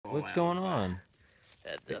What's going on?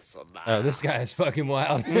 This Oh, this guy is fucking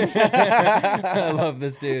wild. I love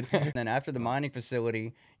this dude. And then after the mining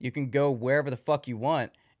facility, you can go wherever the fuck you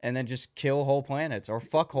want and then just kill whole planets or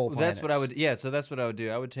fuck whole planets. That's what I would. Yeah, so that's what I would do.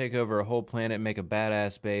 I would take over a whole planet, make a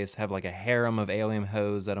badass base, have like a harem of alien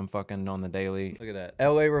hoes that I'm fucking on the daily. Look at that.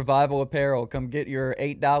 LA Revival Apparel. Come get your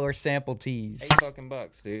 $8 sample tees.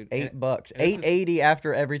 $8 dude. $8. And $8.80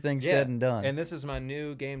 after everything's yeah, said and done. And this is my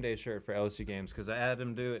new game day shirt for LSU games because I had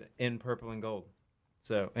them do it in purple and gold.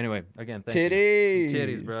 So anyway, again, thank Titties. you.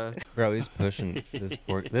 Titties, bro. Bro, he's pushing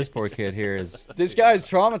this poor kid here is. This guy's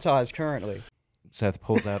traumatized currently. Seth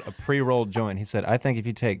pulls out a pre-rolled joint. He said, I think if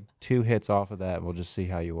you take 2 hits off of that, we'll just see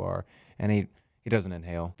how you are. And he doesn't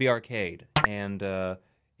inhale. The Arcade. And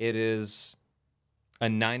it is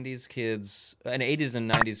an 80s and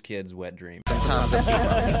 90s kids' wet dream. Sometimes I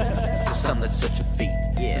feel to some that's such a feat.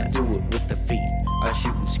 Yeah. So do it with the feet. I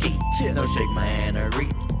shoot and ski. No shake my hand or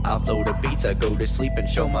reach. I'll throw the beats. I go to sleep and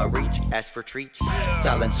show my reach. Ask for treats.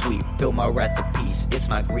 Silent sweep. Fill my wrath to peace. It's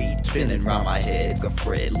my greed. Spinning round my head. Got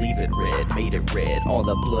Fred. Leave it red. Made it red. All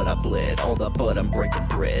the blood I bled. All the bud I'm breaking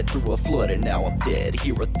bread. Through a flood and now I'm dead.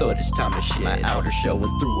 Hear a thud. It's time to shed. My outer shell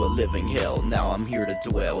went through a living hell. Now I'm here to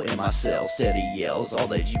dwell in my cell. Steady yells. All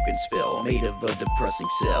that you can spell. Made of a depressing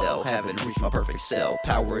cell. Haven't reached my perfect cell.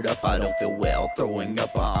 Powered up. I don't feel well. Throwing up.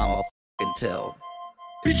 I'm a f***ing tell.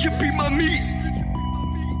 Bitch, you be my meat.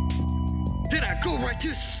 Then I go right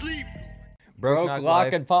to sleep. Broke Lock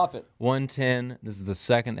Life and pop it. 110. This is the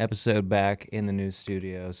second episode back in the new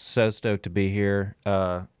studio. So stoked to be here.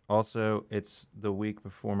 Also, it's the week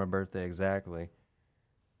before my birthday exactly.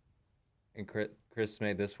 And Chris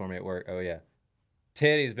made this for me at work. Oh yeah.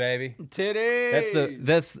 Titties, baby. Titties.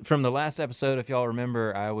 That's from the last episode. If y'all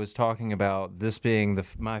remember, I was talking about this being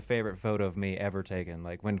my favorite photo of me ever taken.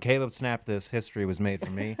 Like when Caleb snapped this, history was made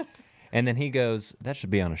for me. And then he goes, "That should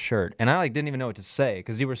be on a shirt." And I didn't even know what to say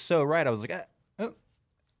because you were so right. I was like,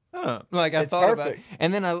 like I It's thought about it. perfect.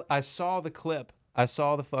 And then I saw the clip. I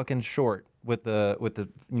saw the fucking short with the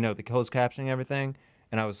the closed captioning and everything.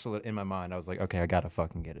 And I was in my mind. I was like, okay, I gotta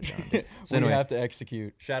fucking get it done. Dude. So We anyway, have to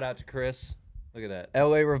execute. shout out to Chris. Look at that.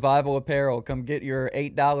 LA Revival Apparel. Come get your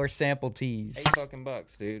 $8 sample tees.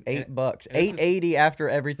 $8 dude. $8. And this is- $8.80 after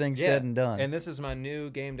everything's Yeah, said and done. And this is my new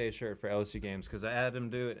game day shirt for LSU games because I had him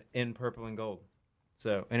do it in purple and gold.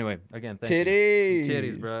 So anyway, again, thank Titties. you.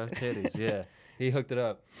 Titties, bro. Titties, yeah. He hooked it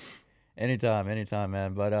up. Anytime,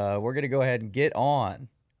 man. But we're going to go ahead and get on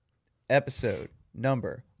episode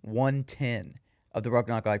number 110 of the Broke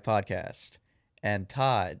Knock Life podcast. And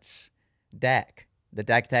Todd's Dak, the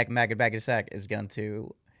Dak Attack Maggot Bag of Sack, is going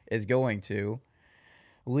to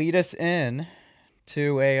lead us in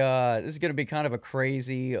to this is going to be kind of a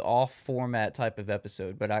crazy off format type of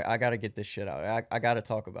episode, but I got to get this shit out. I got to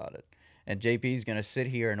talk about it. And JP's going to sit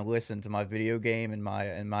here and listen to my video game and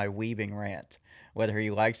my weaving rant, whether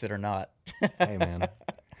he likes it or not. Hey, man.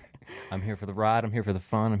 I'm here for the ride. I'm here for the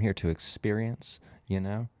fun. I'm here to experience,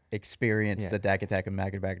 Experience Yeah. the Dak Attack and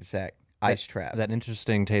Maggot Bag of Sack ice trap. That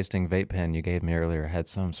interesting tasting vape pen you gave me earlier had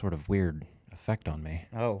some sort of weird effect on me.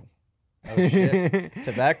 Oh shit!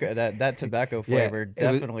 Tobacco. That tobacco flavor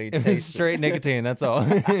definitely It was tastes. straight nicotine. That's all.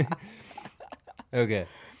 Okay.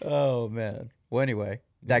 Oh man. Well, anyway,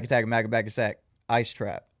 Dak Attack and Maggot Bag of Sack ice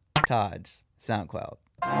trap. Todd's SoundCloud.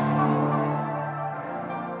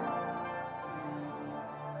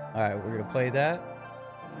 All right, we're gonna play that,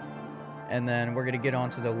 and then we're gonna get on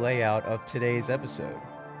to the layout of today's episode,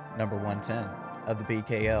 number 110 of the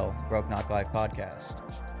BKL Broke Knock Life podcast.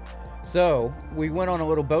 So we went on a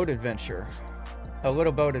little boat adventure,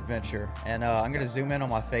 and I'm gonna zoom in on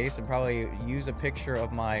my face and probably use a picture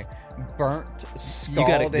of my burnt,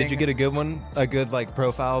 scalding. Did you get a good one? A good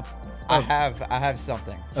profile? I have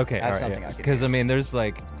something. Okay, I have all right, something yeah. I can Because I use. mean, there's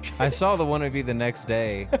I saw the one of you the next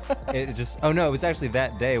day. It just it was actually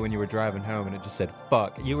that day when you were driving home, and it just said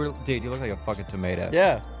 "fuck." You look like a fucking tomato.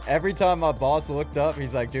 Yeah. Every time my boss looked up,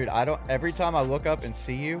 he's like, dude, every time I look up and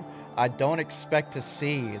see you, I don't expect to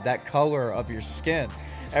see that color of your skin.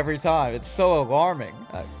 Every time. It's so alarming.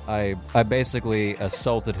 I basically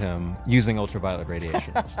assaulted him using ultraviolet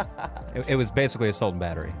radiation. it was basically assault and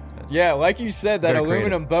battery. Yeah, like you said, that Very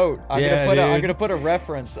aluminum creative. boat. I'm Yeah, gonna put a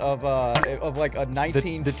reference of like a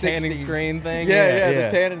 1960s the tanning screen thing? Yeah, Yeah. the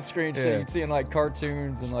tanning screen shit Yeah. you'd see in like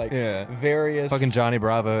cartoons and like Yeah. various Fucking Johnny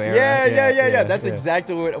Bravo era. Yeah. That's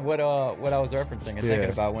exactly what I was referencing and thinking Yeah.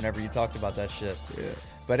 about whenever you talked about that shit. Yeah.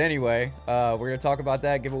 But anyway, we're gonna talk about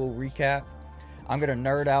that, give a little recap. I'm gonna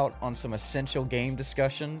nerd out on some essential game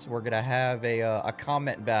discussions. We're gonna have a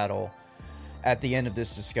comment battle at the end of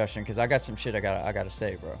this discussion because I got some shit I gotta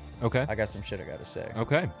say, bro. Okay. I got some shit I gotta say.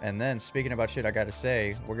 Okay. And then speaking about shit I gotta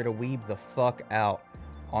say, we're gonna weave the fuck out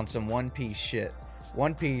on some One Piece shit.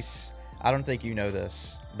 One Piece, I don't think you know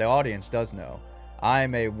this. The audience does know. I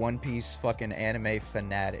am a One Piece fucking anime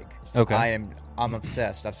fanatic. Okay. I'm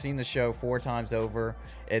obsessed. I've seen the show 4 times over.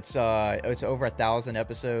 It's over 1,000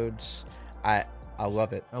 episodes. I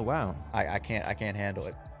love it. Oh wow. I can't handle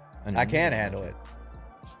it. didn't I know can't that. handle it.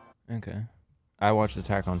 Okay. I watched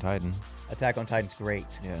Attack on Titan. Attack on Titan's great.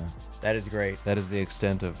 Yeah. That is great. That is the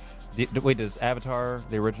extent of. Wait, does Avatar,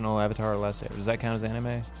 the original Avatar, Last Air, does that count as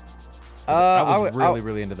anime? 'Cause I was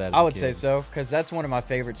really into that. As I a would kid. say so because that's one of my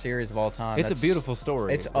favorite series of all time. It's a beautiful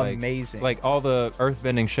story. It's Like- amazing. Like all the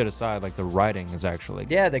earthbending shit aside, like the writing is actually.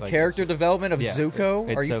 Yeah, the like, character development of yeah, Zuko.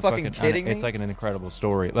 it's Are you so fucking kidding me? It's like an incredible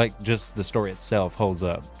story. Like just the story itself holds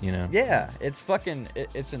up. You know. Yeah, it's fucking.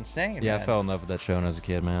 It's insane. Yeah, man. I fell in love with that show when I was a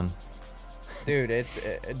kid, man. Dude,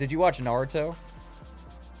 did you watch Naruto?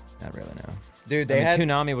 Not really, no. Dude, they had.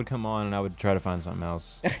 Toonami would come on, and I would try to find something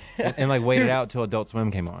else, and like wait Dude, it out till Adult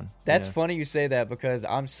Swim came on. That's you know? funny you say that because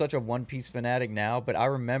I'm such a One Piece fanatic now, but I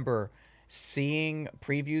remember seeing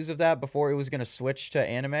previews of that before it was gonna switch to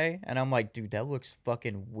anime, and I'm like, dude, that looks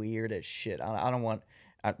fucking weird as shit. I don't want.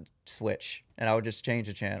 Switch, and I would just change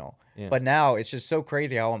the channel. Yeah. But now it's just so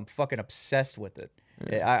crazy how I'm fucking obsessed with it.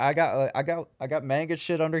 I got manga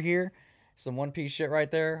shit under here, some One Piece shit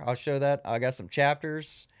right there. I'll show that. I got some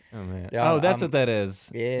chapters. Oh man. Yeah, oh, that's I'm- what that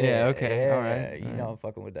is. Yeah. Yeah. Okay. All right. You all know right. I'm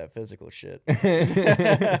fucking with that physical shit.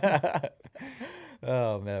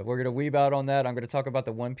 Oh man, we're gonna weeb out on that. I'm gonna talk about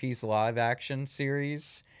the One Piece live action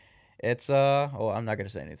series. It's I'm not gonna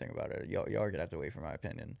say anything about it. Y'all are gonna have to wait for my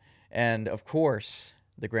opinion. And of course,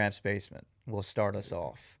 the Gramps Basement will start us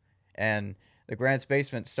off. And the Gramps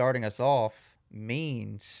Basement starting us off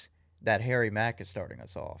means that Harry Mack is starting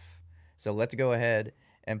us off. So let's go ahead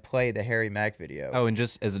and play the Harry Mack video. Oh, and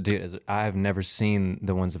just as a dude, I've never seen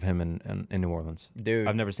the ones of him in New Orleans. Dude.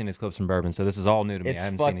 I've never seen his clips from Bourbon, so this is all new to me. It's I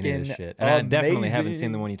haven't seen any of this fucking shit, and I definitely haven't amazing.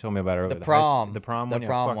 seen the one you told me about earlier. The prom. the prom The one. Yeah,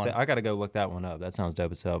 prom fuck one. that. I gotta go look that one up. That sounds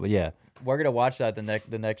dope as hell. But yeah, We're gonna watch that the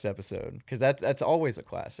next episode because that's always a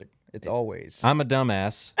classic. It's always. I'm a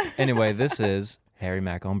dumbass. Anyway, this is Harry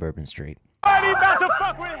Mack on Bourbon Street.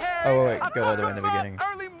 Oh wait, go all the way in the beginning.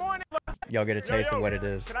 Early morning. Y'all get a taste of what it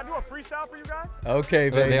is. Can I do a freestyle for you guys? Okay,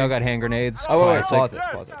 baby. They all got hand grenades. Oh wait, Classic.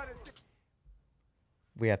 pause it.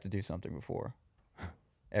 We have to do something before.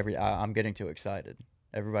 I'm getting too excited.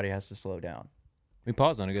 Everybody has to slow down. We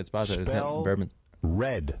paused on a good spot though. Spell- Bourbon.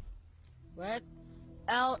 Red. What?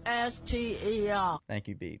 LSTER. Thank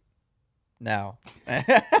you, Beat. Now,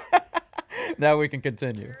 now we can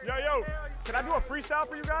continue. Yo, can I do a freestyle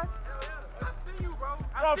for you guys?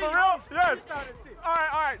 Oh, for real? Yes. All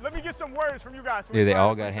right. Let me get some words from you guys. Dude, they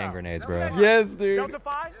all got hand grenades, bro. Yes, dude. Delta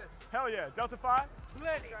Phi? Hell yeah. Delta Phi?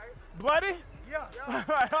 Bloody. Bloody? Yeah. all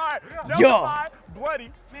right. Delta Yo. Phi, bloody.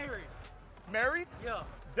 Married? Yeah.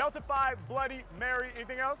 Delta Phi, bloody, married.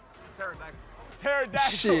 Anything else? Pterodactyl.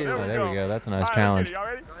 Shit. There Oh, we there go. we go. That's a nice All right, challenge. Y'all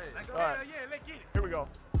ready? All right. let's get it. Here we go.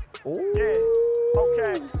 Ooh. Yeah.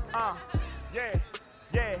 Okay.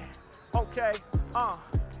 Yeah. Okay.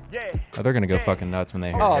 Yeah. Oh, they're gonna go fucking nuts when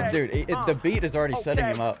they hear Oh, that. dude, the beat is already setting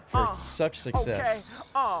him up for such success.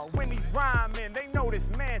 Okay, when he's rhyming, they know this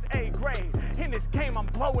man's A grade. In this game, I'm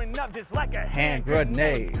blowing up just like a Hand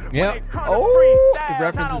grenade. Yep. Oh, the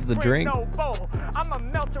reference is the drink. I'ma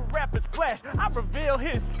melt a rapper's flesh. I reveal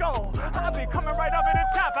his skull. I be coming right up in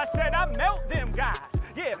the top. I said I melt them guys.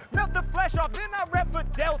 Yeah, melt the flesh off, then I rep for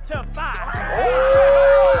Delta Phi.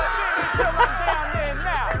 Till I'm down there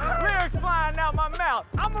now. Lyrics flying out my mouth.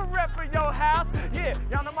 I'm a rep for your house. Yeah,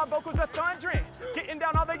 y'all know my vocals are thundering. Getting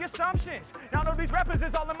down all the assumptions. Y'all know these rappers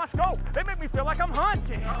is all in my scope. They make me feel like I'm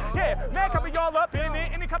hunting. Yeah, man, cover y'all up in it.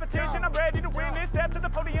 Any competition, I'm ready to win it. Step to the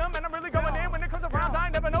podium, and I'm really going in. When it comes around, I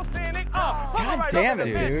ain't never no cynic. God damn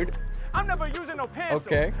it, dude. I'm never using no pencil.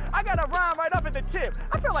 Okay. I got a rhyme right off at the tip.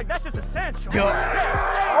 I feel like that's just essential. Yo. Y'all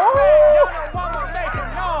know I'ma make it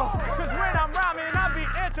known. Cause when I'm rhyming, I be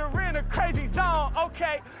entering a crazy zone.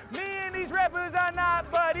 Okay, me and these rappers are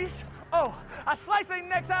not buddies. Oh, I slice their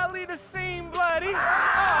necks, I leave the scene bloody.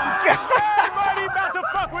 Everybody about to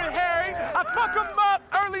fuck with Harry. I fuck him up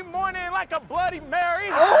early morning like a Bloody Mary.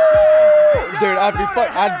 Dude,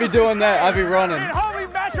 I'd be doing that. I'd be running. In holy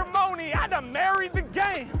matrimony, I done married the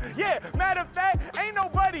game. Yeah, matter of fact, ain't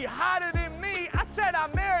nobody hotter than me. I said I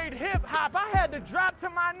married hip hop. I had to drop to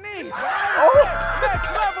my knees.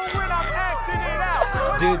 Next level when I'm acting it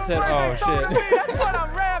out. Dude said, oh, shit. That's what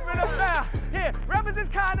I'm rapping about. Yeah, rappers is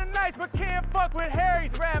kinda nice, but can't fuck with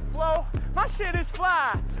Harry's rap flow. My shit is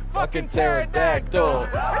fly. Fucking pterodactyl.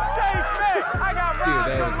 It's Sage Mac. I got Dude, rhymes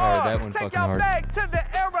that was galore. hard. That one Take fucking y'all hard. back to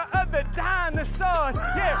the era of the dinosaurs.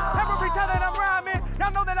 Yeah, every time that I'm rhyming,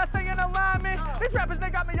 y'all know that I stay in alignment. These rappers, they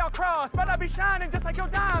got me all crossed, but I be shining just like your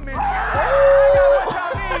diamond. I got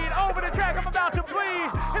what y'all need. Over the track, I'm about to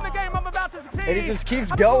bleed. In the game, I'm about to succeed. And he just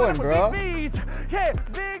keeps I'm going, pulling up bro. with big beats. Yeah,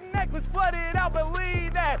 big necklace flooded out,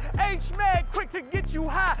 believe that. H-Mag, quick to get you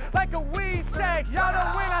high like a weed sack. Y'all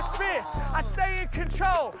know when I spit, I stay in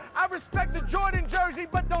control. I respect the Jordan jersey,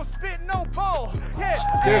 but don't spit no ball. Yeah,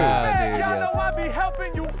 H-Mag, dude, y'all yes. know I be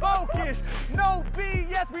helping you focus. No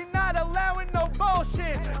BS, we not allowing no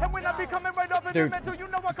bullshit. And when I be coming right off Dude, instrumental,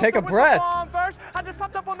 you know I come take a through with breath. the bomb verse. I just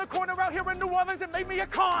popped up on the corner out here in New Orleans and made me a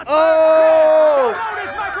concert. Oh! Y'all know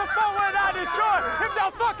this microphone when I destroy. If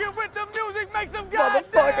y'all fucking with the music, make some goddamn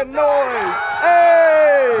Motherfucking noise!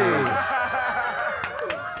 Hey!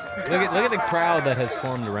 Look at the crowd that has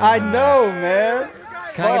formed around I him. know, man.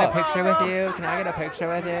 Can I get a Fuck. picture with you? Can I get a picture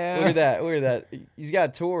with you? Look at that. Look at that. He's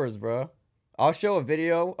got tours, bro. I'll show a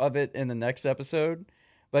video of it in the next episode.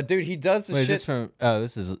 But dude, he does the Wait, is shit. this from? Oh,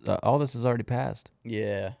 this is all. This is already passed.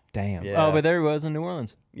 Yeah. Damn. Yeah. Oh, but there he was in New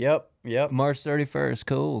Orleans, Yep. Yep. March 31st.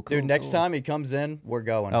 Cool. Dude, cool, next cool. time he comes in, we're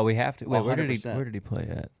going. Oh, we have to. Wait, where did he? 100%. Where did he play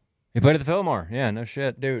at? He played at the Fillmore. Yeah, no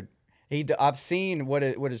shit. Dude, I've seen what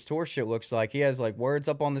his tour shit looks like. He has like words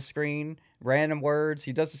up on the screen, random words.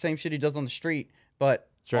 He does the same shit he does on the street, but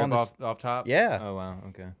Straight on up the, off top. Yeah. Oh wow.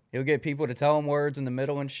 Okay. he'll get people to tell him words in the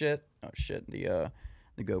middle and shit. Oh shit, the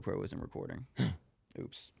GoPro wasn't recording.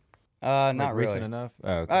 Oops. Not Like really. recent enough.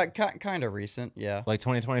 Oh, okay. Kind of recent, yeah. Like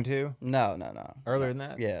 2022. No. Earlier than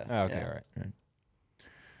that. Yeah, Oh, okay. yeah. All right.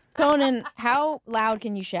 Conan, how loud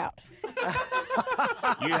can you shout?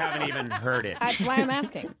 You haven't even heard it. That's why I'm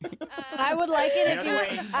asking. I would like it if The you. other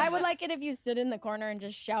way- I would like it if you stood in the corner and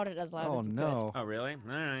just shouted as loud as you no. Oh, really?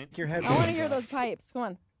 All right. Your head. could. I want to hear those pipes. Come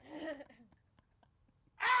on.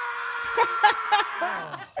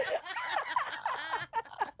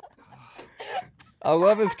 I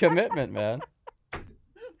love his commitment, man.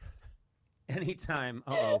 Anytime.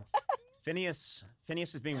 Uh-oh. Phineas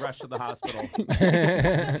is being rushed to the hospital.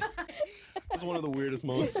 That's one of the weirdest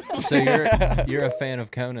moments. So you're a fan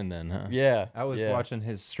of Conan then, huh? Yeah. I was yeah. watching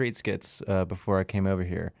his street skits before I came over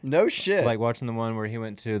here. No shit. Like watching the one where he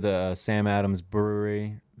went to the Sam Adams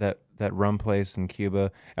Brewery, that rum place in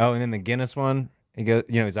Cuba. Oh, and then the Guinness one. He goes,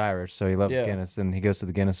 he's Irish, so he loves Yeah. Guinness, and he goes to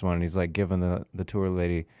the Guinness one, and he's like giving the tour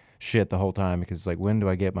lady shit the whole time because like, when do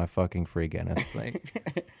I get my fucking free Guinness?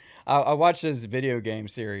 Like, I watched his video game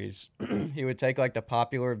series. He would take like the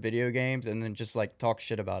popular video games and then just like talk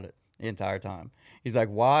shit about it the entire time. He's like,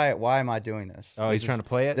 why am I doing this? oh, he's trying to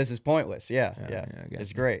play it. This is pointless. Yeah. Yeah, I get It's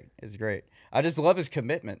you. great. It's great. I just love his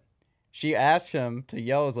commitment. She asks him to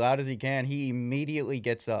yell as loud as he can. He immediately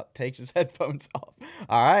gets up, takes his headphones off.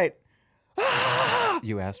 All right.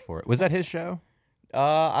 You asked for it. Was that his show?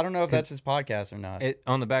 I don't know if that's his podcast or not.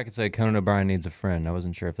 On the back it said Conan O'Brien needs a friend. I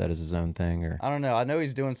wasn't sure if that is his own thing or. I don't know. I know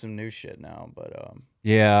he's doing some new shit now, but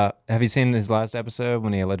Yeah. Have you seen his last episode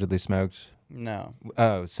when he allegedly smoked? no.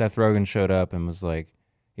 Oh, Seth Rogen showed up and was like,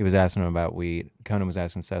 he was asking him about weed. Conan was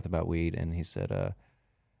asking Seth about weed, and he said,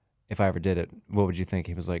 if I ever did it, what would you think?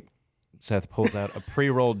 He was like, Seth pulls out a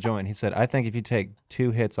pre-rolled joint. He said, I think if you take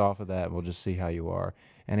 2 hits off of that, we'll just see how you are.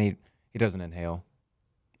 And he doesn't inhale.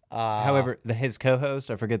 However, his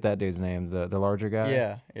co-host, I forget that dude's name, the larger guy.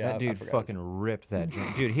 Yeah, That I dude forgot fucking ripped that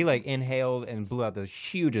joint. Dude, he like inhaled and blew out the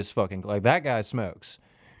hugest fucking, like that guy smokes.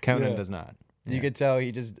 Conan Yeah. does not. You could tell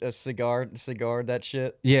he just cigared that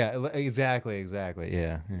shit. Yeah, exactly.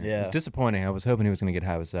 Yeah. Yeah. It's disappointing. I was hoping he was going to get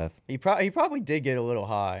high with Seth. He probably did get a little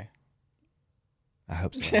high. I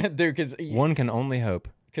hope so. Dude, because One can only hope.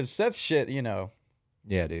 Seth's shit,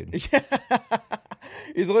 Yeah, dude.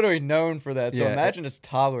 he's literally known for that. So Yeah, imagine his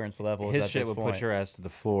tolerance levels His at shit this would point. put your ass to the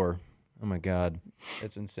floor. Oh my god.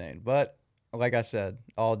 It's insane. But like I said,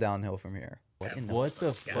 all downhill from here. What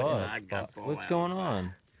the fuck? What's going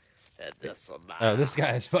on? Oh, this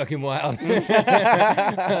guy is fucking wild.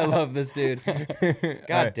 I love this dude.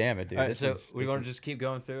 God damn it, dude. All right, This so is- we this want is- to just keep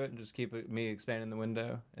going through it and just keep me expanding the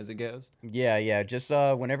window as it goes? Yeah. Just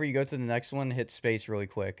whenever you go to the next one, hit space really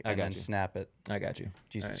quick and got then you. snap it. I got you.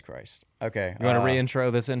 Jesus Christ. Okay. You want to re-intro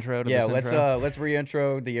this intro to Yeah, this intro? let's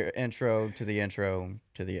re-intro the intro to the intro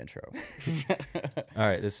to the intro. All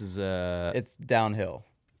right, this is It's downhill.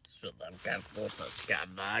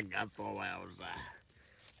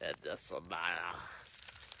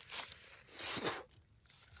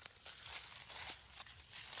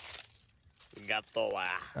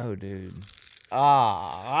 oh dude.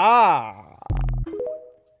 Ah.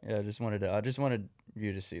 Yeah, I just wanted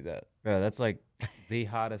you to see that. Bro, that's like the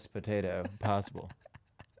hottest potato possible.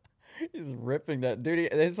 He's ripping that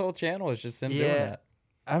dude. His whole channel is just him doing that.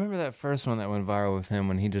 I remember that first one that went viral with him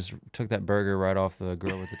when he just took that burger right off the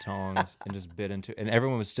grill with the tongs and just bit into it. And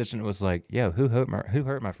everyone was stitching it, was like, yo, who hurt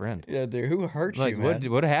my friend? Yeah, dude, who hurt Like, you,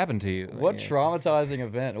 man? what happened to you? What Like, traumatizing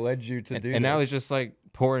event led you to do this? and now he's just like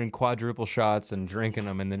pouring quadruple shots and drinking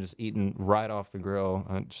them and then just eating right off the grill.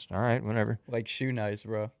 Just, all right, whatever. like Shoe Nice,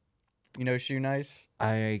 bro. You know Shoe Nice?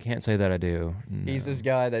 I can't say that I do. He's No. this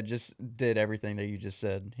guy that just did everything that you just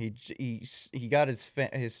said. He got his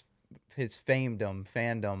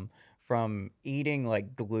fandom from eating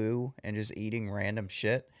like glue and just eating random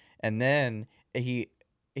shit, and then he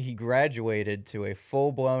graduated to a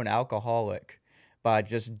full blown alcoholic by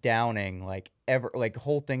just downing like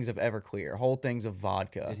whole things of Everclear, whole things of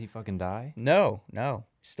vodka. Did he fucking die? No,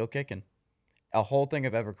 still kicking. A whole thing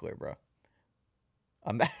of Everclear, bro.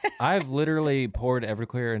 I've literally poured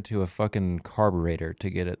Everclear into a fucking carburetor to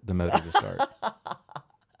get the motor to start.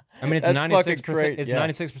 I mean, it's That's 96%. fucking great, It's yeah.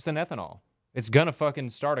 96% ethanol. It's gonna fucking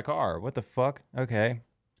start a car. What the fuck? Okay.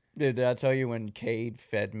 Did I tell you when Cade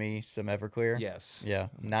fed me some Everclear? Yes. Yeah,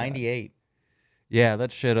 98. Yeah,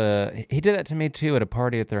 that shit. He did that to me too at a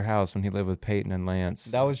party at their house when he lived with Peyton and Lance.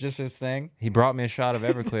 That was just his thing. He brought me a shot of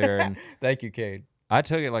Everclear, and Thank you, Cade. I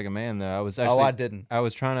took it like a man. Though I was actually. Oh, I didn't. I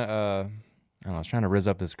was trying to. I don't know, I was trying to rizz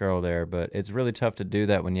up this girl there, but it's really tough to do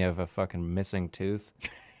that when you have a fucking missing tooth.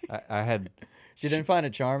 I had. She didn't find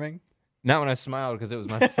it charming. Not when I smiled, because it was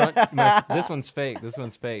my front. This one's fake. This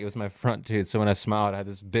one's fake. It was my front tooth. So when I smiled, I had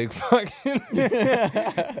this big fucking.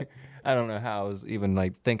 I don't know how I was even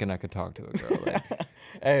like thinking I could talk to a girl. Like,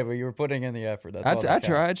 Hey, but you were putting in the effort. That's all that I counts.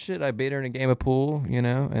 tried shit. I beat her in a game of pool, you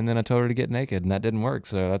know, and then I told her to get naked, and that didn't work.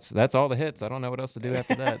 So that's all the hits. I don't know what else to do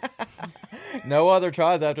after that. No other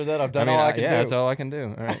tries after that. I've done all I can do. That's all I can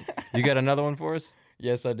do. All right, you got another one for us?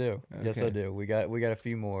 Yes, I do. Yes, I Okay. do. We got a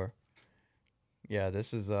few more. Yeah,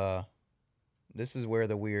 this is where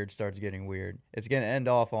the weird starts getting weird. It's gonna end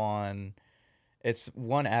off on. It's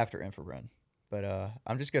one after Infrared, but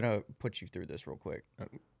I'm just gonna put you through this real quick.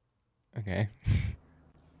 Okay.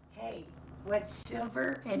 Hey, what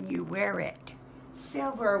silver can you wear it?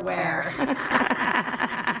 Silverware.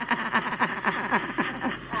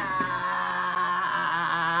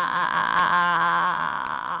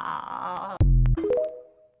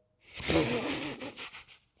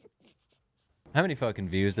 How many fucking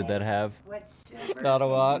views did that have? What silver Not a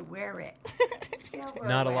can lot. you wear it? Silverware.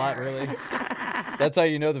 Not a lot, really. That's how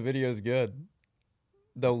you know the video's good.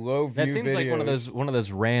 The low view That seems like one of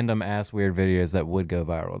those random ass weird videos that would go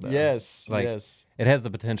viral. Though. Yes, Like, yes. It has the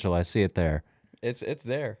potential. I see it there. It's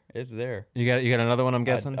there. It's there. You got another one? I'm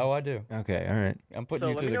guessing. I do. Okay. All right. I'm putting So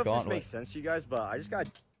you let through me the know if this gauntlet. makes sense to you guys, but I just got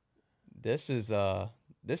This is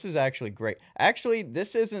actually great. Actually,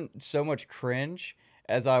 this isn't so much cringe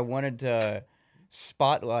as I wanted to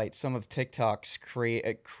spotlight some of TikTok's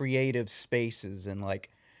creative spaces and like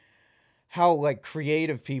how like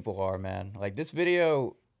creative people are, man. Like this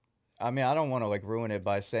video, I mean, I don't want to like ruin it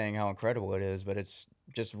by saying how incredible it is, but it's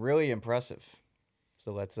just really impressive.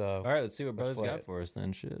 So let's All right. Let's see what Let's Bro's play got it. for us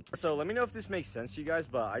then. Shit. So let me know if this makes sense to you guys,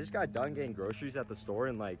 but I just got done getting groceries at the store,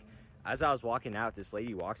 and like as I was walking out, this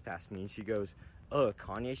lady walks past me and she goes,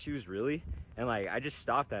 Kanye shoes, really? And like I just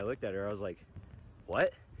stopped, I looked at her, I was like,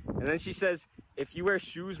 what? And then she says, if you wear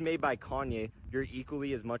shoes made by Kanye, you're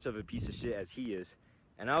equally as much of a piece of shit as he is.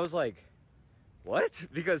 And I was like, what?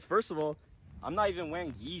 Because first of all, I'm not even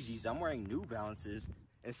wearing Yeezys, I'm wearing New Balances.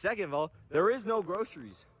 And second of all, there is no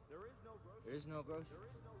groceries. There is no groceries.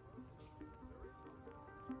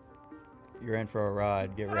 You're in for a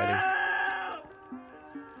ride. Get ready.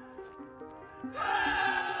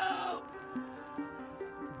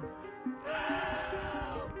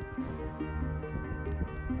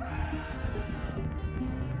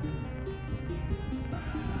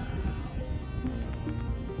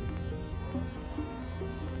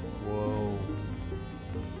 Whoa.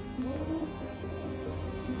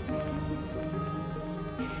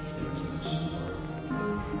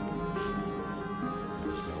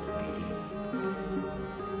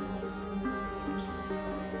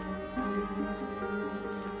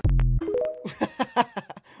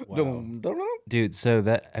 Dum, dum, dum. Dude, so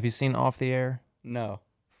have you seen Off the Air? No.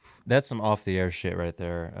 That's some off the air shit right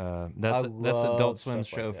there. That's I Adult love Swim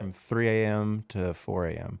stuff like show that. from 3 a.m. to 4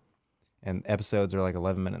 a.m. and episodes are like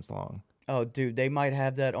 11 minutes long. Oh, dude, they might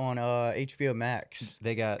have that on HBO Max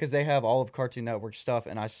They got because they have all of Cartoon Network stuff,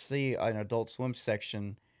 and I see an Adult Swim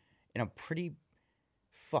section, and I'm pretty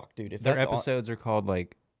fuck, dude. If their that's on- episodes are called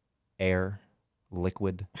like Air,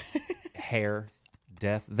 Liquid, Hair,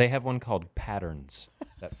 death. They have one called Patterns.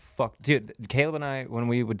 That fuck, dude. Caleb and I, when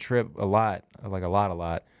we would trip a lot,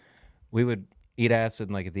 we would eat acid.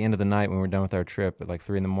 And like at the end of the night, when we were done with our trip at like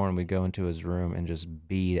 3 a.m, we'd go into his room and just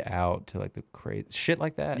bead out to like the crazy shit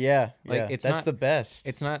like that. Yeah, like that's the best.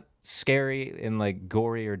 It's not scary and like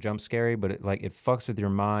gory or jump scary, but it fucks with your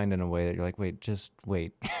mind in a way that you're like, wait, just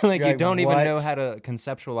wait. Like You're you like, don't even know what? how to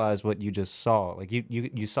conceptualize what you just saw. Like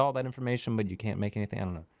you saw that information, but you can't make anything. I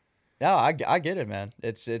don't know. No, I get it, man.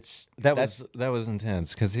 That was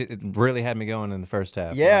intense because it really had me going in the first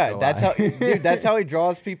half. Yeah, that's how, dude. That's how he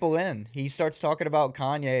draws people in. He starts talking about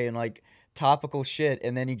Kanye and like topical shit,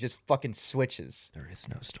 and then he just fucking switches. There is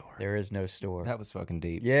no store. There is no store. That was fucking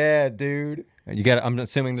deep. Yeah, dude. You got. I'm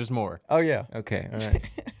assuming there's more. Oh yeah. Okay. All right.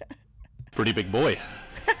 Pretty big boy.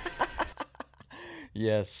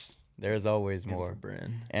 Yes, there's always more.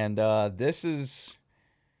 And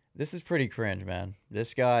this is pretty cringe, man.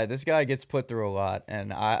 This guy gets put through a lot,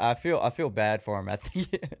 and I feel bad for him at the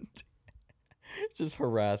end. Just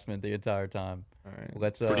harassment the entire time. All right.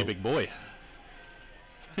 Let's Pretty big boy.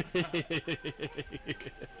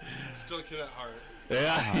 Still a kid at heart.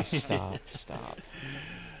 Yeah. Oh, stop.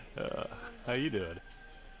 How you doing?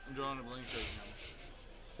 I'm drawing a blank right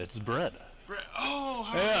now. It's Brett. Brett. Oh,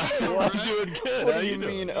 how Yeah, are you, I'm Brett? doing good. What How do you you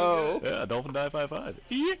doing? mean? Oh. Yeah, Dolphin Die 5-5.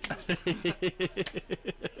 Eek.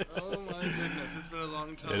 Oh my goodness, it's been a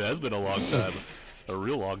long time. It has been a long time. A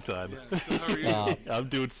real long time. Yeah, so how are you? Stop. I'm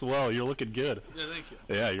doing swell. You're looking good. Yeah, thank you.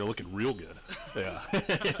 Yeah, you're looking real good. Yeah.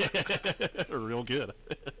 Real good.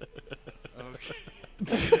 Okay.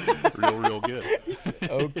 Real good.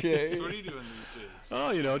 Okay. So what are you doing these days?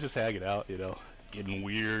 Oh, just hanging out, getting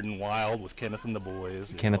weird and wild with Kenneth and the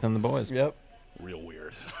boys. Kenneth and the boys. Yep. Real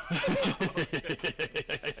weird.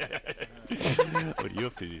 What are you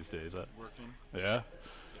up to these days? Huh? Working. Yeah?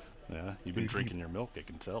 Yeah, you've been drinking your milk, I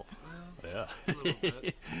can tell. Yeah. A little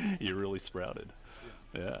bit. You really sprouted.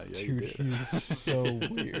 Yeah, you Dude, did. he's so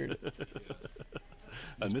weird. I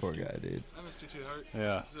This missed poor you. guy, dude. I missed you too, Hart.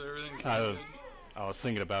 Yeah. So everything I was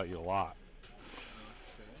thinking about you a lot.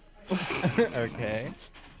 Okay.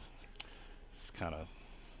 Just kind of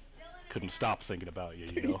couldn't stop thinking about you,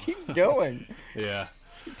 He keeps going. Yeah.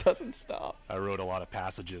 He doesn't stop. I wrote a lot of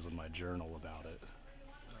passages in my journal about it.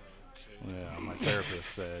 Yeah, my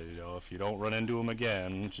therapist said, if you don't run into him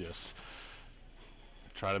again, just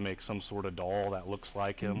try to make some sort of doll that looks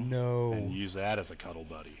like him. No. And use that as a cuddle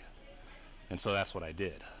buddy. And so that's what I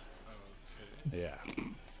did. Yeah.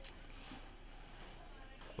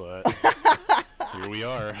 But here we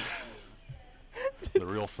are. The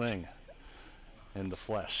real thing. In the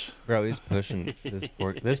flesh. Bro, he's pushing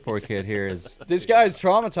this poor kid here is. This guy's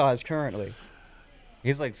traumatized currently. He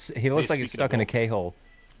looks like he's speaking stuck of in a milk. K-hole.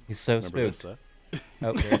 He's so Remember spooked. this,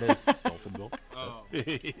 Oh, there it is. Dolphin milk? Oh.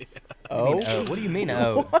 Oh. What do you mean?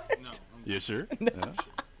 Oh. No. You sure? No. Yeah.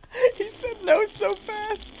 He said no so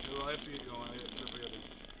fast. Well, I have to get going. I got stuff I gotta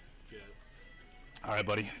get. All right,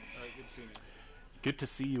 buddy. Alright, good seeing you. Good to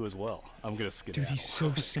see you as well. I'm gonna skip. Dude, he's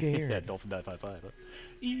so scared. Yeah, Dolphin Die 5-5. Huh?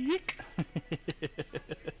 Eek.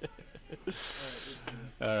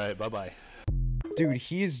 All right, bye-bye. Dude,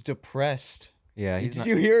 he is depressed. Yeah, he's Did not.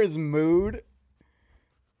 you hear his mood?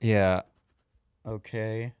 Yeah,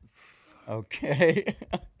 Okay. Okay.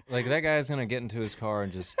 like that guy's gonna get into his car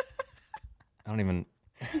and just. I don't even.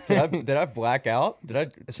 Did I black out?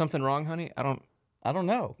 Is something wrong, honey? I don't I don't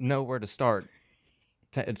know. know where to start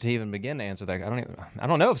to even begin to answer that. I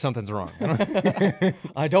don't know if something's wrong.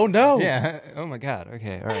 I don't know. Yeah. Oh my God.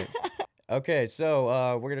 Okay. All right. Okay,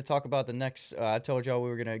 so we're gonna talk about the next. I told y'all we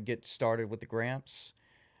were gonna get started with the Gramps.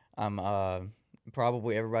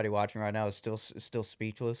 Probably everybody watching right now is still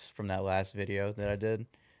speechless from that last video that I did,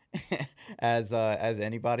 as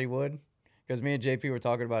anybody would, because me and JP were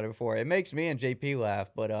talking about it before. It makes me and JP laugh,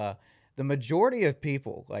 but the majority of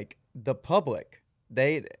people, like the public,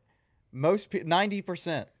 90%.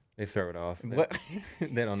 They throw it off. They, What?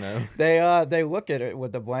 they don't know. They look at it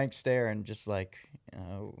with a blank stare and just like,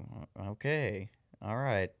 oh, okay, all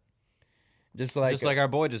right, just like our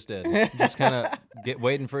boy just did. Just kind of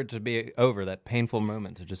waiting for it to be over. That painful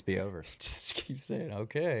moment to just be over. just keep saying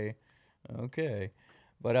okay.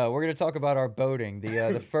 But we're gonna talk about our boating,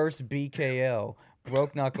 the first BKL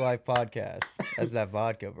Broke Knock Life podcast. That's that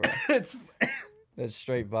vodka, bro. That's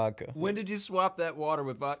straight vodka. When did you swap that water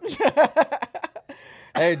with vodka?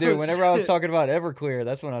 Hey, dude, whenever I was talking about Everclear,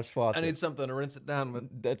 that's when I swapped I it. need something to rinse it down with.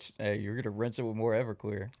 Hey, you're gonna rinse it with more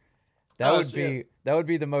Everclear. That would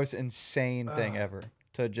be the most insane thing ever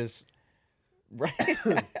to just.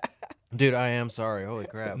 Dude, I am sorry. Holy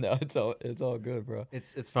crap. No, it's all good, bro.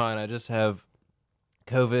 It's fine. I just have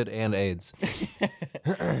COVID and AIDS.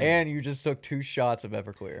 And you just took 2 shots of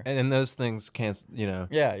Everclear. And those things can't, you know.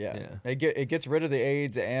 Yeah. It gets rid of the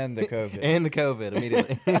AIDS and the COVID. And the COVID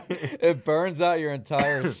immediately. It burns out your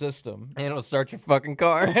entire system. And it'll start your fucking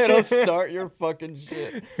car. It'll start your fucking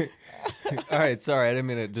shit. All right, sorry, I didn't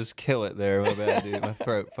mean to just kill it there. My bad, dude. My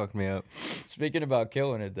throat fucked me up. Speaking about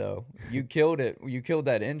killing it, though, you killed it. You killed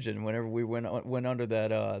that engine whenever we went under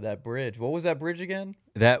that bridge. What was that bridge again?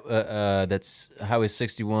 That's Highway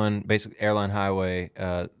 61, basic airline highway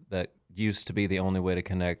that used to be the only way to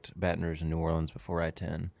connect Baton Rouge and New Orleans before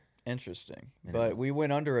I-10. Interesting. But we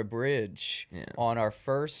went under a bridge on our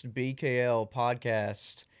first BKL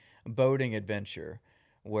podcast boating adventure,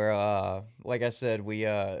 where, like I said, we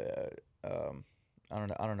I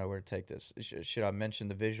don't know where to take this. Should I mention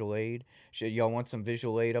the visual aid? Should y'all want some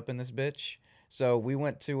visual aid up in this bitch? So we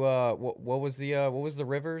went to what was the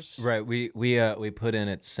rivers? Right. We put in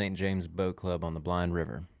at St. James Boat Club on the Blind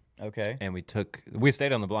River. Okay. And we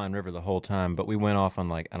stayed on the Blind River the whole time, but we went off on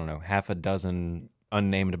like, I don't know, half a dozen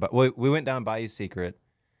unnamed. We went down Bayou Secret,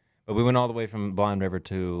 but we went all the way from Blind River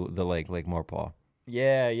to the Lake Maurepas.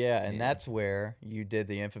 Yeah, and that's where you did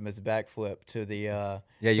the infamous backflip to the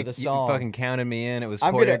you song. You fucking counted me in. It was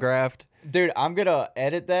choreographed. Dude, I'm gonna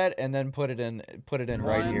edit that and then put it in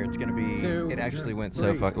right here. It's gonna be. It actually went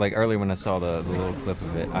so like earlier when I saw the little clip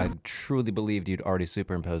of it, I truly believed you'd already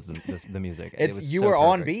superimposed the music. It was you so were perfect.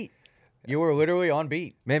 on beat. You were literally on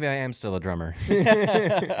beat. Maybe I am still a drummer. You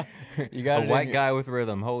got a white guy with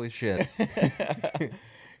rhythm. Holy shit.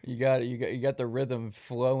 You got the rhythm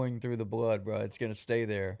flowing through the blood, bro. It's gonna stay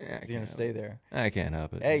there. It's gonna stay there. I can't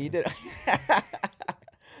help it. Hey, you did.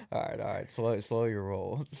 All right. Slow your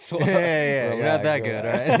roll. Yeah. You're not that good,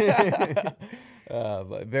 right?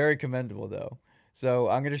 But very commendable though. So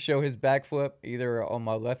I'm gonna show his backflip either on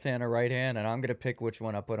my left hand or right hand, and I'm gonna pick which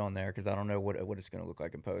one I put on there because I don't know what it's gonna look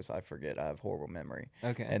like in post. I forget. I have horrible memory.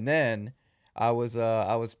 Okay. And then I was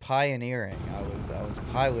pioneering. I was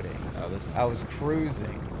piloting. I was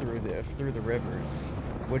cruising through the rivers.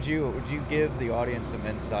 Would you give the audience some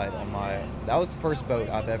insight on that was the first boat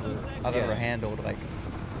I've ever handled, like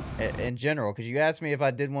in general, because you asked me if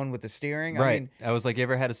I did one with the steering. Right. I mean, I was like, you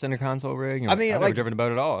ever had a center console rig? I mean, I've never driven a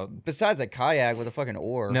boat at all. Besides a kayak with a fucking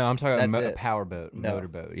oar. No, I'm talking about a it. power boat,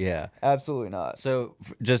 motorboat. Yeah. Absolutely not. So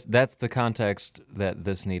that's the context that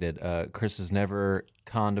this needed. Chris has never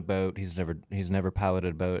conned a boat. He's never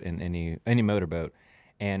piloted a boat in any motorboat.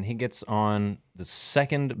 And he gets on the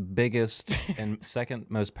second biggest and second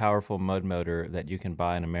most powerful mud motor that you can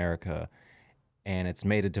buy in America. And it's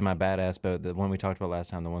mated to my badass boat, the one we talked about last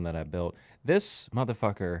time, the one that I built. This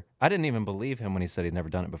motherfucker, I didn't even believe him when he said he'd never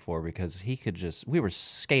done it before because we were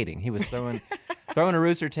skating. He was throwing a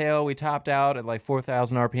rooster tail. We topped out at like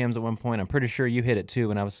 4,000 RPMs at one point. I'm pretty sure you hit it too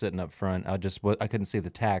when I was sitting up front. I couldn't see the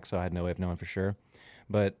tack, so I had no way of knowing for sure.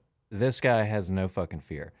 But this guy has no fucking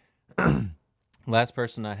fear. Last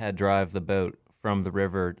person I had drive the boat from the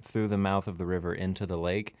river through the mouth of the river into the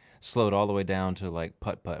lake slowed all the way down to like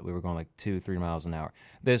putt-putt. We were going like 2-3 miles an hour.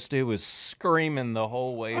 This dude was screaming the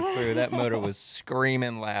whole way through. That motor was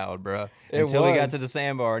screaming loud, bro. Until we got to the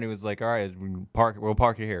sandbar and he was like, all right, we'll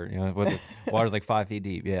park you here. You know, the water's like 5 feet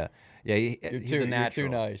deep. Yeah. Yeah, he's a natural. You're too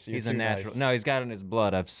nice. He's a natural. No, he's got it in his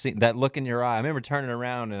blood. I've seen that look in your eye. I remember turning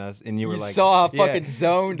around and you were like, saw how fucking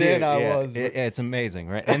zoned in I was. It's amazing,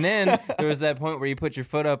 right? And then there was that point where you put your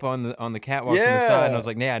foot up on the catwalks on the side, and I was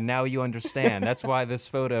like, yeah, now you understand. That's why this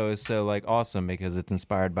photo is so like awesome because it's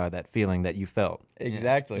inspired by that feeling that you felt.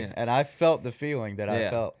 Exactly, and I felt the feeling that I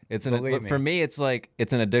felt. But for me, it's like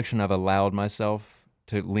it's an addiction I've allowed myself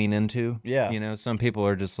to lean into. Yeah, you know, some people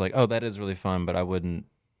are just like, oh, that is really fun, but I wouldn't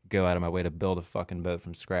go out of my way to build a fucking boat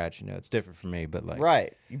from scratch. You know, it's different for me, but like,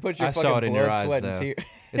 right, you put your fucking saw it in your blood, eyes, sweat, though. and tears.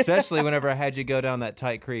 Especially whenever I had you go down that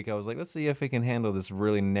tight creek, I was like, let's see if he can handle this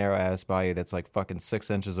really narrow ass bayou that's like fucking 6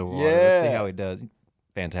 inches of water. Let's see how he does.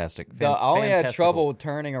 Fantastic. I only had trouble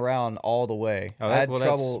turning around all the way. I had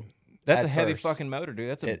trouble. That's a heavy fucking motor, dude.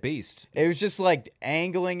 That's a beast. It was just like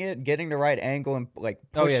angling it, getting the right angle, and like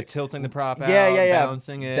push tilting the prop out,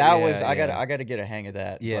 bouncing it. I got to get a hang of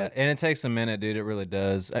that. Yeah, and it takes a minute, dude. It really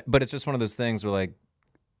does. But it's just one of those things where like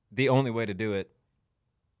the only way to do it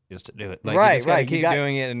is to do it. Like, you just gotta keep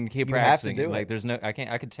doing it and keep practicing. Like there's no, I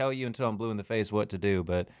could tell you until I'm blue in the face what to do,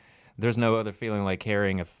 but there's no other feeling like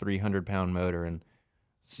carrying a 300-pound motor and.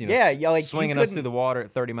 You know, like swinging us through the water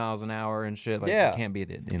at 30 miles an hour and shit. Like, you can't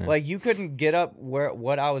beat it. You know? Like you couldn't get up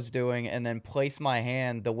what I was doing and then place my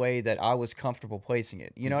hand the way that I was comfortable placing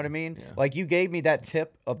it. You know what I mean? Yeah. Like you gave me that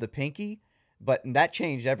tip of the pinky, but that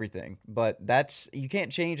changed everything. But you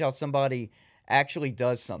can't change how somebody actually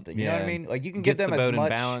does something. You know what I mean? Like you can give Gets them the as boat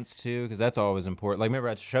much in balance too, because that's always important. Like remember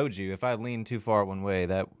I showed you, if I lean too far one way,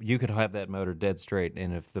 that you could have that motor dead straight,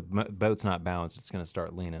 and if the boat's not balanced, it's gonna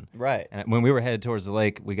start leaning. Right. And when we were headed towards the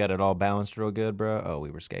lake, we got it all balanced real good, bro. Oh, we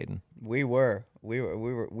were skating. We were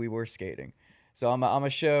skating. So I'm a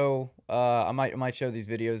show. I might show these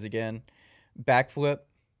videos again. Backflip,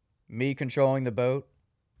 me controlling the boat,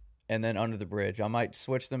 and then under the bridge. I might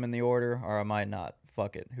switch them in the order, or I might not.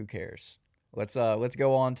 Fuck it. Who cares? Let's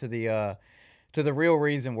go on to the real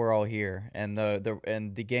reason we're all here, and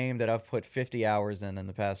the game that I've put 50 hours in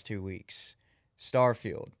the past 2 weeks.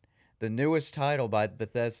 Starfield, the newest title by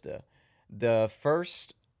Bethesda, the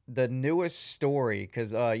newest story,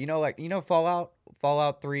 because Fallout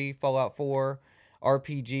 3, Fallout 4,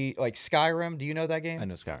 RPG, like Skyrim. Do you know that game? I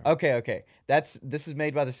know Skyrim. Okay. This is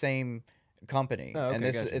made by the same company, Oh, okay, and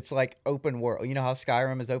gotcha. it's like open world. You know how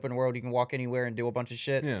Skyrim is open world? You can walk anywhere and do a bunch of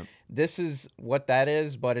shit. Yeah. This is what that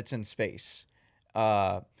is, but it's in space.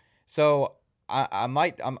 So I'm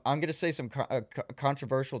gonna say some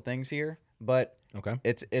controversial things here, but Okay.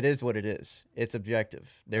 it is what it is. It's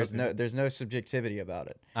objective. There's no subjectivity about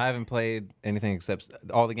it. I haven't played anything except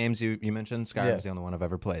all the games you mentioned. Skyrim's the only one I've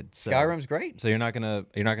ever played. So, Skyrim's great. So you're not gonna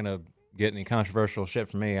get any controversial shit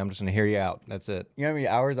from me. I'm just gonna hear you out. That's it. You know how many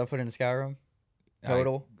hours I put into Skyrim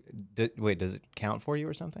total? Wait, does it count for you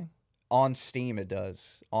or something? On Steam, it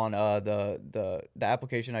does. On the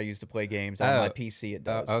application I use to play games on my PC, it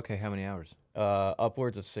does. Okay, how many hours?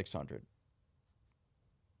 Upwards of 600.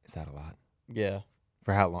 Is that a lot? Yeah.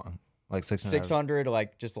 For how long? Like 600? 600,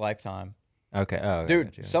 like just lifetime. Okay. Oh, Dude,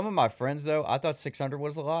 gotcha. some of my friends though, I thought 600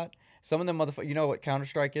 was a lot. Some of them motherfuckers, you know what Counter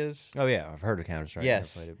Strike is? Oh yeah, I've heard of Counter Strike.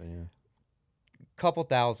 Yes. Never played it, but yeah. Couple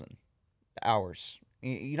thousand hours.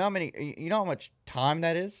 You know how many? You know how much time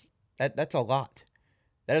that is? That's a lot.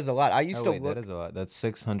 That is a lot. I used to look. That is a lot. That's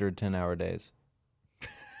 610-hour days.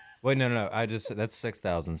 Wait, no. That's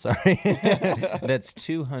 6,000. Sorry, that's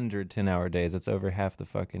 210-hour days. That's over half the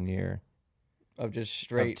fucking year. Of just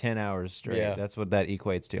straight 10 hours straight. Yeah. That's what that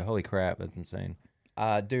equates to. Holy crap, that's insane.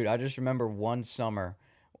 Dude, I just remember one summer,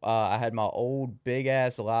 I had my old big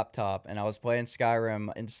ass laptop and I was playing Skyrim,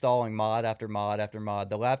 installing mod after mod after mod.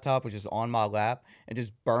 The laptop was just on my lap and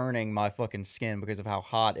just burning my fucking skin because of how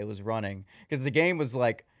hot it was running. Because the game was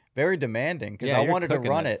like very demanding. Because I you're wanted to cooking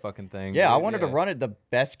run that it. fucking thing. Yeah, I dude. wanted to run it the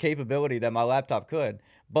best capability that my laptop could.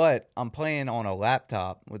 But I'm playing on a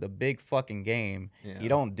laptop with a big fucking game. Yeah. You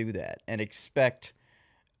don't do that and expect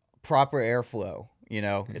proper airflow. You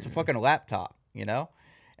know, it's a fucking laptop. You know.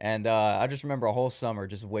 And I just remember a whole summer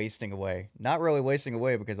just wasting away. Not really wasting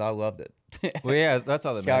away because I loved it. Well, yeah, that's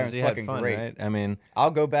all that matters. Skyrim's You had fucking fun, great. right? I mean,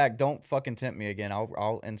 I'll go back. Don't fucking tempt me again.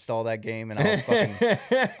 I'll install that game and I'll fucking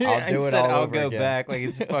I'll he do it said, all I'll over go again. back like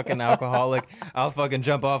he's a fucking alcoholic. I'll fucking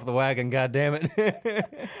jump off the wagon. God damn it!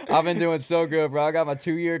 I've been doing so good, bro. I got my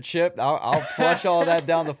 2-year chip. I'll flush all that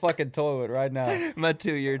down the fucking toilet right now. My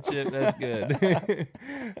 2-year chip. That's good.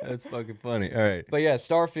 That's fucking funny. All right. But yeah,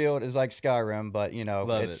 Starfield is like Skyrim, but you know,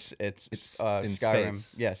 Love it's in Skyrim.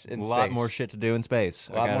 space. Yes, in a space. lot more shit to do in space.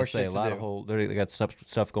 A lot I gotta more say, shit a to lot do. of whole. They got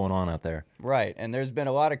stuff going on out there. Right, and there's been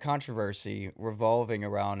a lot of controversy revolving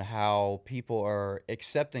around how people are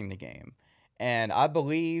accepting the game. And I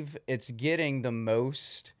believe it's getting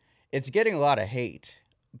a lot of hate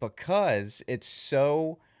because it's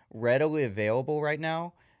so readily available right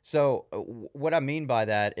now. So what I mean by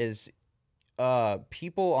that is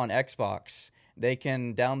people on Xbox, they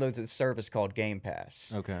can download this service called Game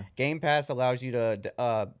Pass. Okay. Game Pass allows you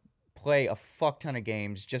to play a fuck ton of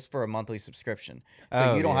games just for a monthly subscription.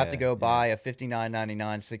 So you don't have to go buy a $59.99,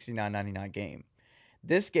 $69.99 game.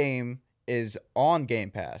 This game is on Game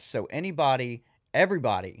Pass. So everybody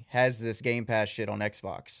has this Game Pass shit on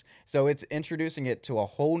Xbox. So it's introducing it to a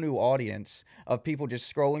whole new audience of people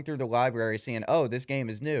just scrolling through the library seeing, oh, this game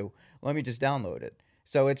is new. Let me just download it.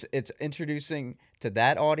 So it's introducing to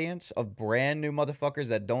that audience of brand new motherfuckers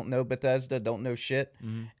that don't know Bethesda, don't know shit.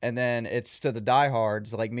 Mm-hmm. And then it's to the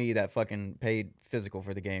diehards like me that fucking paid physical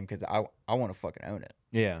for the game because I want to fucking own it.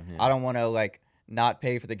 Yeah. I don't want to like not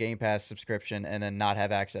pay for the Game Pass subscription and then not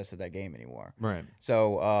have access to that game anymore. Right.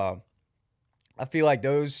 So I feel like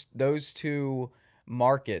those two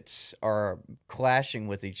markets are clashing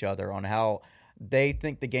with each other on how they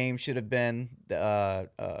think the game should have been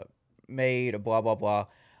made, blah blah blah.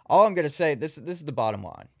 All I'm gonna say, this is the bottom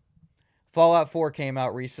line. Fallout 4 came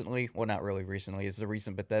out recently. Well, not really recently. It's a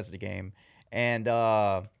recent Bethesda game, and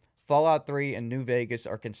Fallout 3 and New Vegas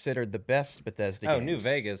are considered the best Bethesda games. Oh, New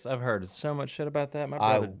Vegas. I've heard so much shit about that. My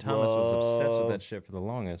I brother Thomas was obsessed with love- that shit for the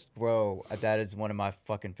longest. Bro, that is one of my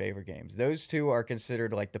fucking favorite games. Those two are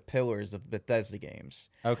considered like the pillars of Bethesda games.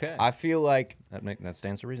 Okay. I feel like That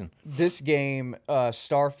stands to reason. this game,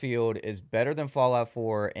 Starfield, is better than Fallout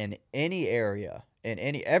 4 in any area,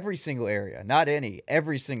 every single area, not any,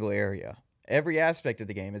 every single area. Every aspect of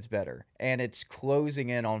the game is better, and it's closing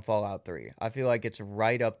in on Fallout 3. I feel like it's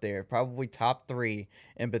right up there, probably top 3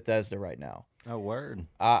 in Bethesda right now. Oh, word.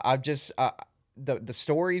 The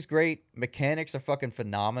story's great, mechanics are fucking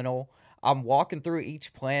phenomenal. I'm walking through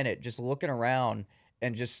each planet, just looking around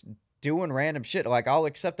and just doing random shit. Like, I'll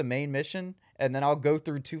accept a main mission, and then I'll go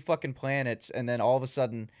through 2 fucking planets, and then all of a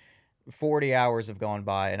sudden, 40 hours have gone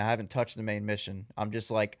by, and I haven't touched the main mission. I'm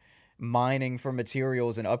just like mining for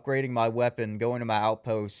materials and upgrading my weapon, going to my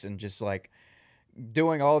outposts, and just like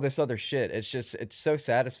doing all this other shit. It's so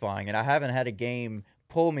satisfying, and I haven't had a game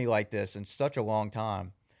pull me like this in such a long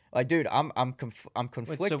time. Like, dude, I'm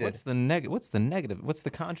conflicted. Wait, so what's the negative? What's the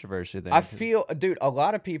controversy there? I feel, dude, a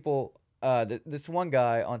lot of people. This one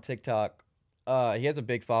guy on TikTok, he has a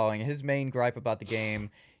big following. His main gripe about the game,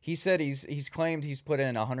 he said he's claimed he's put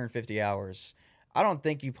in 150 hours. I don't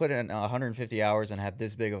think you put in 150 hours and have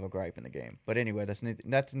this big of a gripe in the game. But anyway,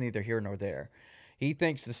 that's neither here nor there. He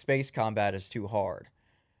thinks the space combat is too hard.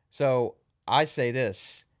 So I say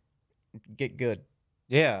this: get good.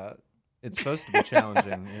 Yeah, it's supposed to be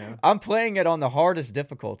challenging. Yeah. I'm playing it on the hardest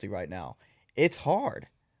difficulty right now. It's hard,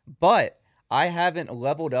 but I haven't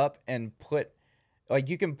leveled up and put, like,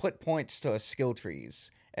 you can put points to skill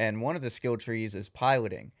trees, and one of the skill trees is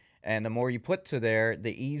piloting. And the more you put to there,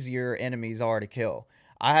 the easier enemies are to kill.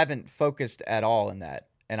 I haven't focused at all in that,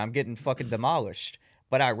 and I'm getting fucking demolished.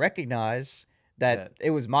 But I recognize that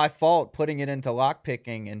it was my fault putting it into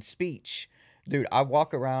lockpicking and speech. Dude, I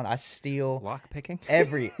walk around, I steal lockpicking?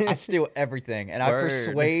 I steal everything, and I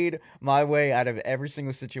persuade my way out of every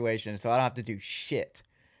single situation, so I don't have to do shit.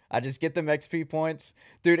 I just get them XP points.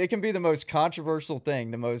 Dude, it can be the most controversial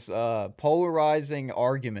thing, the most polarizing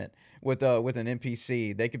argument with an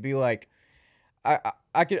NPC. They could be like,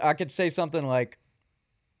 I could say something like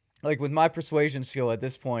with my persuasion skill at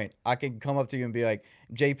this point, I could come up to you and be like,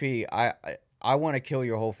 JP, I want to kill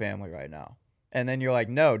your whole family right now. And then you're like,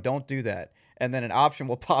 no, don't do that. And then an option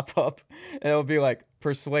will pop up and it'll be like,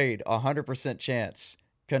 persuade, 100% chance,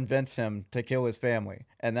 convince him to kill his family.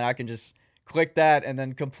 And then I can just click that and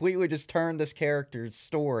then completely just turn this character's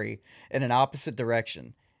story in an opposite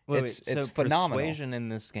direction. It's phenomenal. Persuasion in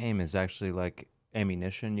this game is actually like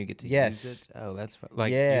ammunition. You get to Yes. use it. Oh, that's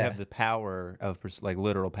like Yeah. you have the power of like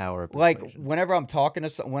literal power of Like persuasion. whenever I'm talking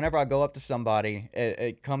to whenever I go up to somebody,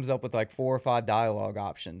 it comes up with like 4 or 5 dialogue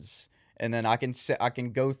options, and then I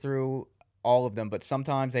can go through all of them. But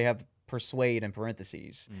sometimes they have persuade in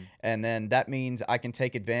parentheses, and then that means I can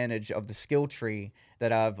take advantage of the skill tree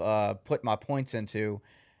that I've put my points into.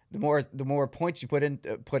 The more points you put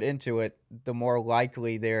into it, the more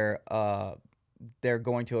likely they're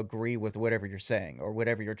going to agree with whatever you're saying or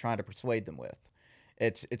whatever you're trying to persuade them with.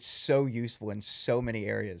 It's so useful in so many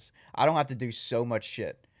areas. I don't have to do so much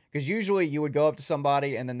shit, because usually you would go up to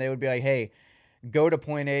somebody and then they would be like, hey, go to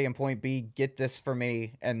point A and point B, get this for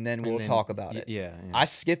me, and then we'll talk about it. Yeah. I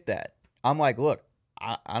skip that. I'm like, look,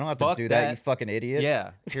 I don't have Fuck to do that, you that. fucking idiot.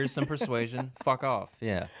 Yeah. Here's some persuasion. Fuck off.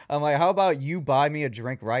 Yeah. I'm like, how about you buy me a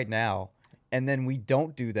drink right now, and then we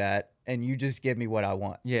don't do that, and you just give me what I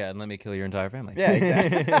want. Yeah, and let me kill your entire family. Yeah,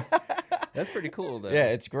 exactly. That's pretty cool, though. Yeah,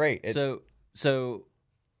 it's great. So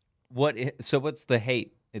what's the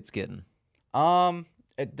hate it's getting?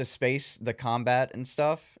 The space, the combat and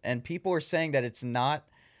stuff, and people are saying that it's not.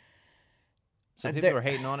 So people are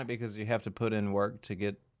hating on it because you have to put in work to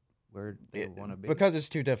get where they want to be. Because it's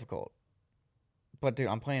too difficult. But dude,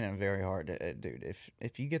 I'm playing it very hard, dude.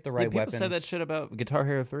 If you get the right people weapons, say that shit about Guitar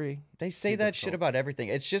Hero 3. They say that shit about everything.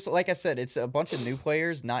 It's just like I said, it's a bunch of new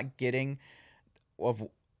players not getting of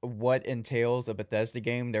what entails a Bethesda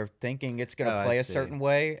game. They're thinking it's gonna play a certain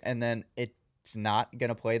way, and then it's not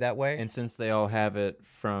gonna play that way. And since they all have it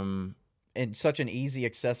from in such an easy,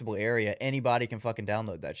 accessible area, anybody can fucking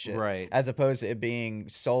download that shit. Right. As opposed to it being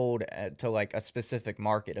sold to like a specific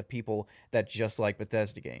market of people that just like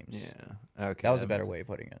Bethesda games. Yeah. Okay. That was a better way of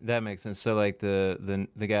putting it. That makes sense. So like the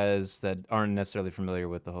guys that aren't necessarily familiar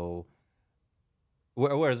with the whole.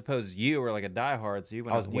 Whereas opposed you were like a diehard, so you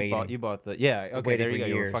went. I was waiting. You bought the Okay, waiting there you for go.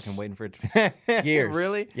 You were years. fucking waiting for it. To Years.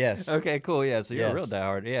 Really? Yes. Okay. Cool. Yeah. So you're a real Yes.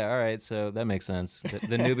 diehard. Yeah. All right. So that makes sense.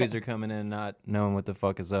 The newbies are coming in not knowing what the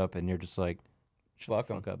fuck is up, and you're just like, Fuck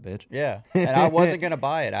 'em. Fuck up, bitch. Yeah, and I wasn't gonna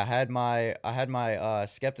buy it. I had my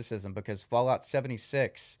skepticism because Fallout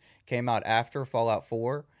 76 came out after Fallout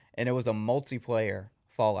 4, and it was a multiplayer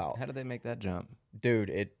Fallout. How did they make that jump?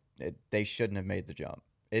 Dude, they shouldn't have made the jump.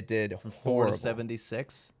 It did From 4 horrible. to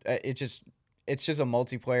 76? It's just a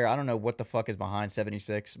multiplayer. I don't know what the fuck is behind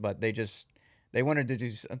 76, but they wanted to do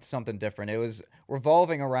something different. It was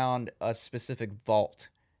revolving around a specific vault,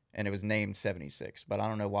 and it was named 76. But I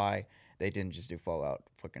don't know why they didn't just do Fallout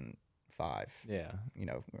fucking 5. Yeah. You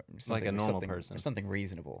know, Like a normal person. Something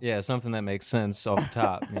reasonable. Yeah, something that makes sense off the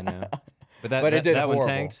top, you know. But it did that one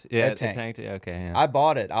horrible. tanked? Yeah, It it tanked. tanked. Yeah, okay, yeah. I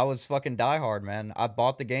bought it. I was fucking diehard, man. I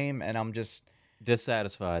bought the game, and I'm just...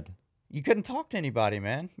 Dissatisfied. You couldn't talk to anybody,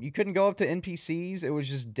 man. You couldn't go up to NPCs. It was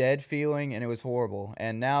just dead feeling, and it was horrible.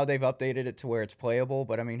 And now they've updated it to where it's playable.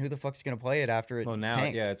 But I mean, who the fuck's gonna play it after it? Well, now,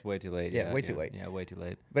 tanked? yeah, it's way too late. Yeah, way too late. Yeah, way too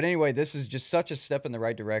late. But anyway, this is just such a step in the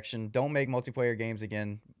right direction. Don't make multiplayer games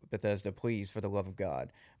again, Bethesda, please, for the love of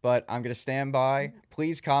God. But I'm gonna stand by.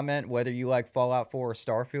 Please comment whether you like Fallout 4 or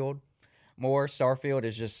Starfield more. Starfield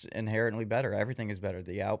is just inherently better. Everything is better.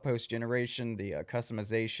 The outpost generation, the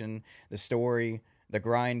customization, the story, the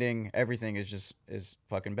grinding, everything is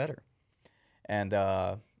fucking better. And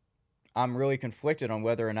I'm really conflicted on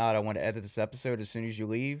whether or not I want to edit this episode as soon as you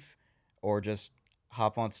leave, or just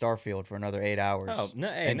hop on Starfield for another 8 hours. Oh, no,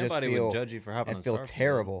 hey, and just nobody feel, would judge you for hopping on and feel Starfield.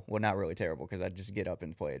 terrible. Well, not really terrible, because I'd just get up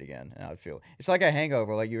and play it again, and I'd feel it's like a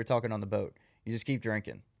hangover, like you were talking on the boat. You just keep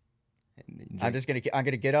drinking. I'm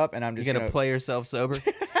gonna get up, and I'm just gonna play yourself sober.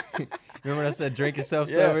 Remember when I said drink yourself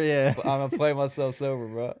Yeah. sober? Yeah, I'm gonna play myself sober,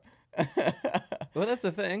 bro. Well, that's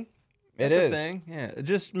a thing. It That's is. a thing. Yeah,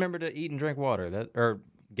 just remember to eat and drink water. Or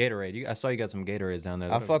Gatorade. I saw you got some Gatorades down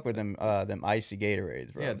there. I fuck with them icy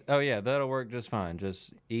Gatorades, bro. Yeah. Oh yeah, that'll work just fine.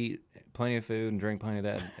 Just eat plenty of food and drink plenty of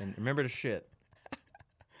that, and remember to shit.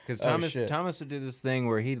 Because Oh, shit. Thomas would do this thing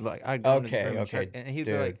where he'd like, I'd go in his room and Okay, and he'd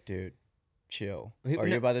dude, be like, dude, chill. He- Are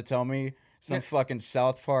you no- about to tell me some No. fucking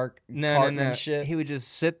South Park no, Cartman shit? He would just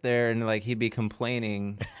sit there and like he'd be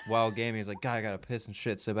complaining while gaming. He's like, God, I gotta piss and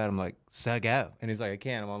shit so bad. I'm like, so go. And he's like, I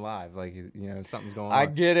can't. I'm on live. Like, you know, something's going on. I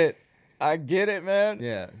get it, man.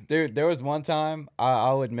 Yeah. Dude, there was one time,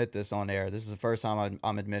 I'll admit this on air. This is the first time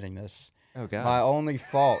I'm admitting this. Oh God. My only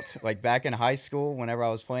fault, like back in high school, whenever I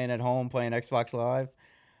was playing at home, playing Xbox Live,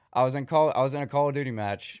 I was in a Call of Duty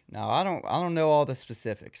match. Now I don't know all the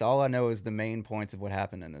specifics. All I know is the main points of what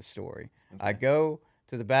happened in this story. Okay. I go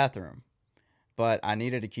to the bathroom, but I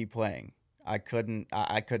needed to keep playing. I couldn't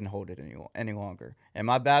hold it any longer. And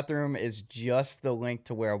my bathroom is just the length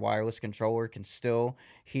to where a wireless controller can still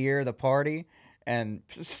hear the party and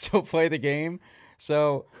still play the game.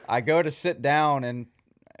 So I go to sit down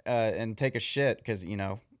and take a shit because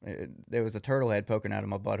there was a turtle head poking out of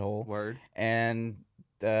my butthole. Word. And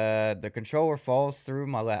the controller falls through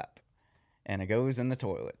my lap, and it goes in the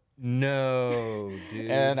toilet. No,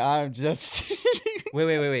 dude. And I'm just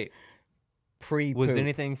wait. pre-poop. Was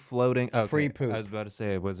anything floating? Okay. Pre-poop. I was about to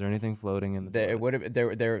say, was there anything floating in the There, toilet? it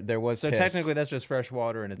would have there was. So piss. technically, that's just fresh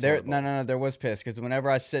water in a there. toilet. No. There was piss because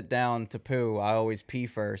whenever I sit down to poo, I always pee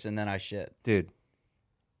first and then I shit. Dude,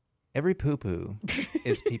 every poo poo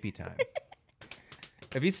is pee pee time.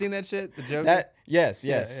 Have you seen that shit? The joke? Yes.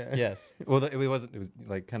 Well, it was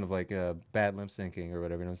like kind of like bad lip syncing or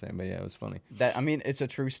whatever. You know what I'm saying? But yeah, it was funny. It's a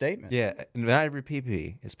true statement. Yeah, not every pee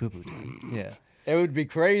pee is poo poo time. Yeah. It would be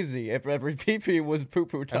crazy if every pee was poo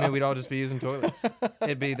poo time. I mean, we'd all just be using toilets.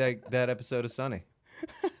 It'd be like that episode of Sunny.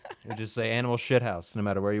 It'd just say animal shit house no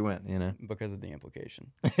matter where you went, you know? Because of the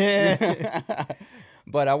implication.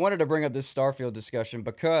 But I wanted to bring up this Starfield discussion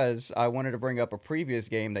because I wanted to bring up a previous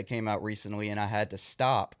game that came out recently and I had to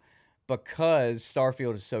stop because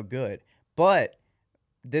Starfield is so good. But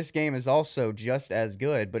this game is also just as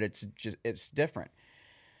good, but it's different.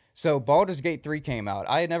 So Baldur's Gate 3 came out.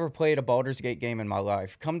 I had never played a Baldur's Gate game in my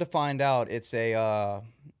life. Come to find out, it's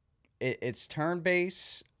it's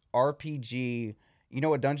turn-based RPG. You know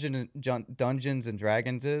what Dungeons and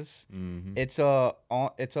Dragons is? Mm-hmm. It's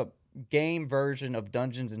a game version of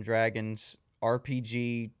Dungeons and Dragons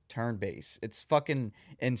RPG turn-based. It's fucking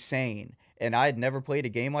insane. And I had never played a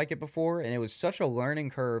game like it before, and it was such a learning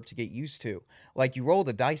curve to get used to. Like, you roll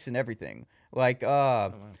the dice and everything. Like,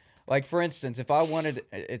 like for instance, if I wanted,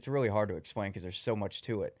 it's really hard to explain because there's so much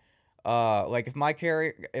to it. Like if my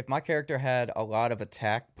character had a lot of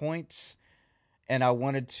attack points, and I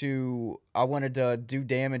wanted to do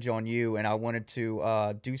damage on you, and I wanted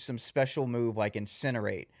to do some special move like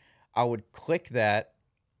incinerate, I would click that,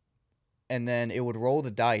 and then it would roll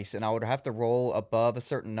the dice, and I would have to roll above a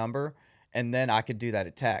certain number, and then I could do that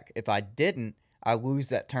attack. If I didn't, I lose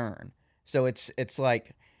that turn. So it's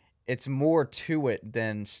like it's more to it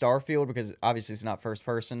than Starfield because obviously it's not first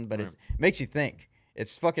person, but it makes you think.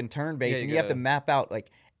 It's fucking turn based, Yeah, and you you have to gotta- map out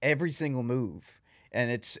like every single move, and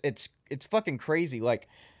it's fucking crazy. Like,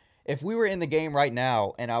 if we were in the game right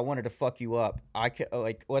now and I wanted to fuck you up, I could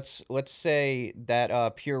like let's say that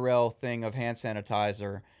Purell thing of hand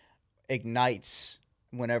sanitizer ignites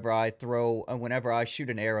whenever I shoot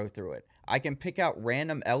an arrow through it. I can pick out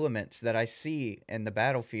random elements that I see in the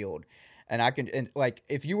battlefield, and like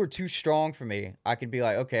if you were too strong for me, I could be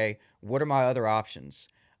like, okay, what are my other options?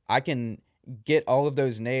 I can get all of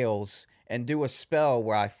those nails and do a spell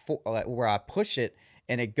where I push it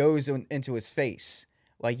and it goes into his face.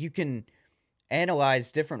 Like, you can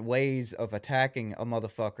analyze different ways of attacking a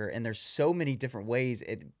motherfucker, and there's so many different ways.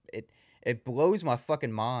 It blows my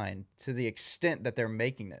fucking mind to the extent that they're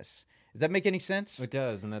making this. Does that make any sense? It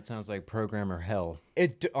does, and that sounds like programmer hell.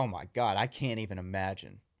 Oh my god, I can't even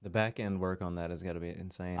imagine. The back end work on that has got to be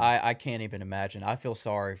insane. I can't even imagine. I feel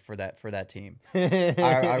sorry for that team.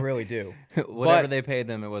 I really do. Whatever But they paid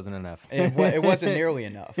them, it wasn't enough. it wasn't nearly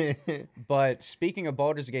enough. But speaking of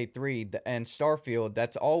Baldur's Gate 3 and Starfield,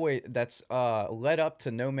 that's led up to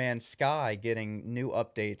No Man's Sky getting new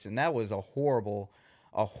updates, and that was a horrible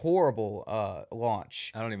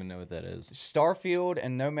launch. I don't even know what that is. Starfield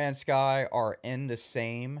and No Man's Sky are in the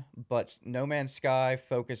same, but No Man's Sky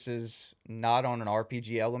focuses not on an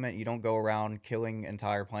RPG element. You don't go around killing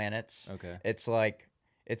entire planets. Okay.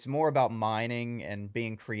 It's more about mining and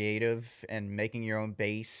being creative and making your own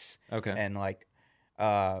base. Okay. And like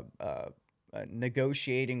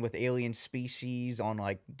negotiating with alien species on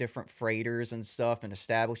like different freighters and stuff, and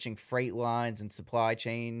establishing freight lines and supply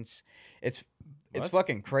chains. It's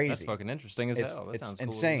fucking crazy. That's fucking interesting as hell. That It's sounds cool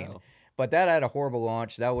as insane. hell. But that had a horrible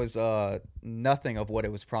launch. That was nothing of what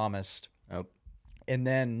it was promised. Oh. And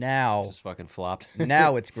then now, Just fucking flopped.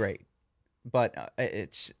 now it's great. But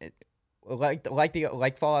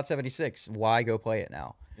like Fallout 76. Why go play it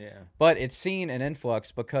now? Yeah. But it's seen an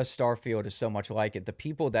influx because Starfield is so much like it. The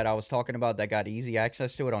people that I was talking about that got easy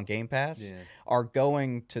access to it on Game Pass are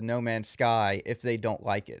going to No Man's Sky if they don't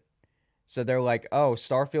like it. So they're like, oh,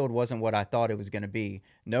 Starfield wasn't what I thought it was going to be.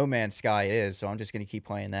 No Man's Sky is, so I'm just going to keep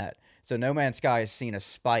playing that. So No Man's Sky has seen a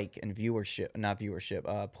spike in playership.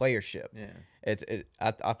 Yeah.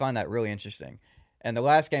 I find that really interesting. And the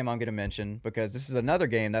last game I'm going to mention, because this is another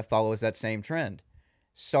game that follows that same trend,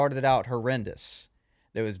 started out horrendous.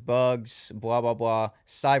 There was bugs, blah, blah, blah.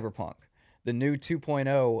 Cyberpunk. The new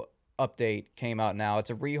 2.0 update came out now. It's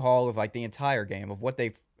a rehaul of like the entire game of what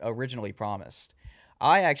they originally promised.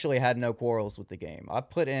 I actually had no quarrels with the game. I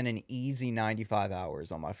put in an easy 95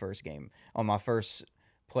 hours on my first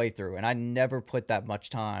playthrough, and I never put that much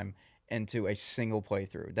time into a single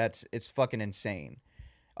playthrough. It's fucking insane.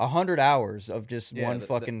 100 hours of just one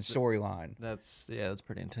fucking storyline. That's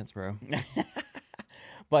pretty intense, bro.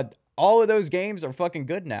 But all of those games are fucking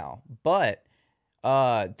good now. But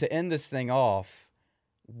to end this thing off,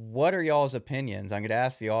 what are y'all's opinions? I'm going to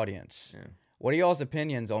ask the audience. Yeah. What are y'all's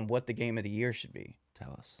opinions on what the game of the year should be?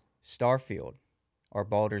 Tell us. Starfield or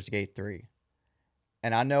Baldur's Gate 3?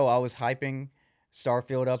 And I know I was hyping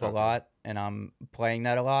Starfield up a lot, and I'm playing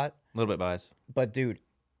that a lot. A little bit biased. But, dude,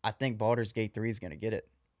 I think Baldur's Gate 3 is going to get it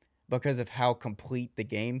because of how complete the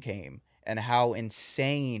game came and how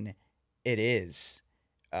insane it is,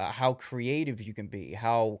 how creative you can be,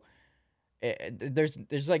 how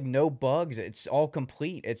there's like no bugs. It's all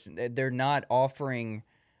complete. They're not offering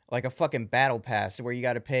like a fucking battle pass where you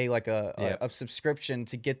got to pay like a subscription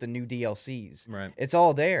to get the new DLCs. Right. It's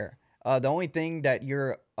all there. The only thing that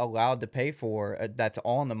you're allowed to pay for that's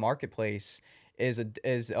on the marketplace is the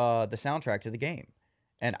soundtrack to the game.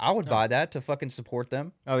 And I would buy that to fucking support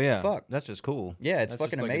them. Oh yeah. Fuck. That's just cool. Yeah, it's That's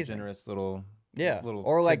fucking just like amazing. A generous little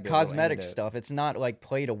or like tidbit, little cosmetic anecdote. stuff. It's not like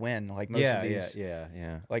play to win like most of these.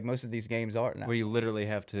 Yeah. Like most of these games are now. Where you literally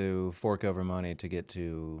have to fork over money to get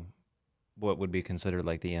to what would be considered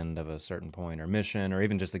like the end of a certain point or mission or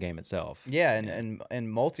even just the game itself. Yeah, and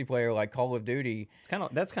multiplayer like Call of Duty,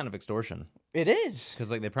 that's kind of extortion. It is,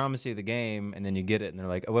 because like they promise you the game and then you get it and they're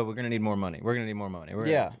like, oh well, we're gonna need more money. We're gonna need more money.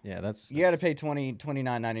 That's you got to pay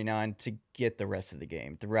 $29.99 to get the rest of the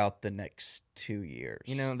game throughout the next 2 years.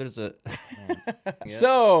 You know, there's a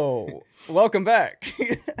So welcome back.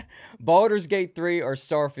 Baldur's Gate 3 or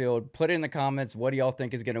Starfield? Put it in the comments. What do y'all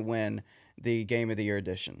think is gonna win the Game of the Year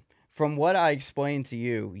edition? From what I explained to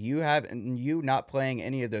you, you not playing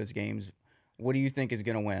any of those games, what do you think is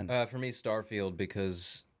going to win? For me, Starfield,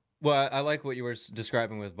 because Well, I like what you were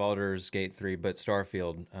describing with Baldur's Gate 3, but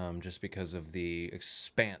Starfield, just because of the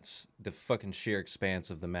expanse, the fucking sheer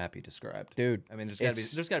expanse of the map you described. Dude, I mean, there's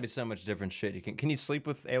gotta be so much different shit you can. Can you sleep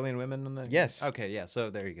with alien women on the? Yes. Okay, yeah.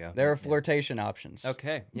 So there you go. There are flirtation options.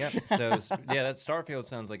 Okay, yeah. So yeah, that Starfield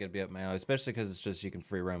sounds like it'd be up my alley, especially because it's just you can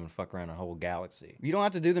free roam and fuck around a whole galaxy. You don't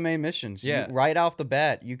have to do the main missions. Yeah. Right off the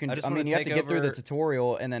bat, you can. I just I wanna mean, you have to take get through the over-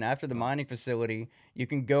 tutorial, and then after the mining facility, you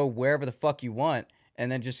can go wherever the fuck you want,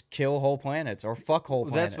 and then just kill whole planets or fuck whole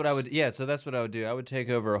planets. That's what I would. Yeah, so that's what I would do. I would take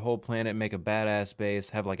over a whole planet, make a badass base,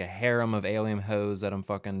 have like a harem of alien hoes that I'm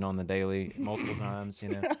fucking on the daily multiple times. You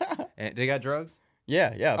know, and they got drugs.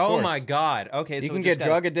 Yeah, yeah. Of Oh course. my god. Okay, so You we can just get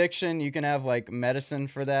drug addiction. You can have like medicine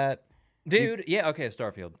for that. dude. Yeah, okay,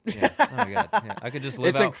 Starfield. Yeah. Oh my god. Yeah. I could just live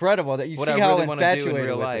It's out incredible that you what see I how really want to do in infatuated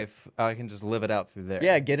real with it. life. I can just live it out through there.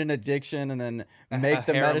 Yeah, get an addiction and then make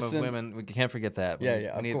the harem medicine. of women. We can't forget that. We Yeah, need-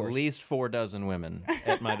 yeah, We of need course. at least 4 dozen women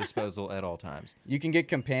at my disposal at all times. You can get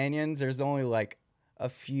companions. There's only like a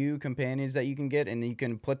few companions that you can get, and you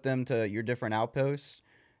can put them to your different outposts.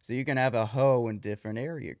 So you can have a hoe in different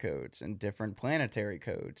area codes and different planetary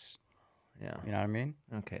codes. Yeah. You know what I mean?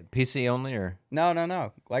 Okay. PC only or? No, no,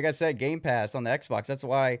 no. Like I said, Game Pass on the Xbox. That's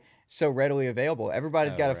why it's so readily available.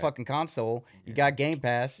 Everybody's got a right. fucking console. You got Game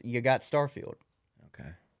Pass. You got Starfield. Okay.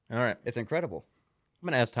 All right. It's incredible. I'm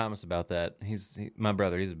gonna ask Thomas about that. My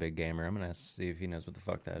brother. He's a big gamer. I'm gonna see if he knows what the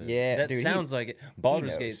fuck that is. Yeah, that dude, he- sounds like it.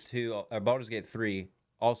 Baldur's knows. Gate 2 or Baldur's Gate 3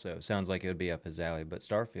 also sounds like it would be up his alley. But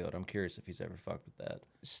Starfield, I'm curious if he's ever fucked with that.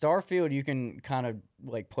 Starfield, you can kind of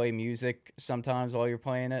like play music sometimes while you're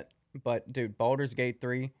playing it. But dude, Baldur's Gate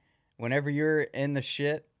 3, whenever you're in the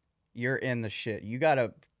shit, you're in the shit. You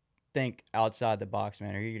gotta think outside the box,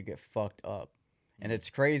 man, or you're gonna get fucked up. And it's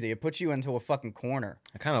crazy. It puts you into a fucking corner.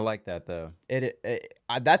 I kind of like that though.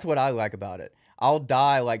 That's what I like about it. I'll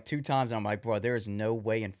die like 2 times, and I'm like, bro, there is no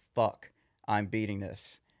way in fuck I'm beating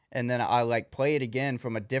this. And then I like play it again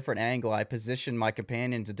from a different angle. I position my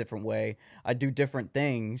companions a different way. I do different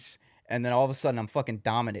things, and then all of a sudden I'm fucking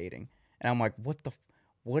dominating. And I'm like,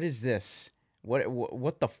 what is this?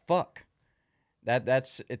 What the fuck?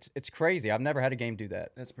 It's crazy. I've never had a game do that.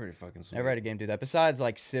 That's pretty fucking sweet. Never had a game do that. Besides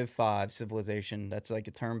like Civ 5, Civilization. That's like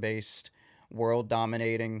a turn-based, world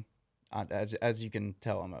dominating. As you can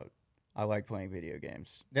tell, I like playing video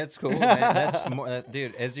games. That's cool, man. That's more,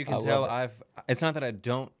 dude. As you I can tell, love It's not that I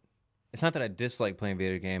don't. It's not that I dislike playing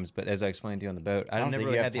video games, but as I explained to you on the boat, I don't never think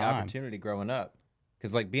really you had have the time. opportunity growing up.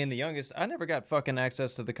 Because like being the youngest, I never got fucking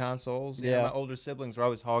access to the consoles. You know, Yeah. my older siblings were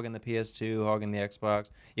always hogging the PS2, hogging the Xbox.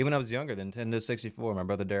 Even when I was younger, the Nintendo 64, my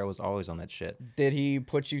brother Daryl was always on that shit. Did he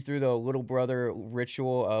put you through the little brother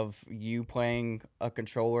ritual of you playing a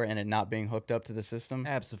controller and it not being hooked up to the system?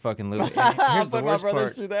 Absolutely. Here's the Put my worst brothers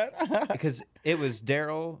part. through that. Because it was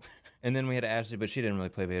Daryl, and then we had Ashley, but she didn't really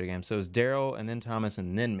play video games. So it was Daryl, and then Thomas,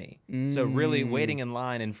 and then me. So really waiting in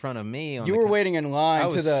line in front of me. On You the were con- waiting in line I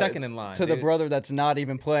to was the second in line to the dude. brother that's not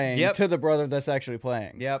even playing Yep. to the brother that's actually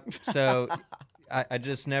playing. Yep. So I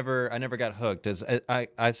just never got hooked. As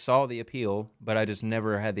I saw the appeal, but I just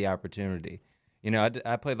never had the opportunity. You know,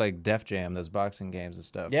 I played like Def Jam, those boxing games and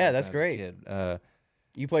stuff. Yeah, when that's I was a great. kid.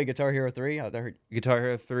 You play Guitar Hero 3? I heard Guitar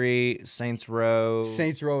Hero 3, Saints Row.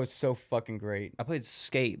 Saints Row is so fucking great. I played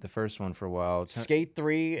Skate, the first one, for a while. Skate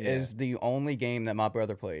 3 is the only game that my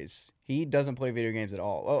brother plays. He doesn't play video games at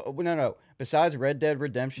all. Oh, no. Besides Red Dead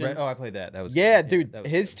Redemption. Oh, I played that. That was yeah, good. dude. that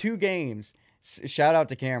was His good. 2 games. Shout out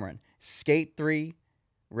to Cameron. Skate 3,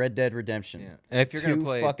 Red Dead Redemption. Yeah. If you're gonna 2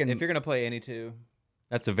 play, fucking if you're gonna play any two,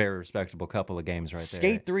 that's a very respectable couple of games right there.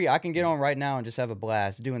 Skate 3, I can get on right now and just have a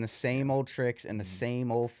blast doing the same old tricks in the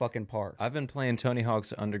same old fucking park. I've been playing Tony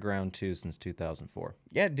Hawk's Underground 2 since 2004.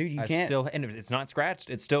 Yeah, dude, you I can't. still, and it's not scratched.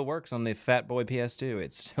 It still works on the Fat Boy PS2.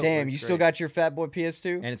 It still Damn, works you still great. got your Fat Boy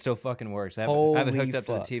PS2? And it still fucking works. I have it Holy hooked up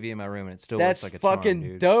fuck. to the TV in my room, and it still That's works like a charm, fucking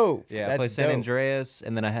dude. dope. Yeah, I That's play San dope. Andreas,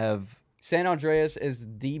 and then I have. San Andreas is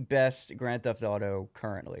the best Grand Theft Auto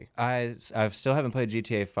currently. I still haven't played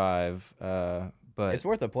GTA 5, but It's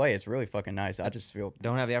worth a play. It's really fucking nice. I just feel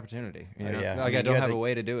don't have the opportunity. You know? yeah. I Like mean, I you don't have have to- a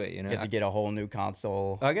way to do it. You know, you have to get a whole new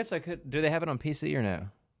console. I guess I could. Do they have it on PC or no?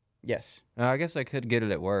 Yes. I guess I could get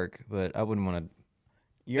it at work, but I wouldn't want to.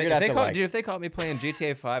 You're gonna have to like. Dude, if they caught me playing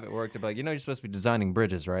GTA 5 at work, they'd be like, you know, you're supposed to be designing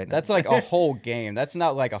bridges, right? That's like a whole game. That's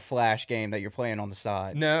not like a flash game that you're playing on the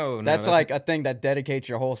side. no, That's like a thing that dedicates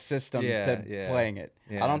your whole system Yeah, to yeah, playing it.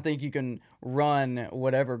 yeah. I don't think you can run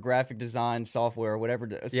whatever graphic design software or whatever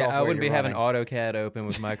yeah. software I wouldn't be you're having running. AutoCAD open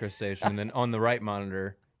with MicroStation, and then on the right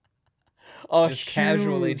monitor, just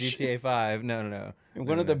casually GTA 5. No.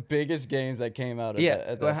 One of the biggest games that came out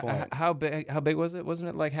at well, that point. How big was it? Wasn't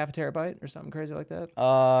it like half a terabyte or something crazy like that?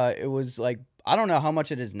 It was like, I don't know how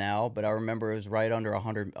much it is now, but I remember it was right under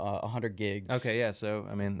 100 gigs. Okay, yeah. So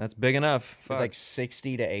I mean, that's big enough. It's like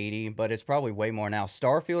 60 to 80, but it's probably way more now.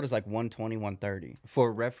 Starfield is like 120, 130.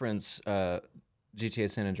 For reference,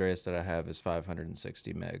 GTA San Andreas that I have is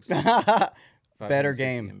 560 megs. Better 560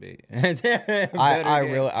 game. MB.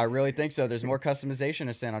 I really think so. There's more customization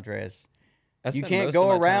in San Andreas. I You spend can't most go of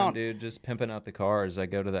my time, around, dude, just pimping out the cars. I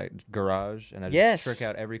go to that garage and I just Yes. trick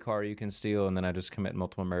out every car you can steal, and then I just commit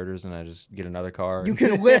multiple murders and I just get another car. You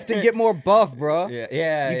can lift and get more buff, bro.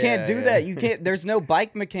 Yeah. You can't do that. You can't. There's no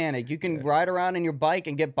bike mechanic. You can ride around in your bike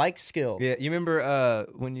and get bike skill. Yeah, you remember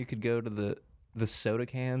when you could go to the soda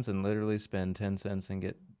cans and literally spend 10 cents and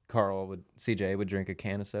get CJ would drink a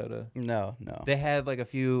can of soda? No. They had like a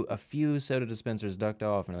few soda dispensers ducked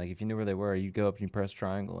off, and like if you knew where they were, you'd go up and you press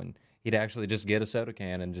triangle, and he'd actually just get a soda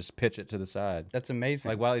can and just pitch it to the side. That's amazing.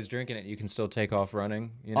 Like while he's drinking it, you can still take off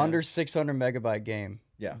running. You know? Under 600 megabyte game.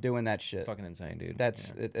 Yeah. Doing that shit. Fucking insane, dude.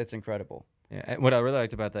 It's incredible. Yeah. And what I really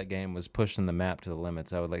liked about that game was pushing the map to the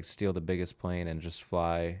limits. I would like steal the biggest plane and just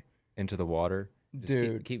fly into the water. Just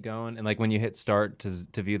Dude. keep going, and like when you hit start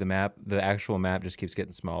to view the map, the actual map just keeps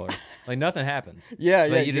getting smaller. Like nothing happens. Yeah.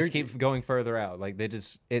 You just keep going further out. Like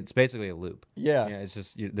it's basically a loop. Yeah. It's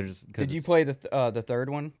just they're just. Did you play the third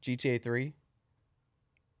one, GTA 3?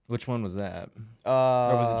 Which one was that?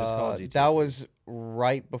 Or was it just called GTA? That was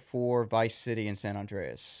right before Vice City and San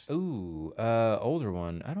Andreas. Ooh, older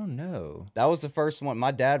one. I don't know. That was the first one.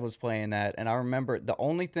 My dad was playing that, and I remember the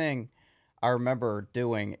only thing I remember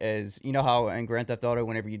doing is, you know how in Grand Theft Auto,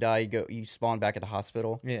 whenever you die, you spawn back at the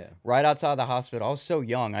hospital? Yeah. Right outside the hospital. I was so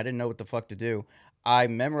young, I didn't know what the fuck to do. I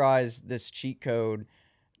memorized this cheat code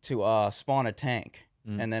to spawn a tank.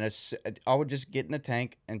 And then I would just get in the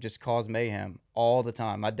tank and just cause mayhem all the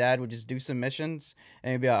time. My dad would just do some missions,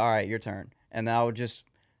 and he'd be like, all right, your turn. And then I would just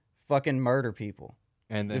fucking murder people.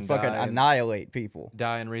 And then fucking annihilate people.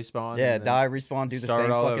 Die and respawn. Yeah, and die, respawn, do the same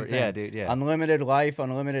fucking over. thing. Yeah, dude, yeah. Unlimited life,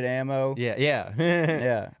 unlimited ammo. Yeah.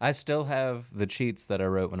 Yeah. I still have the cheats that I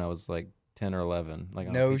wrote when I was like 10 or 11. Like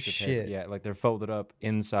on No a piece of paper. shit. Yeah, like they're folded up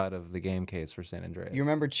inside of the game case for San Andreas. You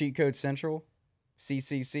remember Cheat Code Central?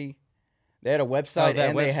 CCC? They had a website,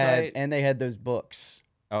 that and they had those books.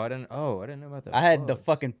 I didn't know about that. I had the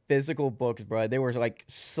fucking physical books, bro. They were like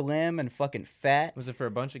slim and fucking fat. Was it for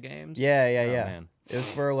a bunch of games? Yeah. Man. It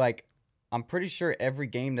was for like, I'm pretty sure every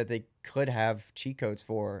game that they could have cheat codes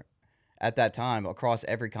for at that time across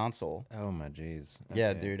every console. Oh my jeez.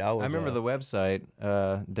 Yeah, dude. I remember the website.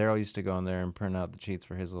 Daryl used to go on there and print out the cheats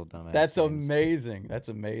for his little dumbass. That's games. amazing. That's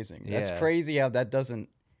amazing. That's Yeah. crazy how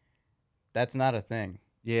that's not a thing.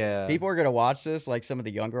 Yeah. People are gonna watch this, like some of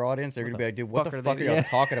the younger audience. They're gonna be like, "Dude, what the fuck are they- y'all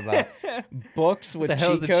talking about? Books with the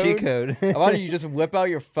hell is cheat a cheat codes? code? Why don't you just whip out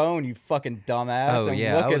your phone, you fucking dumbass,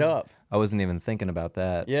 and look it up?" I wasn't even thinking about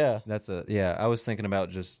that. Yeah. I was thinking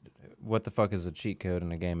about just what the fuck is a cheat code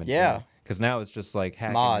in a game. Yeah. Because now it's just like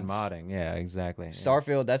hacking Mods. and modding. Yeah, exactly. Yeah.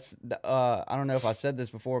 Starfield. That's I don't know if I said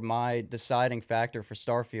this before. My deciding factor for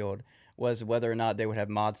Starfield was whether or not they would have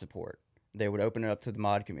mod support. They would open it up to the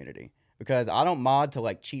mod community. Because I don't mod to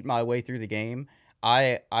like cheat my way through the game.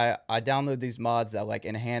 I download these mods that like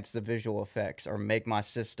enhance the visual effects or make my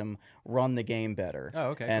system run the game better. Oh,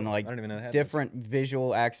 okay. And cool. like I didn't even know they had different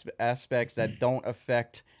visual aspects that don't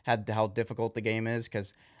affect how difficult the game is.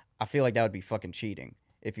 Because I feel like that would be fucking cheating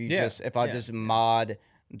if I just mod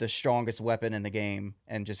the strongest weapon in the game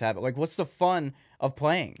and just have it. Like, what's the fun of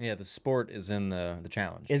playing? Yeah, the sport is in the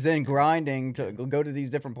challenge. Is in grinding to go to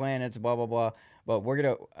these different planets, blah blah blah. But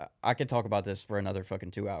I could talk about this for another fucking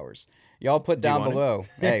 2 hours. Y'all put down below.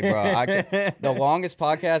 Hey, bro, the longest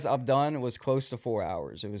podcast I've done was close to 4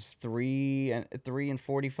 hours. It was 3 and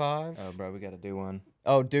 45. Oh, bro, we got to do one.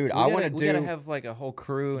 Oh, dude, I want to do. We gotta have like a whole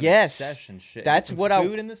crew and Yes, a session shit. that's Some what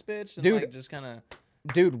food in this bitch. And Dude. like just kind of.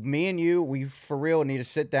 Dude, me and you, we for real need to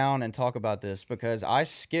sit down and talk about this because I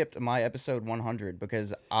skipped my episode 100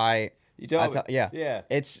 because You told me. yeah.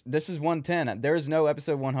 This is 110. There is no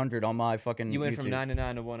episode 100 on my fucking You went YouTube. from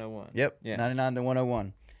 99 to 101. Yep, Yeah. 99 to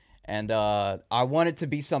 101. And I want it to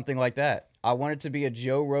be something like that. I want it to be a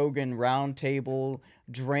Joe Rogan round table,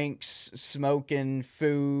 drinks, smoking,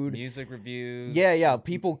 food. Music reviews. Yeah.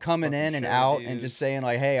 People coming in and show out and reviews. just saying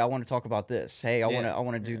like, "Hey, I want to talk about this. Hey, I Yeah,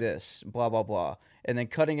 want to do this." Blah blah blah. And then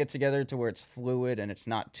cutting it together to where it's fluid and it's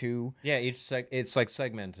not too. Yeah, it's like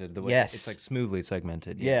segmented. The way Yes. It's like smoothly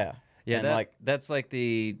segmented. Yeah. Yeah, And, that, like- that's like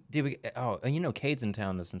the. Did we, oh, and you know, Cade's in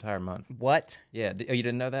town this entire month. What? Yeah, oh, you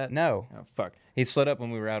didn't know that? No. Oh fuck! He slid up when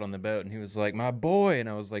we were out on the boat, and he was like, "My boy," and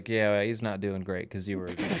I was like, "Yeah, he's not doing great because you were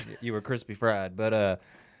you were crispy fried." But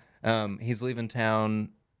he's leaving town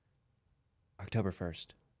October 1st.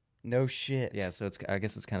 No shit. Yeah, so I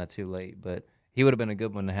guess it's kind of too late, but he would have been a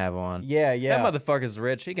good one to have on. Yeah, yeah. That motherfucker's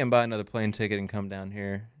rich. He can buy another plane ticket and come down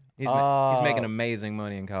here. He's making amazing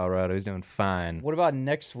money in Colorado. He's doing fine. What about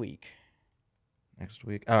next week? Next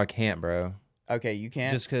week? Oh, I can't, bro. Okay, you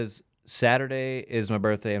can't. Just because Saturday is my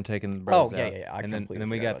birthday. I'm taking the bros Oh, yeah, out. yeah, I and then completely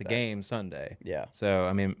we forgot got about the that. game Sunday. Yeah. So,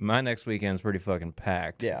 I mean, my next weekend's pretty fucking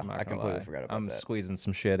packed. Yeah, I'm not I gonna completely lie. forgot about I'm that. squeezing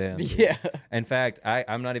some shit in. Yeah. In fact,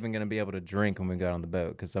 I'm not even going to be able to drink when we go on the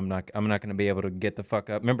boat because I'm not going to be able to get the fuck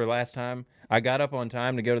up. Remember last time? I got up on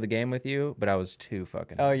time to go to the game with you, but I was too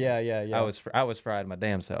fucking Oh, hungry. yeah. I was fried my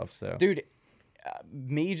damn self, so. Dude,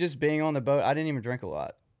 me just being on the boat, I didn't even drink a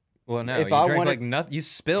lot. Well, no, If you I drank wanted- like nothing. You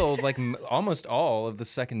spilled like almost all of the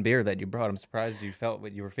second beer that you brought. I'm surprised you felt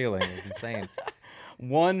what you were feeling. It was insane.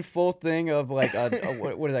 One full thing of like what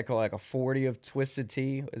do they call it? Like a 40 of twisted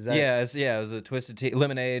tea? Is that It was a twisted tea,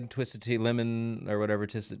 lemonade, twisted tea, lemon or whatever,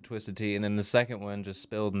 twisted tea, and then the second one just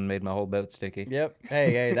spilled and made my whole boat sticky. Yep.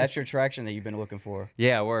 Hey, that's your traction that you've been looking for.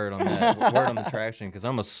 Yeah, word on that. Word on the traction, because I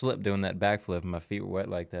almost slipped doing that backflip and my feet were wet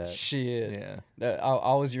like that. Shit. Yeah.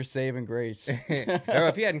 I was your saving grace. Or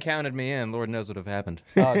if you hadn't counted me in, Lord knows what would have happened.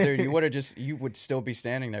 Oh, dude, you would still be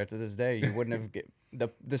standing there to this day. You wouldn't have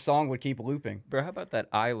the song would keep looping. Bro, how about that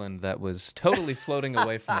island that was totally floating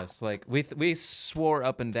away from us? Like we swore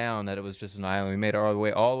up and down that it was just an island. We made our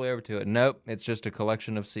way all the way over to it. Nope, it's just a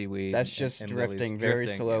collection of seaweed. That's just and drifting lilies very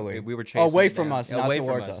drifting. slowly. We were chasing Away it from down. us, not away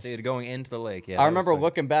towards from us. us. Dude, going into the lake. Yeah, I that remember was fucking-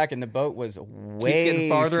 looking back and the boat was way keeps getting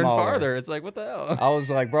farther smaller. and farther. It's like, what the hell? I was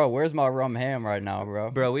like, bro, where's my rum ham right now,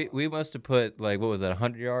 bro? Bro, we must have put like, what was that,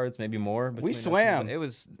 100 yards, maybe more. between us. swam. It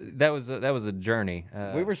was that was a journey.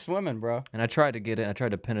 We were swimming, bro. and I tried to get in. I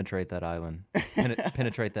tried to penetrate that island,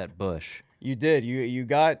 penetrate that bush. You did. You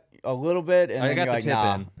got a little bit, and I then got you're the like, tip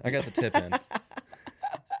nah. in. I got the tip in.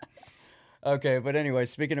 Okay, but anyway,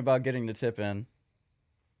 speaking about getting the tip in,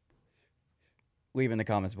 leave in the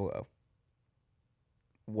comments below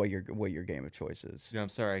what your game of choice is. Dude, I'm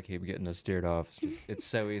sorry I keep getting us steered off. It's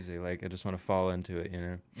so easy. Like I just want to fall into it, you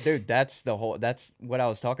know. Dude, that's what I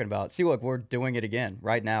was talking about. See, look, we're doing it again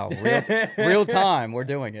right now. Real time, we're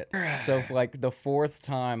doing it. So for like the fourth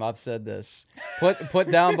time I've said this. Put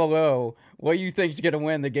down below what you think's gonna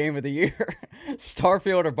win the game of the year.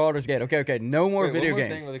 Starfield or Baldur's Gate. Okay, no more Wait, video one more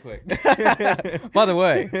games. thing really quick. By the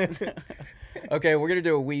way. Okay, we're gonna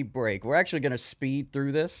do a wee break. We're actually gonna speed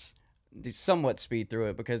through this. Somewhat speed through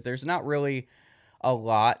it because there's not really a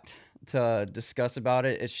lot to discuss about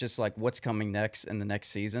it. It's just like what's coming next in the next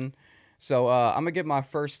season. So I'm gonna give my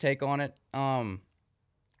first take on it.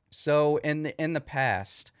 So in the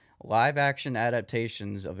past, live action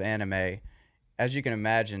adaptations of anime, as you can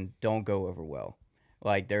imagine, don't go over well.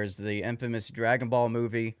 Like there's the infamous Dragon Ball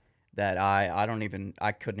movie that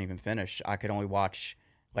I couldn't even finish. I could only watch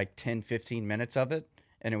like 10-15 minutes of it,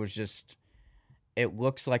 and it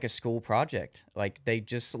looks like a school project. Like they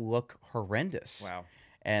just look horrendous. Wow.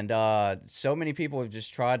 And so many people have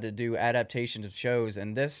just tried to do adaptations of shows,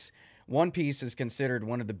 and this One Piece is considered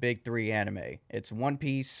one of the big three anime. It's One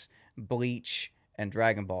Piece, Bleach, and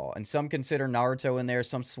Dragon Ball. And some consider Naruto in there.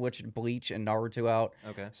 Some switched Bleach and Naruto out.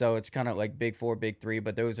 Okay. So it's kind of like big four, big three,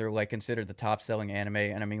 but those are like considered the top selling anime.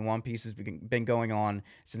 And I mean, One Piece has been going on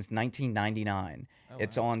since 1999.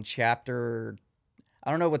 It's on chapter,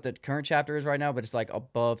 I don't know what the current chapter is right now, but it's like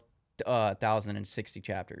above 1,060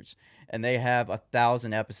 chapters. And they have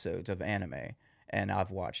 1,000 episodes of anime. And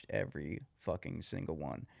I've watched every fucking single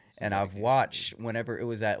one. And I've watched whenever it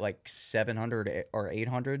was at like 700 or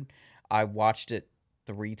 800, I watched it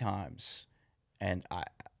 3 times. And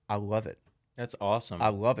I love it. That's awesome. I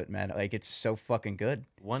love it, man. Like, it's so fucking good.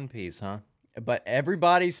 One Piece, huh? But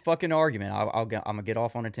everybody's fucking argument, I'm going to get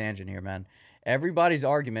off on a tangent here, man. Everybody's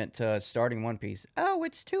argument to starting One Piece, oh,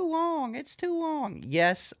 it's too long. It's too long.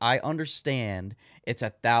 Yes, I understand it's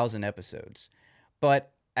 1,000 episodes.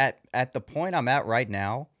 But at the point I'm at right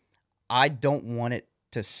now, I don't want it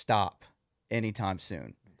to stop anytime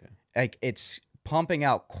soon. Okay. Like, it's pumping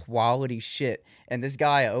out quality shit. And this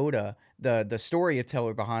guy, Oda, the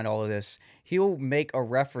storyteller behind all of this, he'll make a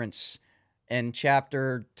reference in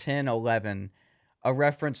chapter 10, 11, a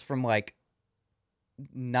reference from like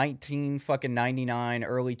 1999,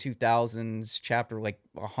 early 2000s, chapter like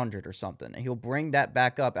 100 or something. And he'll bring that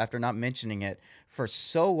back up after not mentioning it for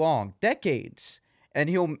so long, decades. and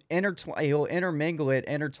he'll intermingle it,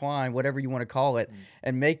 intertwine, whatever you want to call it,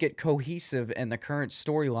 and make it cohesive in the current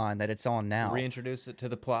storyline that it's on now. Reintroduce it to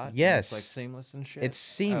the plot. and Yes. it's like seamless and shit. It's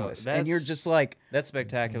seamless, and that's- you're just like, that's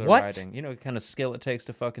spectacular what? writing. You know what kind of skill it takes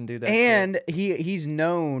to fucking do that. and shit? he's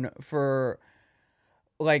known for,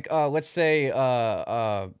 like, let's say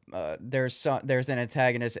there's an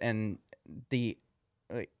antagonist, and the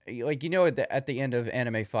like, you know, at the end of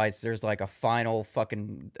anime fights, there's like a final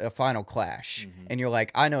clash, and you're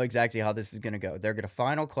like, I know exactly how this is gonna go. They're gonna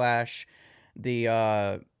final clash.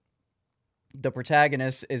 The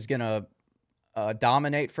protagonist is gonna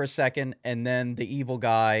dominate for a second, and then the evil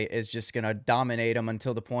guy is just gonna dominate him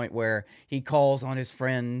until the point where he calls on his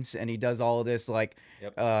friends and he does all of this like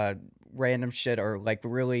random shit, or like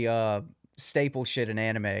really staple shit in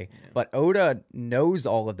anime. But Oda knows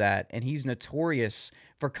all of that, and he's notorious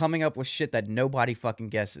for coming up with shit that nobody fucking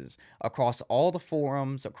guesses across all the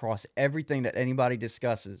forums, across everything that anybody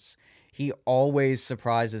discusses. He always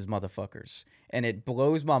surprises motherfuckers, and it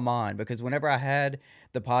blows my mind, because whenever I had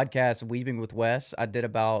the podcast Weaving with Wes, I did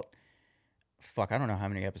about, I don't know how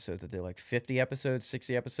many episodes I did, like 50 episodes,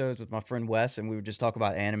 60 episodes with my friend Wes, and we would just talk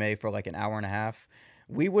about anime for like an hour and a half.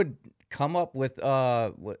 We would come up with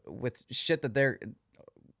shit that they're,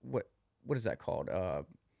 what is that called?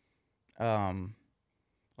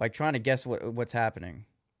 Like trying to guess what's happening.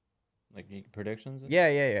 Like predictions.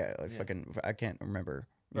 Yeah. Like fucking, I can't remember.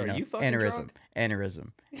 Bro, know, you fucking drunk?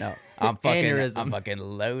 Aneurysm. No, I'm fucking. Aneurysm. I'm fucking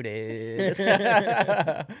loaded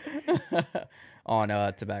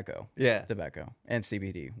on tobacco. Yeah. Tobacco and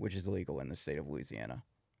CBD, which is illegal in the state of Louisiana.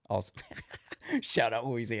 Also, shout out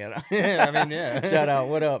Louisiana. Yeah, I mean, yeah. Shout out.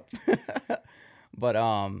 What up? But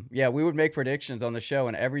yeah, we would make predictions on the show,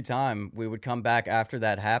 and every time we would come back after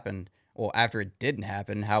that happened, well, after it didn't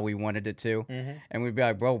happen, how we wanted it to, and we'd be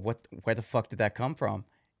like, bro, where the fuck did that come from?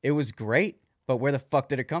 It was great, but where the fuck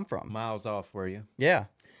did it come from? Miles off, were you? Yeah,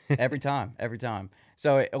 every time.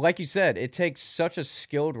 So, like you said, it takes such a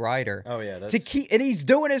skilled writer. Oh, yeah, to keep, and he's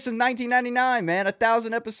doing this in 1999, man.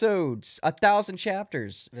 1,000 episodes, 1,000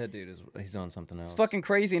 chapters. That dude he's on something else. It's fucking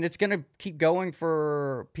crazy, and it's gonna keep going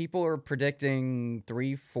for. People are predicting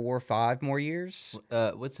 3, 4, 5 more years.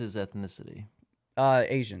 What's his ethnicity?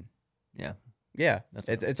 Asian. Yeah. Yeah, That's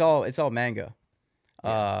it's all manga.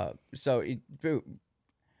 Yeah. So dude,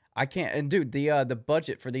 I can't. And dude, the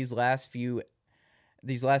budget for these last few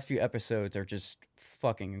episodes are just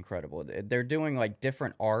fucking incredible. They're doing like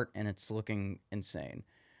different art, and it's looking insane.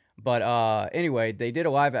 But anyway, they did a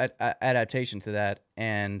live adaptation to that,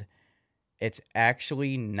 and it's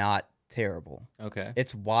actually not terrible. Okay.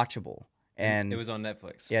 It's watchable, and it was on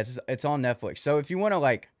Netflix. Yeah, it's on Netflix. So if you want to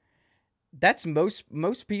like. That's most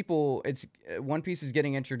people. It's One Piece is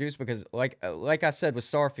getting introduced because, like I said with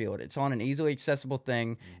Starfield, it's on an easily accessible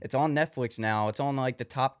thing. It's on Netflix now. It's on like the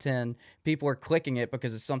top 10. People are clicking it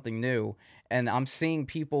because it's something new, and I'm seeing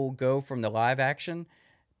people go from the live action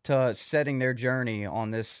to setting their journey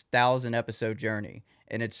on this 1,000 episode journey,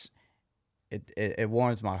 and it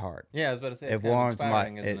warms my heart. Yeah, I was about to say It warms my.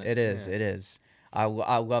 It is. Yeah. It is. I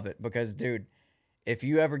love it because, dude, if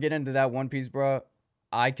you ever get into that One Piece, bro.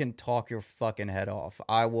 I can talk your fucking head off.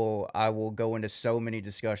 I will go into so many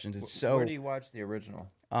discussions. It's so. Where do you watch the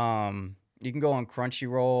original? You can go on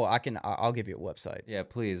Crunchyroll. I'll give you a website. Yeah,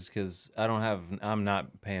 please, because I'm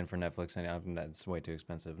not paying for Netflix that's way too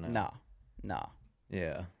expensive now. Nah.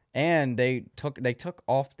 Yeah. And they took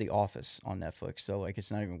off The Office on Netflix, so like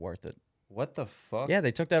it's not even worth it. What the fuck? Yeah,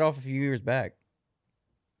 they took that off a few years back.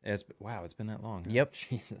 It's been that long. Huh? Yep.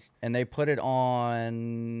 Jesus. And they put it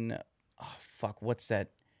on. Oh, fuck, what's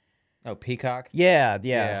that? Oh, Peacock?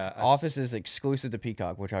 Yeah. Office is exclusive to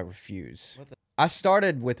Peacock, which I refuse. I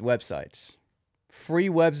started with websites.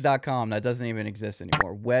 Freewebs.com, that doesn't even exist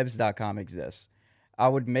anymore. Webs.com exists. I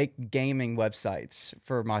would make gaming websites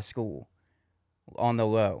for my school on the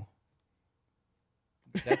low.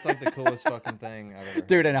 That's like the coolest fucking thing I've ever heard.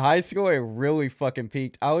 Dude, in high school, it really fucking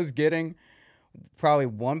peaked. I was getting probably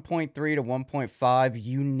 1.3 to 1.5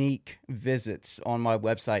 unique visits on my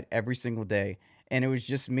website every single day. And it was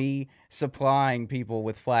just me supplying people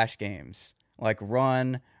with Flash games like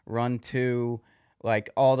Run 2, like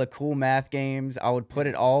all the cool math games. I would put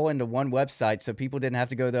it all into one website so people didn't have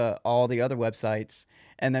to go to all the other websites.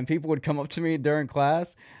 And then people would come up to me during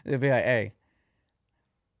class. They'd be like, hey,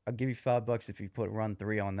 I'll give you $5 if you put Run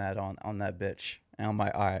 3 on that bitch. And I'm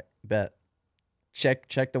like, all right, bet. Check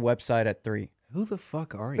the website at 3. Who the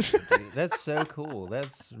fuck are you, dude? That's so cool.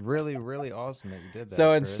 That's really, really awesome that you did that.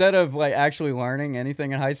 So Chris. instead of like actually learning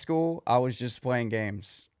anything in high school, I was just playing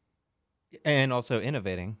games. And also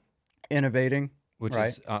innovating. Which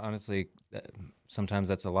is honestly sometimes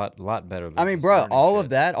that's a lot better than I mean, just bro, learning all shit. of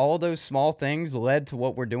that, all those small things led to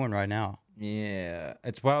what we're doing right now. Yeah,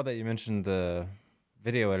 it's wild that you mentioned the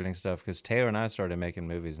video editing stuff because Taylor and I started making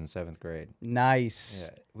movies in 7th grade. Nice.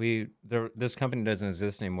 Yeah, this company doesn't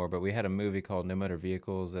exist anymore, but we had a movie called No Motor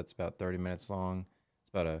Vehicles that's about 30 minutes long. It's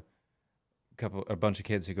about a bunch of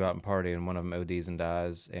kids who go out and party, and one of them ODs and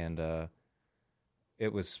dies, and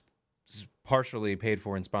it was partially paid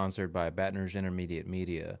for and sponsored by Baton Rouge Intermediate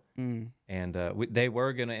Media. And they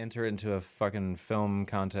were going to enter into a fucking film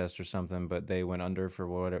contest or something, but they went under for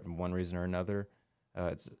one reason or another.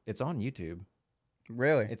 It's on YouTube.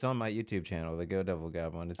 Really? It's on my YouTube channel, the Go Devil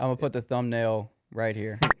Goblin. I'm going to put the thumbnail right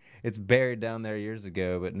here. It's buried down there years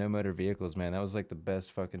ago, but No Motor Vehicles, man, that was like the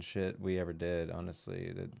best fucking shit we ever did,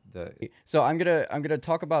 honestly. So I'm gonna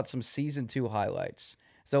talk about some season 2 highlights.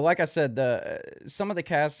 So like I said, some of the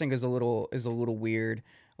casting is a little weird.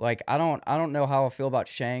 Like I don't know how I feel about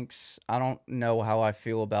Shanks. I don't know how I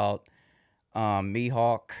feel about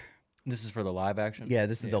Mihawk. This is for the live action? Yeah,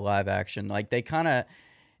 this is the live action. Like it's kind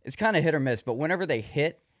of hit or miss, but whenever they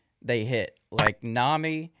hit, they hit. Like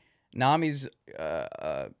Nami's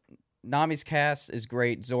cast is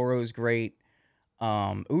great. Zoro's great.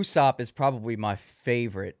 Usopp is probably my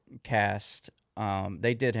favorite cast.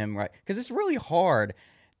 They did him right because it's really hard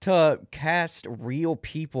to cast real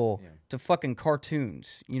people to fucking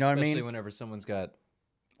cartoons. You know what I mean? Especially whenever someone's got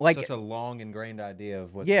like such a long ingrained idea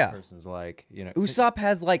of what Yeah. this person's like. You know, Usopp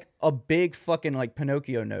has like a big fucking like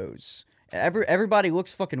Pinocchio nose. Everybody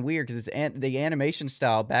looks fucking weird because the animation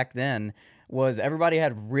style back then was everybody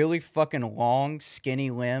had really fucking long, skinny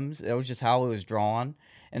limbs. That was just how it was drawn,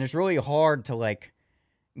 and it's really hard to like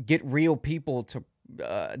get real people to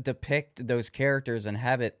depict those characters and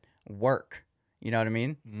have it work. You know what I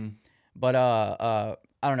mean? Mm-hmm. But I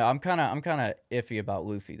don't know. I'm kind of iffy about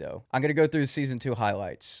Luffy though. I'm gonna go through season 2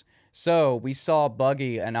 highlights. So we saw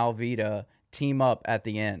Buggy and Alvida team up at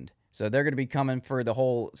the end. So they're gonna be coming for the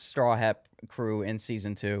whole Straw Hat crew in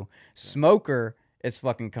season 2. Smoker is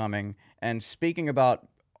fucking coming. And speaking about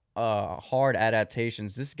hard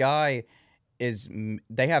adaptations, this guy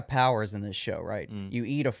they have powers in this show, right? You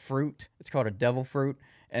eat a fruit, it's called a devil fruit,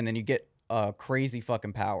 and then you get a crazy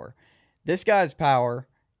fucking power. This guy's power,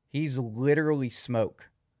 he's literally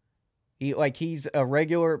smoke. He's a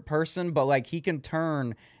regular person, but like he can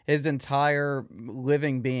turn his entire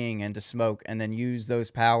living being into smoke and then use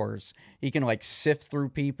those powers. He can like sift through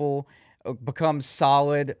people, become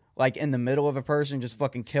solid, like in the middle of a person, just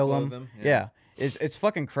fucking kill Slow them. them, Yeah. It's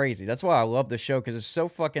fucking crazy. That's why I love the show, because it's so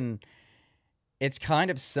fucking... It's kind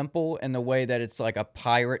of simple in the way that it's like a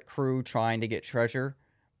pirate crew trying to get treasure,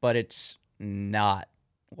 but it's not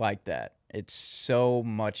like that. It's so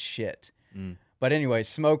much shit. But anyway,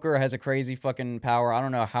 Smoker has a crazy fucking power. I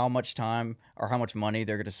don't know how much time or how much money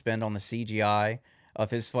they're going to spend on the CGI of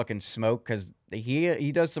his fucking smoke, because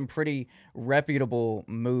he does some pretty reputable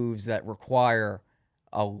moves that require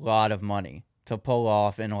a lot of money to pull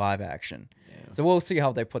off in live action. Yeah. So we'll see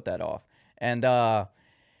how they put that off. And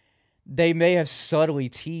they may have subtly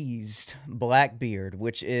teased Blackbeard,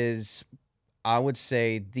 which is, I would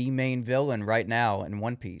say, the main villain right now in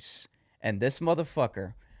One Piece. And this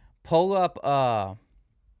motherfucker, pull up Ian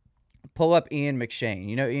McShane.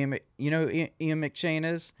 You know Ian McShane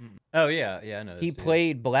is? Oh yeah, I know. He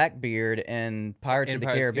played Blackbeard in Pirates of the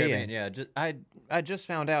Caribbean. Yeah, I just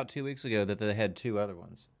found out 2 weeks ago that they had 2 other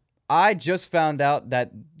ones. I just found out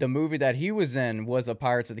that the movie that he was in was a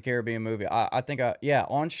Pirates of the Caribbean movie. I think,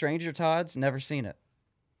 on Stranger Tides, never seen it.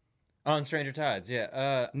 On Stranger Tides,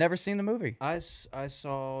 yeah. Never seen the movie. I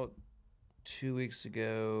saw 2 weeks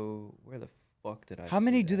ago. Where the fuck did I? How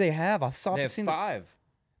many do they have? I saw. They have 5.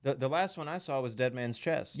 The last one I saw was Dead Man's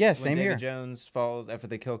Chest. Yeah, when same Davy here. Jones falls after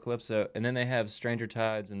they kill Calypso, and then they have Stranger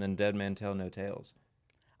Tides, and then Dead Man Tell No Tales.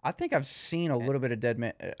 I think I've seen a little bit of Dead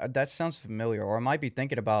Man. That sounds familiar, or I might be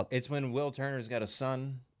thinking about. It's when Will Turner's got a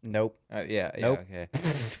son. Nope. Nope. Okay.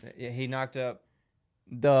 He knocked up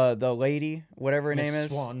the lady, whatever her name is.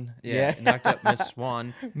 Swan. Yeah. Knocked up Miss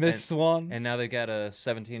Swan. Miss Swan. And now they got a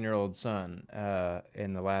 17-year-old son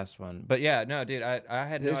in the last one. But yeah, no, dude, I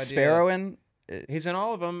had no idea. Sparrow in. He's in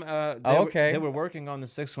all of them. Okay. They were working on the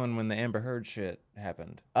 6th one when the Amber Heard shit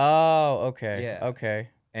happened. Oh, okay. Yeah. Okay.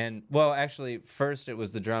 And, well, actually, first it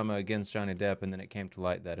was the drama against Johnny Depp, and then it came to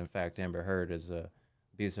light that, in fact, Amber Heard is a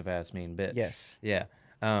abusive-ass mean bitch. Yes. Yeah.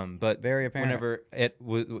 But very apparent.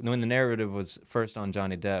 When the narrative was first on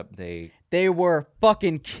Johnny Depp, they were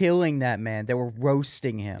fucking killing that man. They were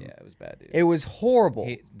roasting him. Yeah, it was bad, dude. It was horrible.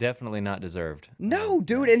 He definitely not deserved. No,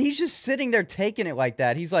 dude, and he's just sitting there taking it like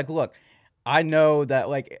that. He's like, look, I know that,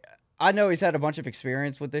 like, I know he's had a bunch of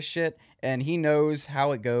experience with this shit, and he knows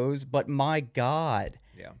how it goes. But my God,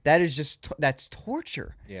 Yeah. that is just that's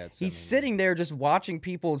torture. Yeah, it's, He's sitting there just watching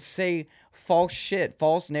people say false shit,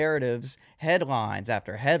 false narratives, headlines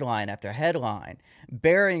after headline after headline,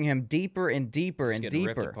 burying him deeper and deeper just and getting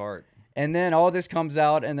ripped deeper. apart. And then all this comes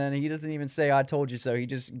out, and then he doesn't even say "I told you so." He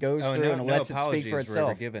just goes Oh, through no, and no lets it speak apologies for were itself.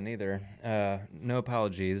 ever given either. No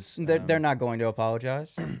apologies. They're not going to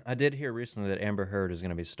apologize. I did hear recently that Amber Heard is going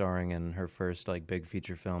to be starring in her first like big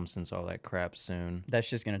feature film since all that crap soon. That's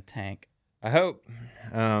just gonna tank. I hope.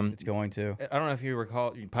 It's going to. I don't know if you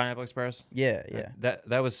recall Pineapple Express. Yeah, yeah.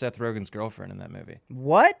 That was Seth Rogen's girlfriend in that movie.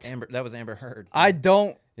 What? That was Amber Heard. I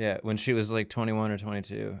don't. Yeah, when she was like 21 or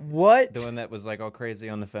 22. What? The one that was like all crazy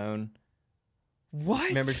on the phone. What?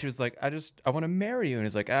 Remember, she was like, I want to marry you," and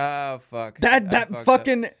he's like, "Oh fuck." That I fucked up."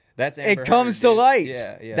 fucking. That's Amber it comes Heard, to dude. light.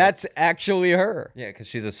 Yeah, yeah. That's actually her. Yeah, because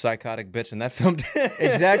she's a psychotic bitch in that film.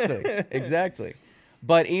 Exactly. Exactly.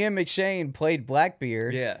 But Ian McShane played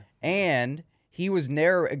Blackbeard. Yeah. And he was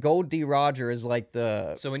Gold D. Roger is like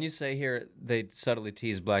the. So when you say here they subtly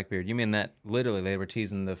tease Blackbeard, you mean that literally they were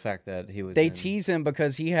teasing the fact that he was. They tease him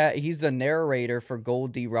because he's the narrator for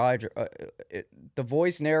Gold D. Roger. The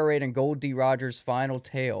voice narrating Gold D. Roger's final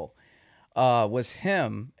tale was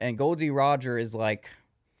him, and Gold D. Roger is like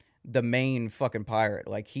the main fucking pirate.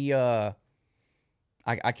 Like he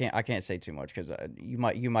I can't say too much because you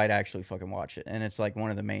might actually fucking watch it, and it's like one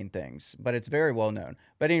of the main things, but it's very well known.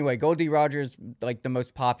 But anyway, Gold D. Roger is like the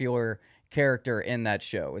most popular character in that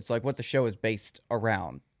show. It's like what the show is based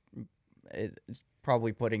around. It's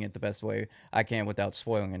probably putting it the best way I can without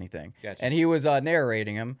spoiling anything. Gotcha. And he was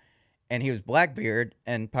narrating him, and he was Blackbeard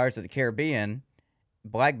in Pirates of the Caribbean.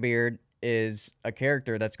 Blackbeard is a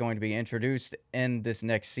character that's going to be introduced in this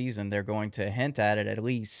next season. They're going to hint at it at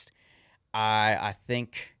least. I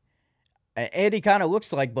think, and he kind of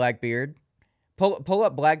looks like Blackbeard. Pull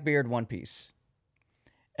up Blackbeard One Piece,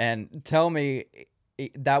 and tell me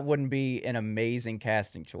that wouldn't be an amazing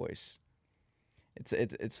casting choice.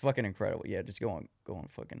 It's fucking incredible. Yeah, just go on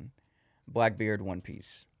fucking Blackbeard One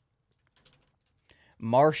Piece.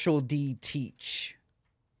 Marshall D. Teach.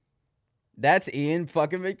 That's Ian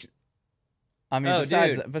fucking I mean,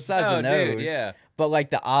 besides the nose, dude, yeah. But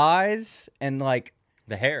like the eyes and like.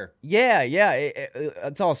 The hair. Yeah,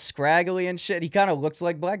 it's all scraggly and shit. He kind of looks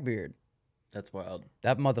like Blackbeard. That's wild.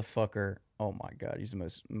 That motherfucker. Oh my God, he's the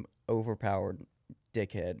most overpowered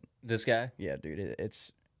dickhead. This guy? Yeah, dude,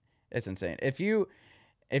 it's insane. If you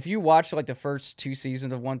watch like the first 2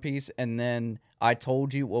 seasons of One Piece and then I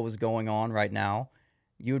told you what was going on right now,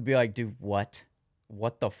 you would be like, dude, what?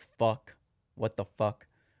 What the fuck? What the fuck?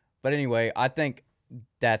 But anyway, I think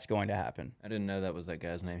that's going to happen. I didn't know that was that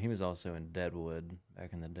guy's name. He was also in Deadwood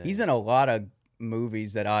back in the day. He's in a lot of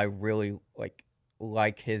movies that I really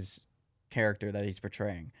like his character that he's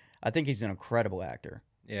portraying. I think he's an incredible actor.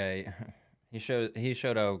 Yeah, he showed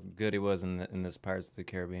how good he was in this Pirates of the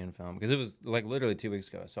Caribbean film, because it was like literally 2 weeks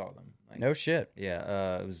ago I saw them. Like, No shit.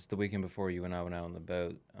 Yeah, it was the weekend before you and I went out on the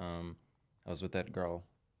boat. I was with that girl.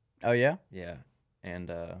 Oh yeah? Yeah.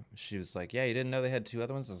 And she was like, "Yeah, you didn't know they had 2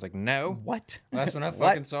 other ones?" I was like, "No." What? Last one I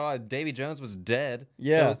fucking saw, Davy Jones was dead.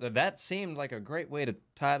 Yeah. So that seemed like a great way to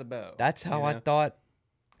tie the bow. That's how I thought.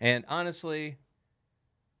 And honestly,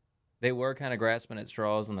 they were kind of grasping at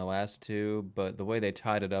straws in the last 2, but the way they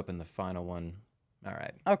tied it up in the final one, all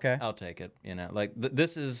right. Okay. I'll take it. You know, like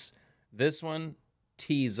this one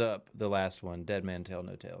tees up the last one, Dead Man Tell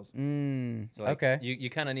No Tales. So like, okay.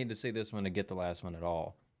 You kind of need to see this one to get the last one at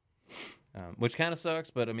all. Which kind of sucks,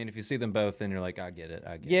 but I mean, if you see them both, then you're like, I get it.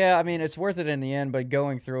 Yeah, I mean, it's worth it in the end, but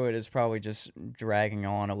going through it is probably just dragging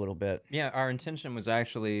on a little bit. Yeah, our intention was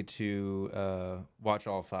actually to watch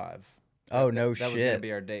all 5. Oh, that no was shit. going to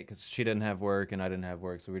be our date, because she didn't have work and I didn't have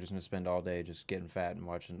work, so we were just going to spend all day just getting fat and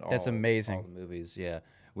watching That's amazing. all the movies. Yeah,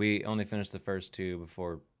 we only finished the first 2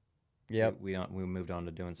 before we moved on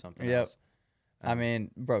to doing something else. I mean,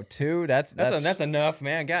 bro, 2. That's enough,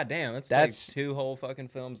 man. God damn, that's like 2 whole fucking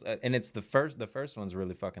films, and it's the first one's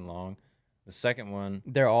really fucking long. The second one,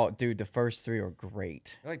 they're all, dude. The first 3 are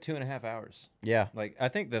great. They're like 2.5 hours. Yeah, like I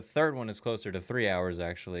think the third one is closer to 3 hours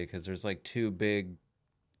actually, because there's like 2 big,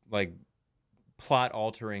 like, plot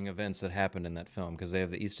altering events that happened in that film, because they have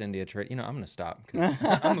the East India trade. You know, I'm gonna stop because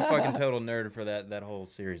I'm a fucking total nerd for that whole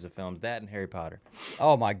series of films. That and Harry Potter.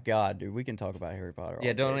 Oh my God, dude, we can talk about Harry Potter.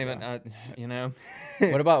 Yeah, don't even. You know.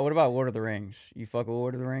 what about Lord of the Rings? You fuck with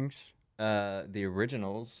Lord of the Rings? The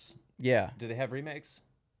originals. Yeah. Do they have remakes?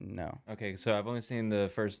 No. Okay, so I've only seen the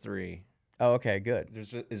first 3. Oh, okay, good.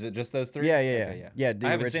 Is it just those 3? Yeah. Okay, Yeah, I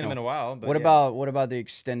haven't seen them in a while. But what about the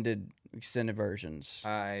extended extended versions.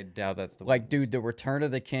 I doubt that's the Like, one. dude, the Return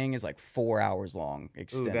of the King is like 4 hours long. Ooh,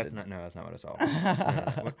 Extended. that's not what I saw.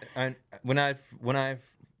 Yeah. When I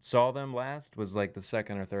saw them last was like the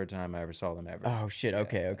second or third time I ever saw them ever. Oh shit.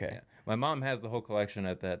 Okay. Okay. Yeah. My mom has the whole collection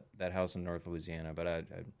at that house in North Louisiana, but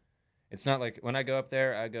it's not like when I go up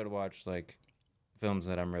there, I go to watch like films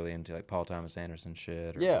that I'm really into, like Paul Thomas Anderson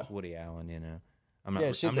shit or Yeah. Woody Allen. You know,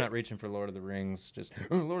 Yeah, I'm not reaching for Lord of the Rings. Just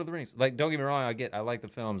Lord of the Rings. Like, don't get me wrong, I like the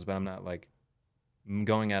films, but I'm not like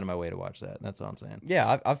going out of my way to watch that. That's all I'm saying.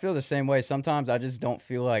 Yeah, I feel the same way. Sometimes I just don't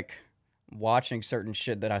feel like watching certain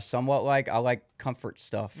shit that I somewhat like. I like comfort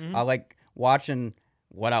stuff. I like watching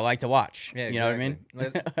what I like to watch. Yeah, You know what I mean?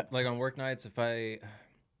 like on work nights, I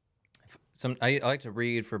like to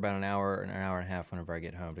read for about an hour and a half whenever I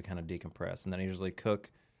get home to kind of decompress, and then I usually cook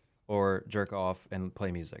or jerk off and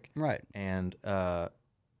play music. Right. And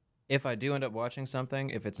if I do end up watching something,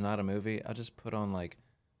 if it's not a movie, I'll just put on like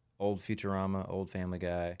old Futurama, old Family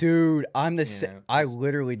Guy. Dude, I'm the You know, I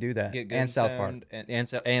literally do that. Get good And South Park.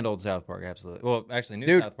 and old South Park, absolutely. Well, actually, new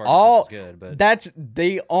Dude, South Park all is good, but that's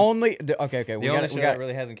the only. Okay, the we only got show we that got.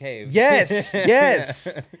 really hasn't caved. Yes, yes.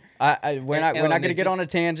 We're not and gonna they get on a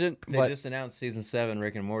just- tangent. They But just announced season 7,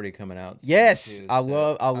 Rick and Morty, coming out. yes, soon, too, I so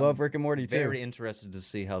love I'm Rick and Morty too. Very interested to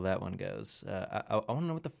see how that one goes. I want to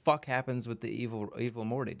know what the fuck happens with the evil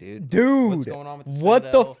Morty, dude. Dude, what's going on with the what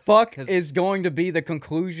the Citadel? fuck 'Cause is going to be the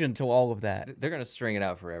conclusion to all of that? They're gonna string it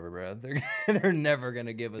out forever, bro. They're never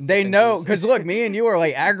gonna give us. They a know, conclusion. because look, me and you are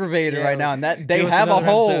like aggravated Yeah, right now, and that give they us have a another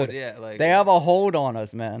hold. episode, yeah, like- they have a hold on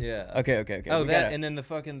us, man. Yeah. Okay. Oh, we that gotta- and then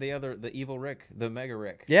the evil Rick, the Mega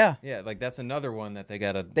Rick. Yeah. Yeah, like that's another one that they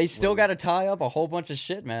gotta. They still got to tie up a whole bunch of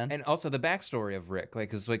shit, man. And also the backstory of Rick,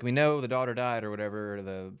 like, cause like we know the daughter died or whatever, or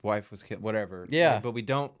the wife was killed, whatever. Yeah. Like, but we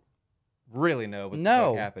don't really know what the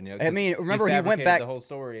No. fuck happened. You know, I 'cause mean, remember he went fabricated back- the whole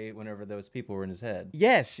story whenever those people were in his head.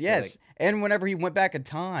 Yes, So, yes. like- And whenever he went back in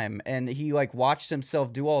time and he like watched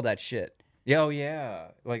himself do all that shit. Yeah, oh yeah,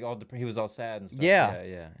 like he was all sad and stuff. Yeah.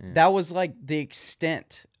 yeah. That was like the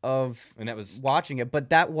extent of And that was watching it, but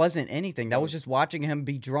that wasn't anything. That was just watching him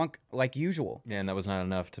be drunk like usual. Yeah, and that was not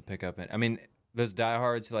enough to pick up. I mean, those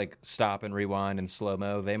diehards who like stop and rewind in slow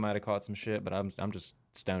mo, they might have caught some shit, but I'm just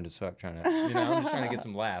stoned as fuck trying to, I'm just trying to get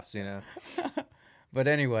some laughs, But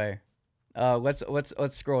anyway, let's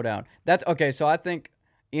scroll down. That's okay. So I think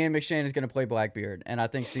Ian McShane is going to play Blackbeard, and I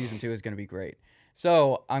think season 2 is going to be great.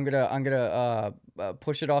 So I'm gonna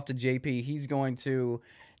push it off to JP. He's going to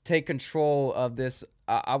take control of this.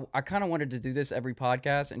 I kind of wanted to do this every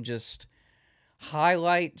podcast and just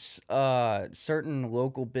highlight certain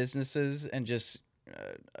local businesses and just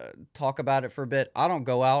talk about it for a bit. I don't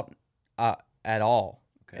go out at all,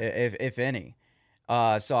 if any.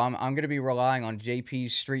 So I'm going to be relying on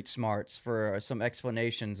JP's street smarts for some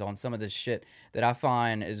explanations on some of this shit that I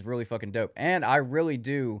find is really fucking dope. And I really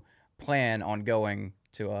do plan on going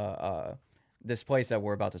to this place that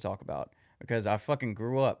we're about to talk about because I fucking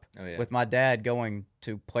grew up with my dad going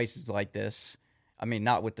to places like this. I mean,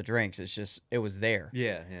 not with the drinks. It's just, it was there.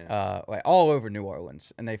 Yeah. Like all over New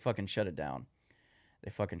Orleans, and they fucking shut it down.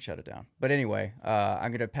 But anyway,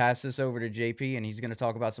 I'm going to pass this over to JP, and he's going to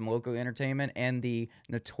talk about some local entertainment and the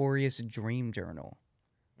Notorious Dream Journal.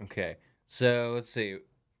 Okay. So let's see.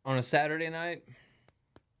 On a Saturday night,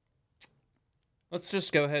 let's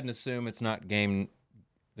just go ahead and assume it's not game.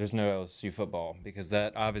 There's no LSU football because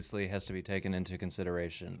that obviously has to be taken into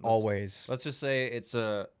consideration. Always. Let's just say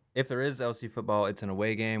if there is LSU football, it's an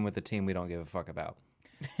away game with a team we don't give a fuck about.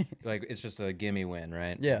 Like, it's just a gimme win,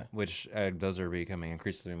 right? Yeah. Which those are becoming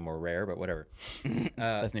increasingly more rare, but whatever.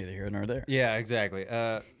 That's neither here nor there. Yeah, exactly.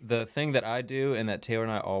 The thing that I do and that Taylor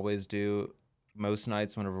and I always do most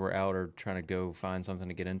nights whenever we're out or trying to go find something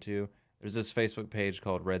to get into, there's this Facebook page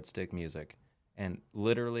called Red Stick Music. And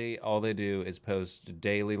literally all they do is post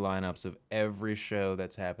daily lineups of every show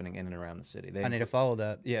that's happening in and around the city. I need to follow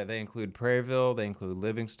that. Yeah, they include Prairieville, they include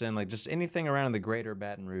Livingston, like just anything around the greater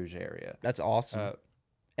Baton Rouge area. That's awesome.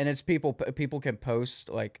 And it's people can post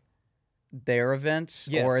like their events,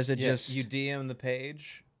 or is it just you DM the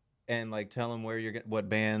page and like tell them where you're what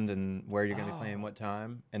band and where you're going to be playing what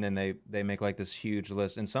time, and then they make like this huge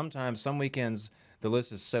list. And sometimes some weekends the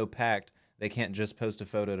list is so packed they can't just post a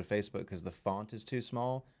photo to Facebook because the font is too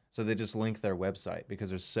small, so they just link their website because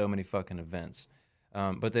there's so many fucking events.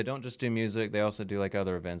 But they don't just do music; they also do like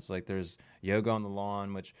other events. Like there's yoga on the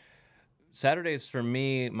lawn, which Saturdays for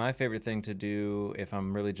me, my favorite thing to do if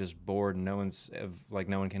I'm really just bored and no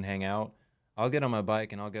one can hang out, I'll get on my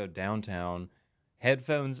bike and I'll go downtown,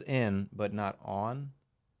 headphones in but not on,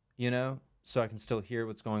 so I can still hear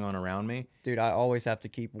what's going on around me. Dude, I always have to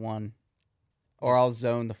keep one or I'll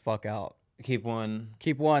zone the fuck out. Keep one.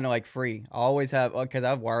 Keep one like free. I always have because I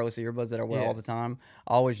have wireless earbuds that I wear Yeah. all the time.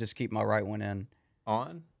 I always just keep my right one in.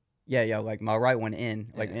 On? Yeah, like my right one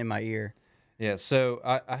in, like Yeah. in my ear. Yeah, so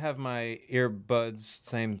I have my earbuds,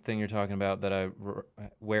 same thing you're talking about, that I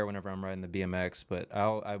wear whenever I'm riding the BMX, but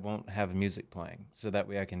I won't have music playing, so that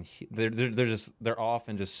way I can. They're off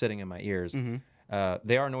and just sitting in my ears.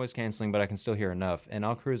 They are noise canceling, but I can still hear enough. And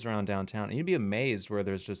I'll cruise around downtown, and you'd be amazed where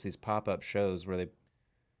there's just these pop-up shows where they.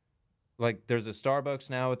 Like, there's a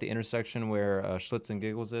Starbucks now at the intersection where Schlitz and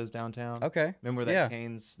Giggles is downtown. Okay. Remember that Yeah.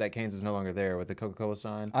 Canes? That Canes is no longer there with the Coca-Cola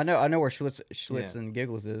sign. I know where Schlitz Yeah. and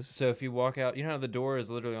Giggles is. So if you walk out, you know how the door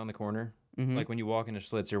is literally on the corner? Mhm. Like when you walk into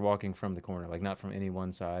Schlitz, you're walking from the corner, like not from any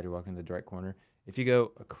one side, you're walking the direct corner. If you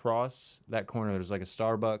go across that corner, there's like a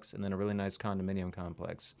Starbucks and then a really nice condominium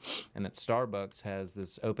complex. And that Starbucks has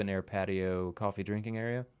this open air patio coffee drinking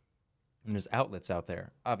area. And there's outlets out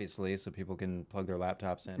there, obviously, so people can plug their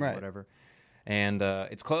laptops in Right. or whatever. And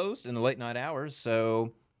it's closed in the late night hours,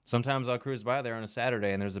 so sometimes I'll cruise by there on a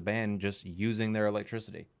Saturday and there's a band just using their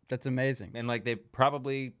electricity. That's amazing. And like they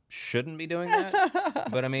probably shouldn't be doing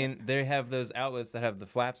that, but I mean they have those outlets that have the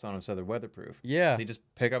flaps on them, so they're weatherproof. Yeah. So you just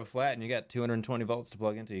pick up a flat and you got 220 volts to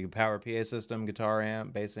plug into. You can power a PA system, guitar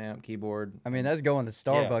amp, bass amp, keyboard. I mean, that's going to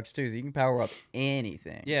Starbucks too, so you can power up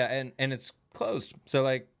anything. Yeah, and it's closed, so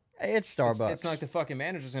like Hey, it's Starbucks. It's not like the fucking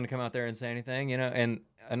manager's gonna come out there and say anything, you know. And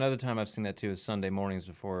another time I've seen that too is Sunday mornings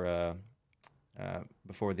before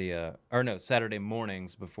Saturday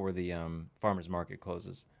mornings before the farmers market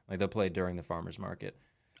closes. Like they'll play during the farmers market.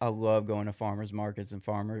 I love going to farmers markets and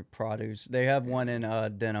farmer produce. They have one in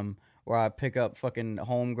Denham where I pick up fucking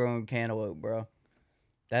homegrown cantaloupe, bro.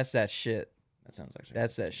 That's that shit. That sounds actually.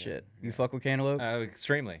 That's that shit. You fuck with cantaloupe?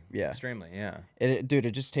 Extremely. Yeah. Extremely. Yeah. Dude,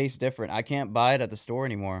 it just tastes different. I can't buy it at the store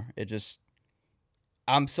anymore. It just.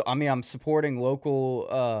 I'm supporting local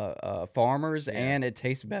farmers, and it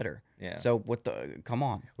tastes better. Yeah. So what the? Come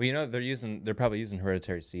on. Well, you know they're probably using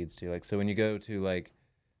hereditary seeds too. Like so when you go to like.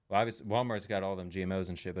 Well, obviously, Walmart's got all them GMOs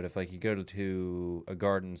and shit, but if like you go to a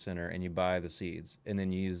garden center and you buy the seeds and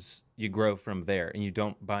then you grow from there and you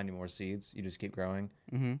don't buy any more seeds, you just keep growing,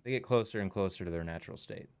 they get closer and closer to their natural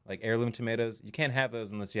state. Like heirloom tomatoes, you can't have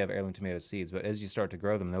those unless you have heirloom tomato seeds, but as you start to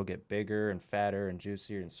grow them, they'll get bigger and fatter and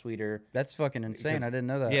juicier and sweeter. That's fucking insane. Because- I didn't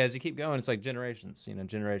know that. Yeah, as you keep going, it's like generations,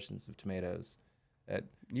 generations of tomatoes.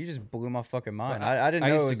 You just blew my fucking mind. I didn't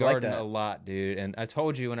know used it was to like garden that. a lot, dude. And I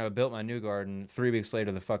told you when I built my new garden, 3 weeks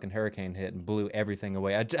later the fucking hurricane hit and blew everything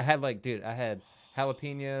away. I had I had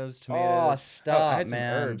jalapenos, tomatoes. stop, I had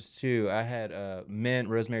man. some herbs too. I had mint,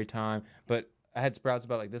 rosemary, thyme, but I had sprouts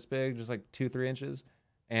about like this big, just like 2-3 inches,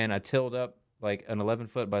 and I tilled up like an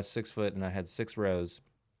 11-foot by 6-foot, and I had 6 rows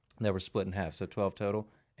that were split in half, so 12 total,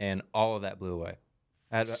 and all of that blew away.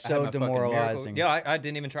 I had So my fucking miracle- demoralizing. Yeah, I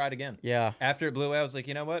didn't even try it again. Yeah. After it blew away, I was like,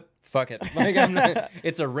 you know what? Fuck it. Like, I'm not,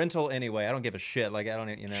 it's a rental anyway. I don't give a shit. Like, I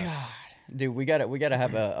don't, God, dude, we gotta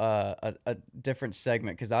have a different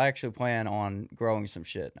segment because I actually plan on growing some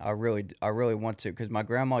shit. I really want to because my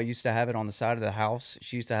grandma used to have it on the side of the house.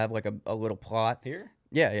 She used to have like a little plot here.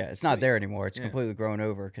 Yeah. It's not there anymore. It's Yeah. completely grown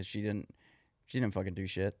over because she didn't fucking do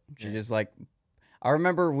shit. She just like, I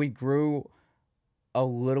remember we grew a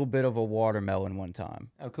little bit of a watermelon one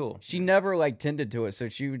time. Oh, cool. She never like tended to it, so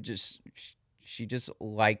she would she just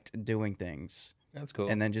liked doing things. That's cool.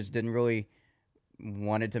 And then just didn't really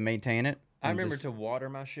wanted to maintain it. I and remember just- to water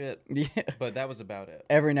my shit. Yeah. But that was about it.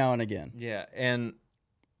 Every now and again. Yeah, and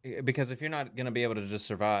because if you're not gonna be able to just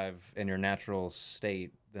survive in your natural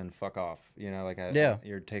state, then fuck off.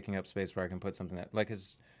 You're taking up space where I can put something that like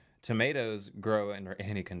his tomatoes grow under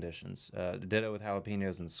any conditions. Ditto with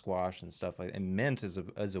jalapenos and squash and stuff like. And mint is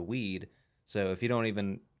a weed, so if you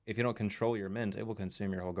don't control your mint, it will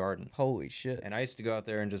consume your whole garden. Holy shit! And I used to go out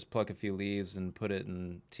there and just pluck a few leaves and put it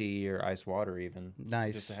in tea or ice water, even.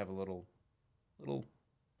 Nice. Just to have a little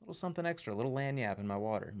something extra, a little lanyap in my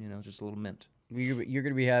water. Just a little mint. You're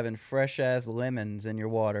gonna be having fresh ass lemons in your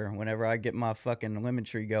water whenever I get my fucking lemon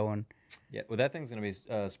tree going. Yeah, well, that thing's gonna be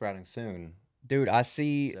sprouting soon. Dude, I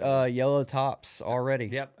see yellow tops already.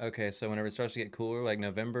 Yep. Okay, so whenever it starts to get cooler, like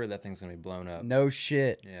November, that thing's gonna be blown up. No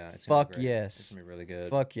shit. Yeah. It's gonna be Fuck great. yes. It's gonna be really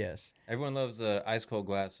good. Fuck yes. Everyone loves a ice cold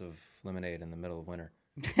glass of lemonade in the middle of winter.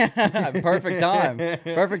 Perfect time.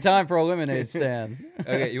 Perfect time for a lemonade stand.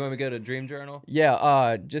 Okay, you want me to go to Dream Journal?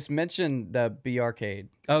 Yeah. Just mention the B Arcade.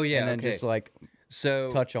 Oh yeah. And then okay. just like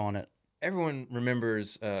touch on it. Everyone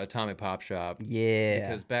remembers Atomic Pop Shop. Yeah.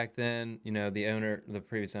 Because back then, the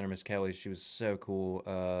previous owner, Miss Kelly, she was so cool.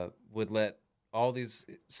 Would let all these,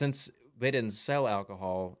 since they didn't sell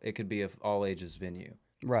alcohol, it could be an all ages venue.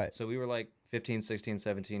 Right. So we were like 15, 16,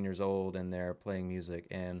 17 years old and they're playing music.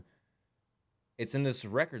 And it's in this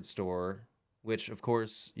record store, which of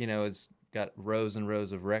course, you know, has got rows and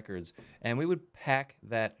rows of records, and we would pack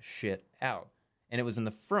that shit out. And it was in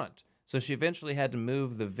the front. So she eventually had to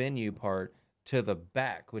move the venue part to the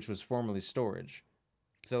back, which was formerly storage.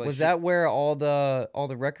 So like Was that where all the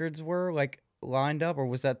records were like lined up, or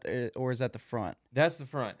was that or is that the front? That's the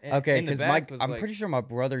front. Okay, In the because back was I'm like- pretty sure my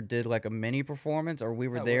brother did like a mini performance, or we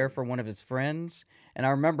were Oh, there word. for one of his friends, and I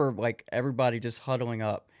remember like everybody just huddling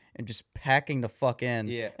up and just packing the fuck in.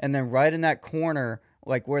 Yeah. And then right in that corner,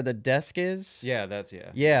 like where the desk is. Yeah, that's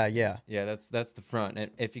yeah. Yeah. That's the front.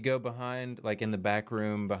 And if you go behind, like in the back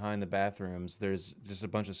room behind the bathrooms, there's just a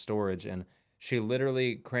bunch of storage, and she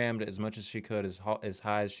literally crammed as much as she could, as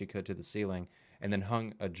high as she could to the ceiling, and then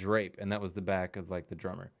hung a drape, and that was the back of like the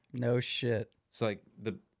drummer. No shit. So like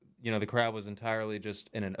the crowd was entirely just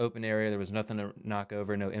in an open area. There was nothing to knock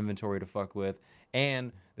over, no inventory to fuck with,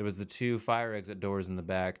 and there was the 2 fire exit doors in the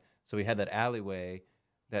back. So we had that alleyway,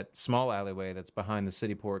 that small alleyway that's behind the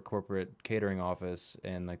Cityport corporate catering office,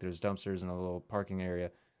 and like there's dumpsters and a little parking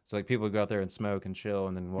area. So like people would go out there and smoke and chill,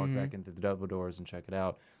 and then walk back into the double doors and check it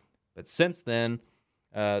out. But since then,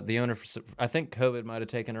 the owner, I think COVID might have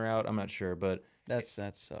taken her out. I'm not sure, but that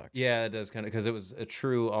sucks. Yeah, it does kind of, because it was a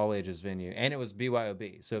true all ages venue, and it was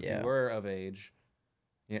BYOB. So if you were of age,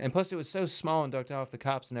 yeah, and plus it was so small and ducked off, the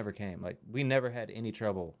cops never came. Like we never had any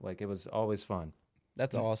trouble. Like it was always fun.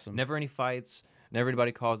 That's awesome. Never any fights. Never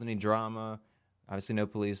anybody caused any drama. Obviously, no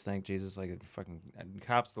police. Thank Jesus. Like fucking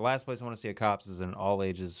cops. The last place I want to see a cops is an all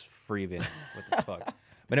ages free venue. What the fuck?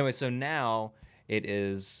 But anyway, so now it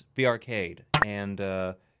is B Arcade, and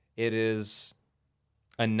it is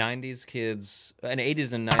a 90s kids, an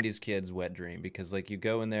 80s and 90s kids wet dream, because like you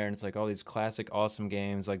go in there and it's like all these classic awesome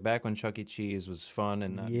games, like back when Chuck E. Cheese was fun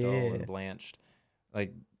and not dull and blanched.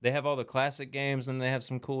 Like they have all the classic games and they have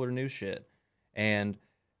some cooler new shit. And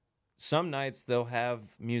some nights they'll have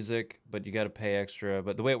music, but you got to pay extra.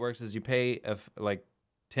 But the way it works is you pay like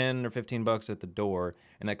 $10 or $15 at the door,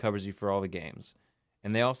 and that covers you for all the games.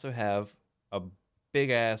 And they also have a big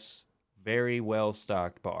ass, very well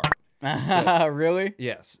stocked bar. So, really?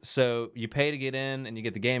 Yes. So you pay to get in, and you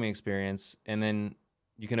get the gaming experience, and then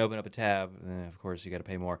you can open up a tab, and then of course you got to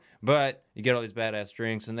pay more. But you get all these badass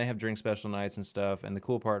drinks, and they have drink special nights and stuff. And the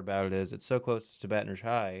cool part about it is it's so close to Baton Rouge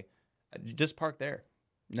High. You just park there.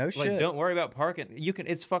 No shit. Like, don't worry about parking. You can.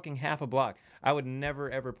 It's fucking half a block. I would never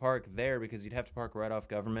ever park there, because you'd have to park right off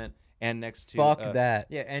Government and next to. Fuck that.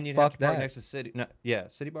 Yeah, and you'd Fuck have to park that. next to City. No, yeah,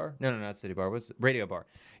 City Bar. No, not City Bar. What's Radio Bar?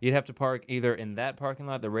 You'd have to park either in that parking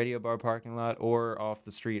lot, the Radio Bar parking lot, or off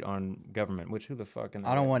the street on Government. Which who the fuck? In the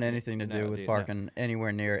I don't right- want anything to No, do with dude, no. parking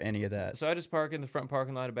anywhere near any of that. So I just park in the front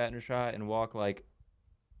parking lot of Baton Rouge High and walk like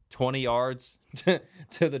 20 yards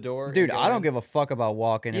to the door. Dude, and go I don't in. give a fuck about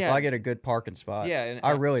walking if Yeah. I get a good parking spot. Yeah, and I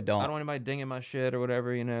really don't. I don't want anybody dinging my shit or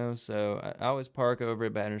whatever, you know. So I always park over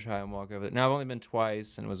at Baton Rouge High and walk over there. Now I've only been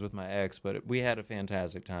twice, and it was with my ex, but we had a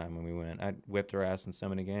fantastic time when we went. I whipped her ass in so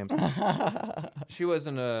many games. She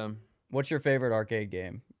wasn't a What's your favorite arcade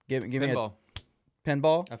game? Give me pinball. a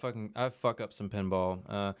pinball. I fuck up some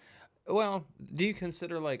pinball. Well, do you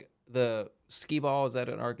consider like the skee ball, is that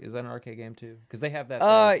an arcade game too? Because they have that. there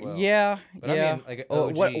as well. Yeah, But yeah. I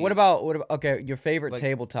mean, like, what about okay? Your favorite Like-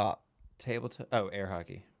 tabletop? tabletop? Oh, air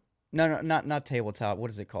hockey. No, not tabletop. What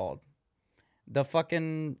is it called? The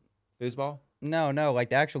fucking Foosball. no, like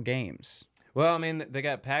the actual games. Well, I mean, they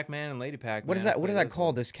got Pac-Man and Lady Pac-Man. What is that? What is that Those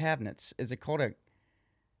called? ones. Those cabinets? Is it called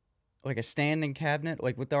a standing cabinet,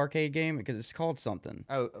 like with the arcade game? Because it's called something.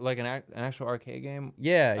 Oh, like an actual arcade game?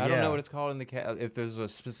 Yeah, I don't know what it's called in the if there's a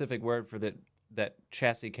specific word for that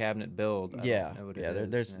chassis cabinet build. I Yeah, don't know what yeah.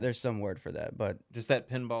 it is. There's some word for that, but just that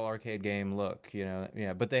pinball arcade game look, you know.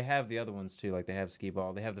 Yeah, but they have the other ones too. Like they have skee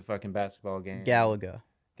ball. They have the fucking basketball game. Galaga.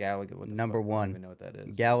 Galaga. What the Number fuck? I one. don't even know what that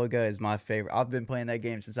is. Galaga is my favorite. I've been playing that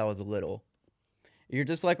game since I was little. You're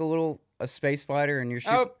just like a space fighter, and you're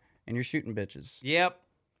shooting bitches. Yep.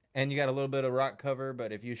 And you got a little bit of rock cover,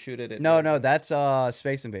 but if you shoot it, No, that's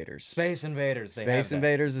Space Invaders. Space Invaders. They Space have that.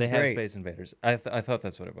 Invaders is they great. Have Space Invaders. I thought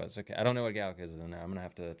that's what it was. Okay, I don't know what Galaga is though. Now I'm gonna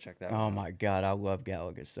have to check that. Oh one out. my god, I love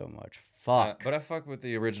Galaga so much. Fuck. But I fuck with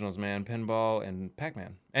the originals, man. Pinball and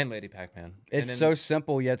Pac-Man and Lady Pac-Man. It's so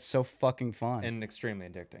simple yet so fucking fun. and extremely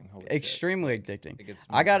addicting. Holy shit. Extremely addicting. It gets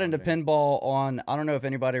I more got into challenging. pinball on, I don't know if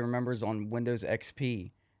anybody remembers, on Windows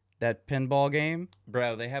XP. That pinball game.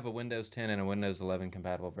 Bro, they have a Windows 10 and a Windows 11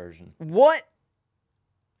 compatible version. What?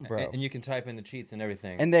 Bro. And you can type in the cheats and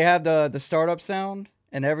everything. And they have the startup sound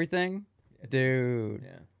and everything. Dude.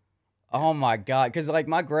 Yeah. Oh my god. Because like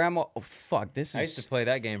my grandma, oh fuck, this I used is to play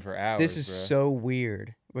that game for hours. this is bro. so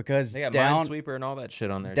weird because They got down Minesweeper and all that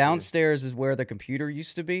shit on there. too. downstairs is where the computer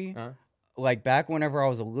used to be. Huh? like back whenever I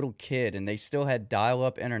was a little kid and they still had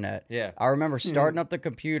dial-up internet. Yeah. I remember starting up the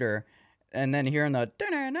computer and then hearing the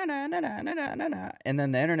and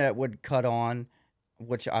then the internet would cut on,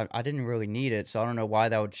 which I didn't really need it, so I don't know why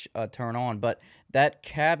that would turn on. But that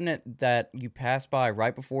cabinet that you pass by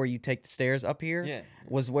right before you take the stairs up here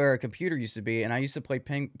was where a computer used to be, and I used to play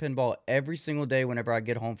pinball every single day whenever I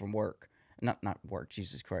get home from work. Not work,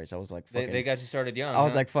 Jesus Christ. I was like fucking... They got you started young, I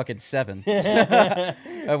was like fucking 7.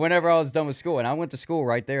 Whenever I was done with school. And I went to school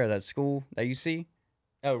right there, that school that you see.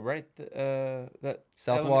 Oh, right. That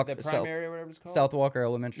Southwalker, the primary or whatever it's called? Southwalker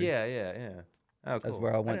Elementary. Yeah. Oh, cool. That's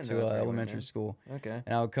where I went to elementary school. Okay.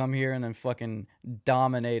 And I would come here and then fucking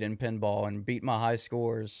dominate in pinball and beat my high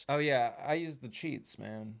scores. Oh, yeah. I used the cheats,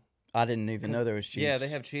 man. I didn't even know there was cheats. Yeah, they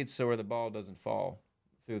have cheats so where the ball doesn't fall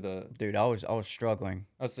through the... Dude, I was struggling.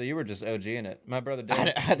 Oh, so you were just OGing it. My brother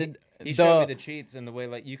did. I did. He showed me the cheats and the way,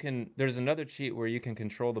 like, you can... There's another cheat where you can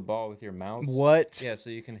control the ball with your mouse. What? Yeah,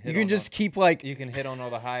 so you can hit You can just keep, like... You can hit on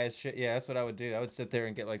all the highest shit. Yeah, that's what I would do. I would sit there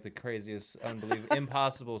and get, like, the craziest, unbelievable,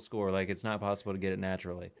 impossible score. Like, it's not possible to get it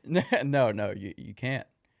naturally. No, you can't.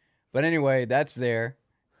 But anyway, that's there.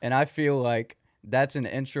 And I feel like that's an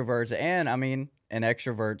introvert's and, I mean, an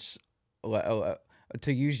extrovert's...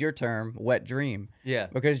 to use your term, wet dream. Yeah.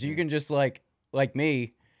 Because you can just like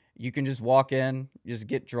me, you can just walk in, just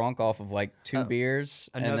get drunk off of like 2 beers,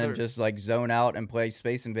 and then just like zone out and play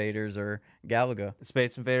Space Invaders or Galaga.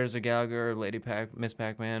 Space Invaders or Galaga or Miss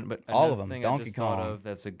Pac-Man. But all of them. Thing Donkey I just Kong. thought of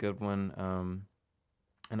that's a good one.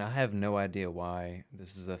 And I have no idea why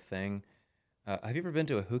this is a thing. Have you ever been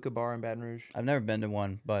to a hookah bar in Baton Rouge? I've never been to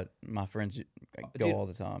one, but my friends go Dude, all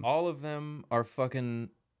the time. All of them are fucking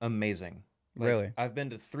amazing. Like, really? I've been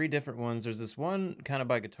to 3 different ones. There's this one kind of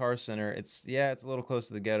by Guitar Center. It's a little close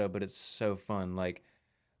to the ghetto, but it's so fun. Like,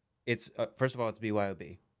 it's first of all, it's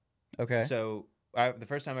BYOB. Okay. So the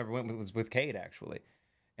first time I ever went was with Cade, actually.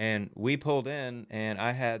 And we pulled in, and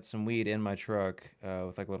I had some weed in my truck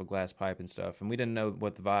with like a little glass pipe and stuff, and we didn't know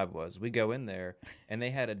what the vibe was. We go in there, and they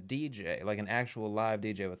had a DJ, like an actual live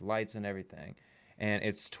DJ with lights and everything. And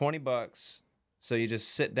it's $20. So you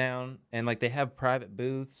just sit down, and like they have private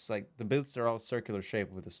booths. Like the booths are all circular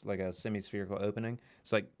shaped with like a semi-spherical opening.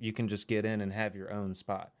 So like you can just get in and have your own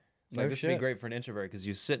spot. So like, this would be great for an introvert because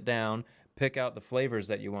you sit down, pick out the flavors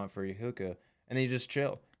that you want for your hookah, and then you just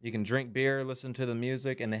chill. You can drink beer, listen to the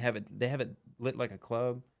music, and they have it lit like a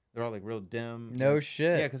club. They're all like real dim. No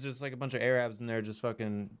shit. Yeah, because there's like a bunch of Arabs in there just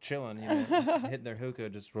fucking chilling, you know, hitting their hookah,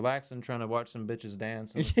 just relaxing, trying to watch some bitches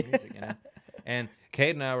dance and listen to music, you know. And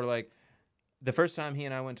Cade and I were like, the first time he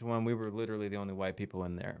and I went to one, we were literally the only white people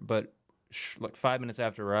in there. But like 5 minutes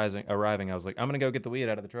after arriving, I was like, I'm gonna go get the weed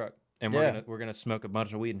out of the truck, and we're gonna smoke a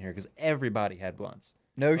bunch of weed in here because everybody had blunts.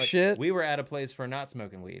 No Like, shit. We were at a place for not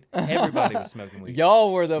smoking weed. Everybody was smoking weed.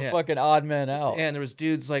 Y'all were the fucking odd men out. And there was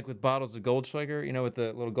dudes like with bottles of Goldschlager, you know, with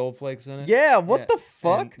the little gold flakes in it. Yeah, what the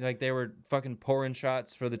fuck? And, like they were fucking pouring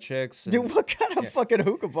shots for the chicks. And, Dude, what kind of fucking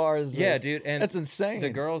hookah bar is this? yeah, dude. And that's insane. The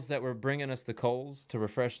girls that were bringing us the coals to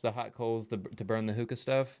refresh the hot coals to burn the hookah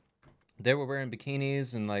stuff, they were wearing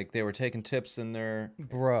bikinis and like they were taking tips in their...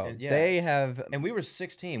 Bro, they have... And we were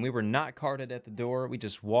 16. We were not carted at the door. We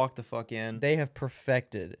just walked the fuck in. They have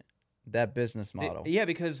perfected that business model. Yeah,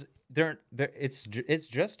 because it's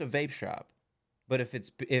just a vape shop, but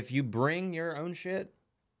if you bring your own shit,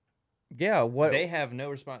 yeah, what they have no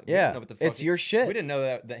response. Yeah, we don't know what the fuck it's your shit. We didn't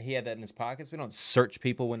know that he had that in his pockets. We don't search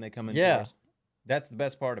people when they come in. Yeah, that's the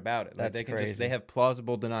best part about it. Like that's crazy. They have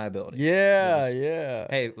plausible deniability. Yeah, yeah.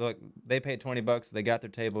 Hey, look, they paid $20. They got their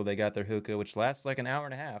table. They got their hookah, which lasts like an hour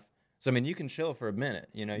and a half. So, I mean, you can chill for a minute,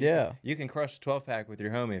 you know? You can crush a 12-pack with your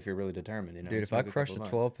homie if you're really determined, you know? Dude, if I crushed a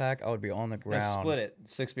 12-pack, I would be on the ground. Split it.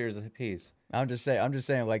 6 beers a piece. I'm just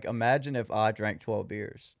saying, like, imagine if I drank 12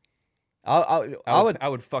 beers. I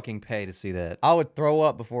would fucking pay to see that. I would throw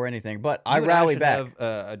up before anything, but I rally back.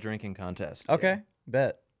 Have a drinking contest. Okay,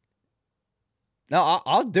 bet. No,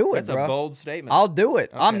 I'll do it, That's bro. a bold statement. I'll do it.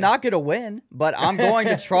 Okay. I'm not going to win, but I'm going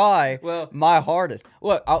to try my hardest.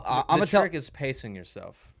 Look, I'm going to tell... The trick is pacing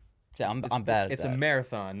yourself. I'm bad at it's that. A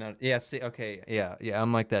marathon. Yeah, see, okay, yeah,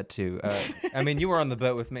 I'm like that too. I mean, you were on the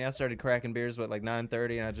boat with me. I started cracking beers at like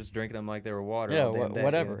 9:30, and I just drinking them like they were water. Yeah, all damn day,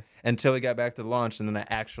 whatever. You know? Until we got back to launch, and then I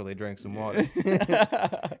actually drank some water.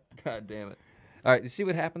 God damn it! All right, you see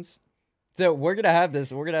what happens? So we're gonna have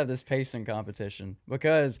this pacing competition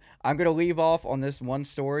because I'm gonna leave off on this one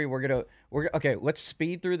story. Okay. Let's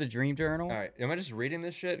speed through the dream journal. All right. Am I just reading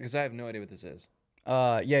this shit because I have no idea what this is?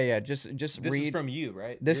 Yeah. Just this read. This is from you,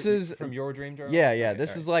 right? This is from your dream journal. Yeah. Okay,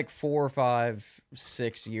 this is like 4 or 5,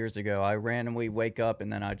 6 years ago. I randomly wake up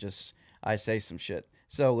and then I say some shit.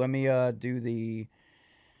 So let me do the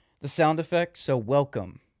the sound effect. So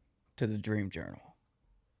welcome to the Dream Journal.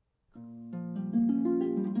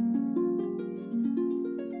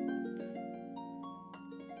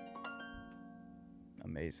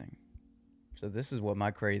 Amazing. So this is what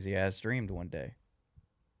my crazy ass dreamed one day.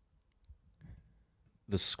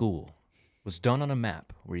 The school was done on a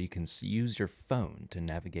map where you can use your phone to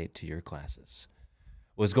navigate to your classes.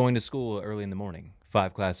 Was going to school early in the morning,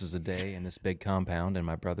 5 classes a day in this big compound, and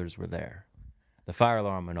my brothers were there. The fire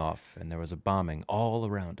alarm went off, and there was a bombing all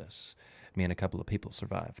around us. Me and a couple of people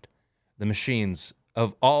survived. The machines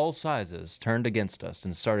of all sizes turned against us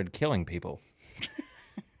and started killing people.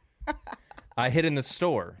 I hid in the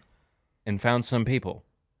store and found some people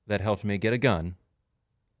that helped me get a gun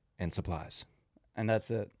and supplies. And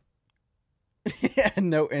that's it. Yeah,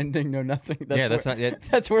 no ending, no nothing. That's not it.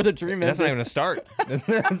 That's where the dream That's ended. not even a start.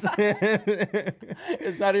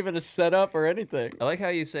 It's not even a setup or anything. I like how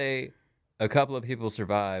you say a couple of people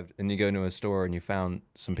survived and you go into a store and you found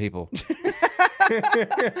some people.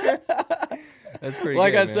 That's pretty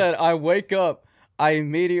Like good, I man. said, I wake up, I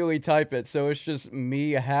immediately type it. So it's just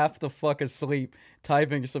me half the fuck asleep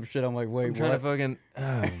typing some shit. I'm like, wait, I'm trying what? to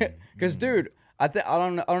fucking... Because, dude, I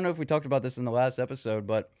don't know if we talked about this in the last episode,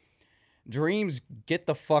 but dreams get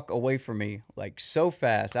the fuck away from me like so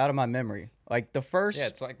fast out of my memory. Like the first Yeah,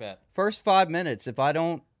 it's like that. first 5 minutes, if I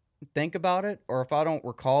don't think about it or if I don't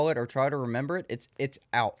recall it or try to remember it, it's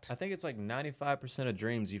out. I think it's like 95% of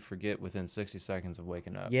dreams you forget within 60 seconds of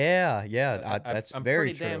waking up. Yeah, that's I'm very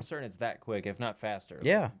pretty true. damn certain it's that quick, if not faster.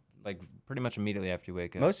 Yeah. Like pretty much immediately after you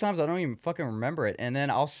wake up. Most times I don't even fucking remember it, and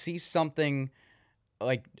then I'll see something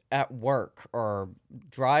like at work or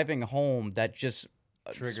driving home that just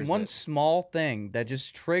Triggers one it. small thing that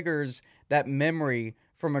just triggers that memory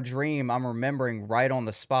from a dream I'm remembering right on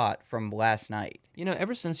the spot from last night. You know,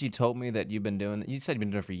 ever since you told me that you've been doing... You said you've been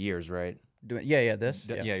doing it for years, right? This.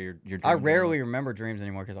 Yeah, your dream I journal. rarely remember dreams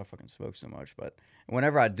anymore because I fucking smoke so much. But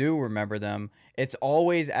whenever I do remember them, it's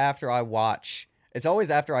always after I watch. It's always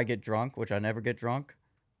after I get drunk, which I never get drunk.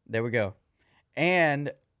 There we go.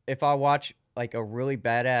 And if I watch like a really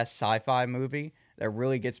badass sci-fi movie that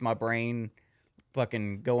really gets my brain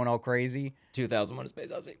fucking going all crazy. 2001: A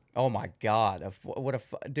Space Odyssey. Oh my god!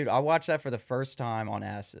 Dude! I watched that for the first time on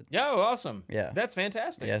acid. Yo, awesome. Yeah. That's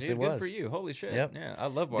fantastic. Yes, dude. it Good was. for you. Holy shit. Yep. Yeah, I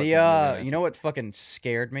love watching The that movie. you know what fucking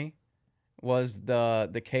scared me was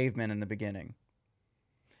the caveman in the beginning.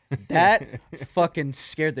 That fucking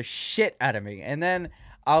scared the shit out of me. And then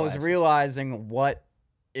I was Classic. realizing what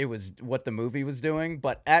the movie was doing,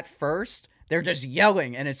 but at first they're just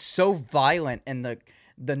yelling and it's so violent and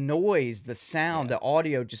the noise, the sound, the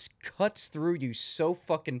audio just cuts through you so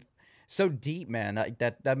deep, man.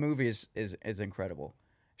 That movie is incredible.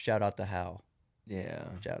 Shout out to Hal. Yeah.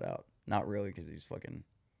 Shout out. Not really, because he's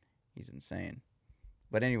insane.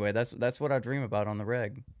 But anyway, that's what I dream about on the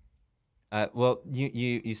reg. Well,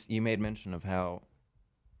 you made mention of how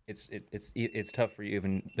it's tough for you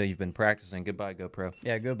even though you've been practicing. Goodbye, GoPro.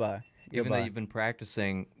 Yeah, goodbye. Even Goodbye. though you've been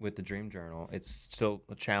practicing with the dream journal, it's still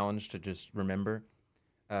a challenge to just remember.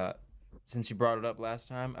 Since you brought it up last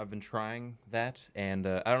time, I've been trying that, and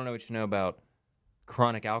I don't know what you know about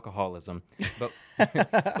chronic alcoholism, but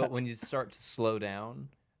but when you start to slow down,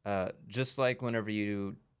 just like whenever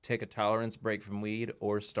you take a tolerance break from weed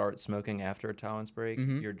or start smoking after a tolerance break,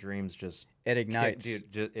 your dreams just It ignites.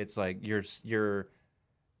 Dude, it's like you're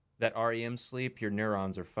that REM sleep. Your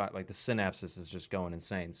neurons are like the synapses is just going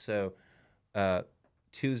insane. So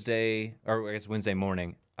Tuesday or I guess Wednesday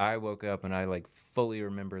morning, I woke up and I like fully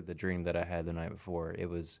remembered the dream that I had the night before. It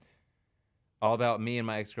was all about me and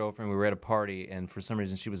my ex-girlfriend. We were at a party, and for some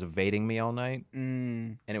reason she was evading me all night.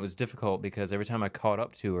 And it was difficult because every time I caught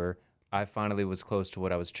up to her, I finally was close to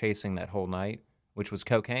what I was chasing that whole night, which was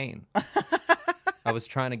cocaine. I was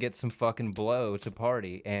trying to get some fucking blow to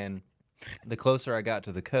party, and the closer I got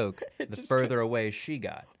to the coke, the further away she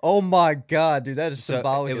got. Oh my god, dude, that is So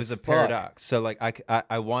symbolic. it was as a fuck. paradox. So like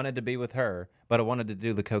I wanted to be with her, but I wanted to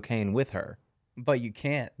do the cocaine with her. But you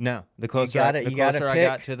can't. No, the closer, gotta- the you gotta closer I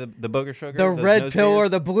got pick to the booger sugar, the those red nose pill or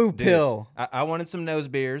beers, the blue dude, pill. I wanted some nose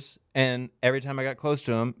beers, and every time I got close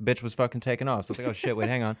to him, bitch was fucking taking off. So I was like, oh shit, wait,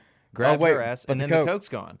 hang on. Grabbed wait, her ass, but and the then Coke. the coke's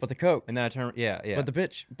gone. But the coke. And then I turned, yeah. But the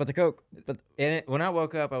bitch. But the coke. But And when I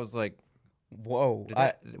woke up, I was like, whoa.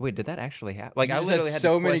 did that actually happen? Like you I just literally had had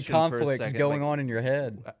so to many question for a conflicts second, going like, on in your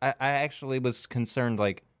head. I actually was concerned,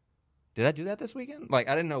 like, did I do that this weekend? Like,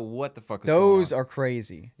 I didn't know what the fuck was Those going on. are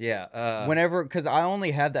crazy. Yeah. Whenever, because I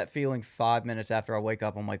only have that feeling 5 minutes after I wake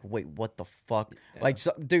up. I'm like, wait, what the fuck? Like,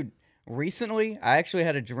 so, dude, recently I actually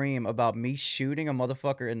had a dream about me shooting a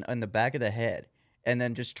motherfucker in the back of the head and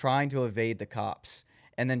then just trying to evade the cops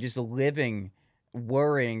and then just living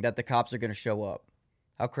worrying that the cops are going to show up.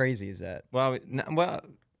 How crazy is that? Well,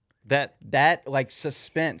 that like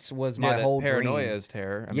suspense was yeah, my that whole paranoia dream. is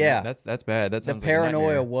terror. I mean, Yeah. that's bad. That The sounds like a nightmare.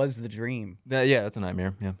 paranoia was the dream. Yeah, that's a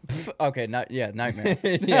nightmare. Yeah. Okay, nightmare.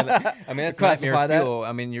 Yeah, I mean, that's Classify nightmare that? fuel.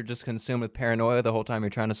 I mean, you're just consumed with paranoia the whole time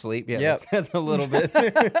you're trying to sleep. Yeah, Yep. that's a little bit.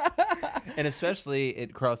 And especially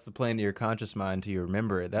it crossed the plane to your conscious mind till you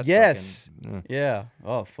remember it. That's Yes. fucking, Yeah.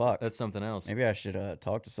 Oh fuck. that's something else. Maybe I should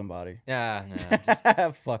talk to somebody. Yeah, no, just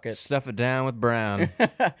Fuck it. stuff it down with Brown.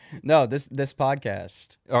 No, this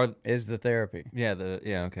podcast Or is the therapy. yeah,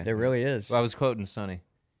 okay. It really is. Well, I was quoting Sonny.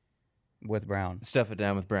 With Brown. Stuff it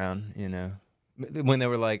down with Brown. You know, when they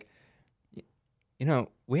were like, you know,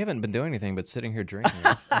 we haven't been doing anything but sitting here drinking.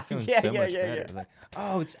 I'm feeling Yeah, so yeah, much yeah, better. yeah. Like,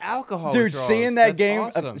 oh, it's alcohol. Dude, withdrawals. seeing that That's game,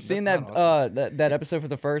 awesome. seeing That's that not awesome. that episode for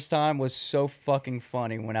the first time was so fucking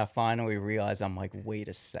funny. When I finally realized, I'm like, wait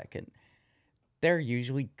a second, they're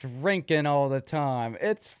usually drinking all the time.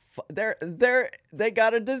 It's they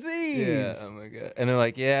got a disease. Yeah, oh my god. And they're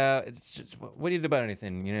like, yeah, it's just what do you do about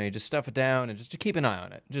anything? You know, you just stuff it down and just keep an eye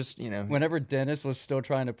on it. Just, you know. Whenever Dennis was still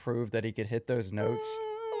trying to prove that he could hit those notes,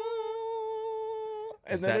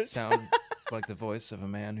 Does and then that it- sound like the voice of a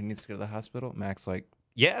man who needs to go to the hospital? Max like,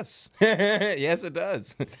 yes. Yes, it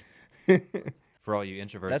does. For all you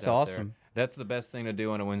introverts That's out there, awesome. that's the best thing to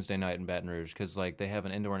do on a Wednesday night in Baton Rouge because, like, they have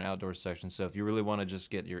an indoor and outdoor section. So if you really want to just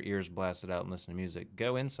get your ears blasted out and listen to music,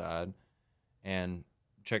 go inside and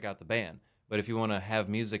check out the band. But if you want to have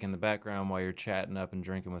music in the background while you're chatting up and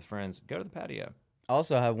drinking with friends, go to the patio. I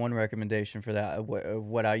also have one recommendation for that.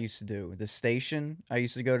 What I used to do, the station. I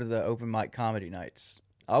used to go to the open mic comedy nights.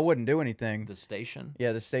 I wouldn't do anything. The station?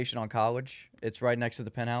 Yeah, the station on College. It's right next to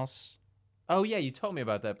the Penthouse. Oh, yeah, you told me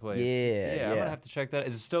about that place. Yeah, I'm yeah. going to have to check that.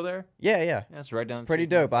 Is it still there? Yeah. Yeah, it's right down the Pretty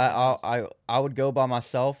street from dope. my friend's house. I would go by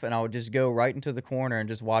myself and I would just go right into the corner and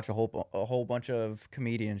just watch a whole bunch of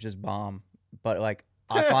comedians just bomb. But like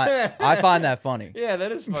I find that funny. Yeah,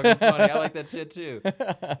 that is fucking funny. I like that shit too.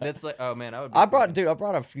 That's like, oh man, I would. Be I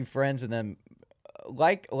brought a few friends and then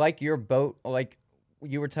like your boat, like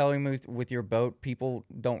you were telling me with your boat, people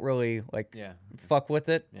don't really like fuck with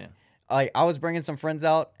it. Yeah. I was bringing some friends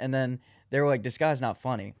out and then they were like, this guy's not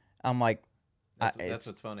funny. I'm like, That's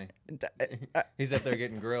what's funny. He's up there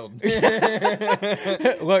getting grilled.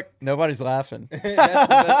 Look, nobody's laughing. That's the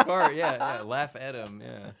best part. Yeah, laugh at him.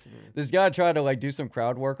 Yeah. This guy tried to like do some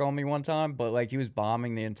crowd work on me one time, but like he was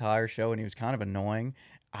bombing the entire show and he was kind of annoying.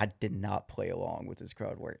 I did not play along with his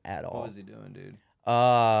crowd work at all. What was he doing, dude?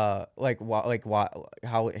 How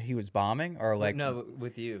he was bombing or like no,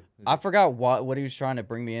 with you. I forgot what he was trying to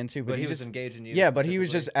bring me into, but he was just engaging you. Yeah, but he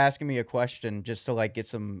was just specifically? asking me a question just to like get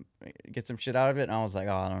some shit out of it, and I was like,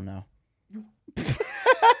 oh, I don't know.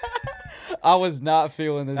 I was not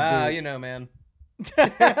feeling this. Dude. You know, man.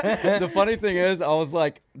 The funny thing is, I was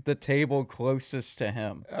like the table closest to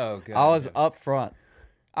him. Oh god. I was up front.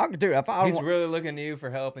 He's really looking to you for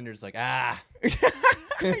help, and you're just like,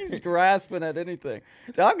 He's grasping at anything.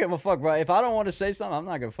 Dude, I don't give a fuck, bro. If I don't want to say something, I'm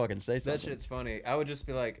not gonna fucking say something. That shit's funny. I would just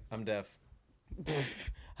be like, I'm deaf.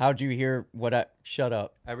 How'd you hear what I... Shut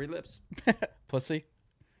up. I read lips. Pussy?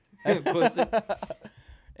 Pussy.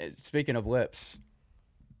 Speaking of lips,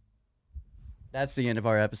 that's the end of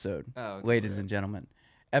our episode, ladies and gentlemen.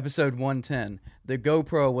 Episode 110. The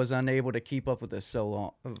GoPro was unable to keep up with us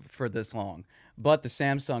for this long, but the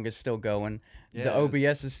Samsung is still going. Yeah, the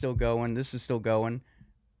OBS is still going. This is still going.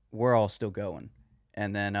 We're all still going.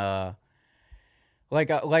 And then, like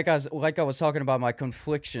I was talking about my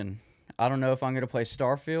confliction. I don't know if I'm gonna play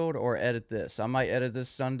Starfield or edit this. I might edit this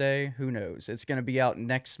Sunday. Who knows? It's gonna be out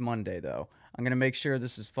next Monday though. I'm gonna make sure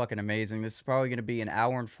this is fucking amazing. This is probably gonna be an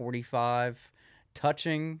hour and 45,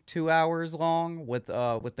 touching 2 hours long with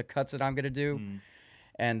the cuts that I'm gonna do,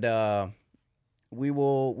 and we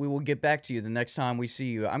will get back to you the next time we see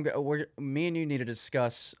you. Me and you need to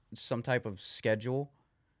discuss some type of schedule,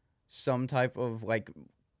 some type of like,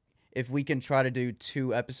 if we can try to do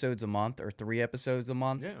 2 episodes a month or 3 episodes a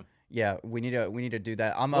month. Yeah. Yeah, we need to do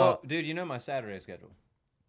that. Well, dude, you know my Saturday schedule.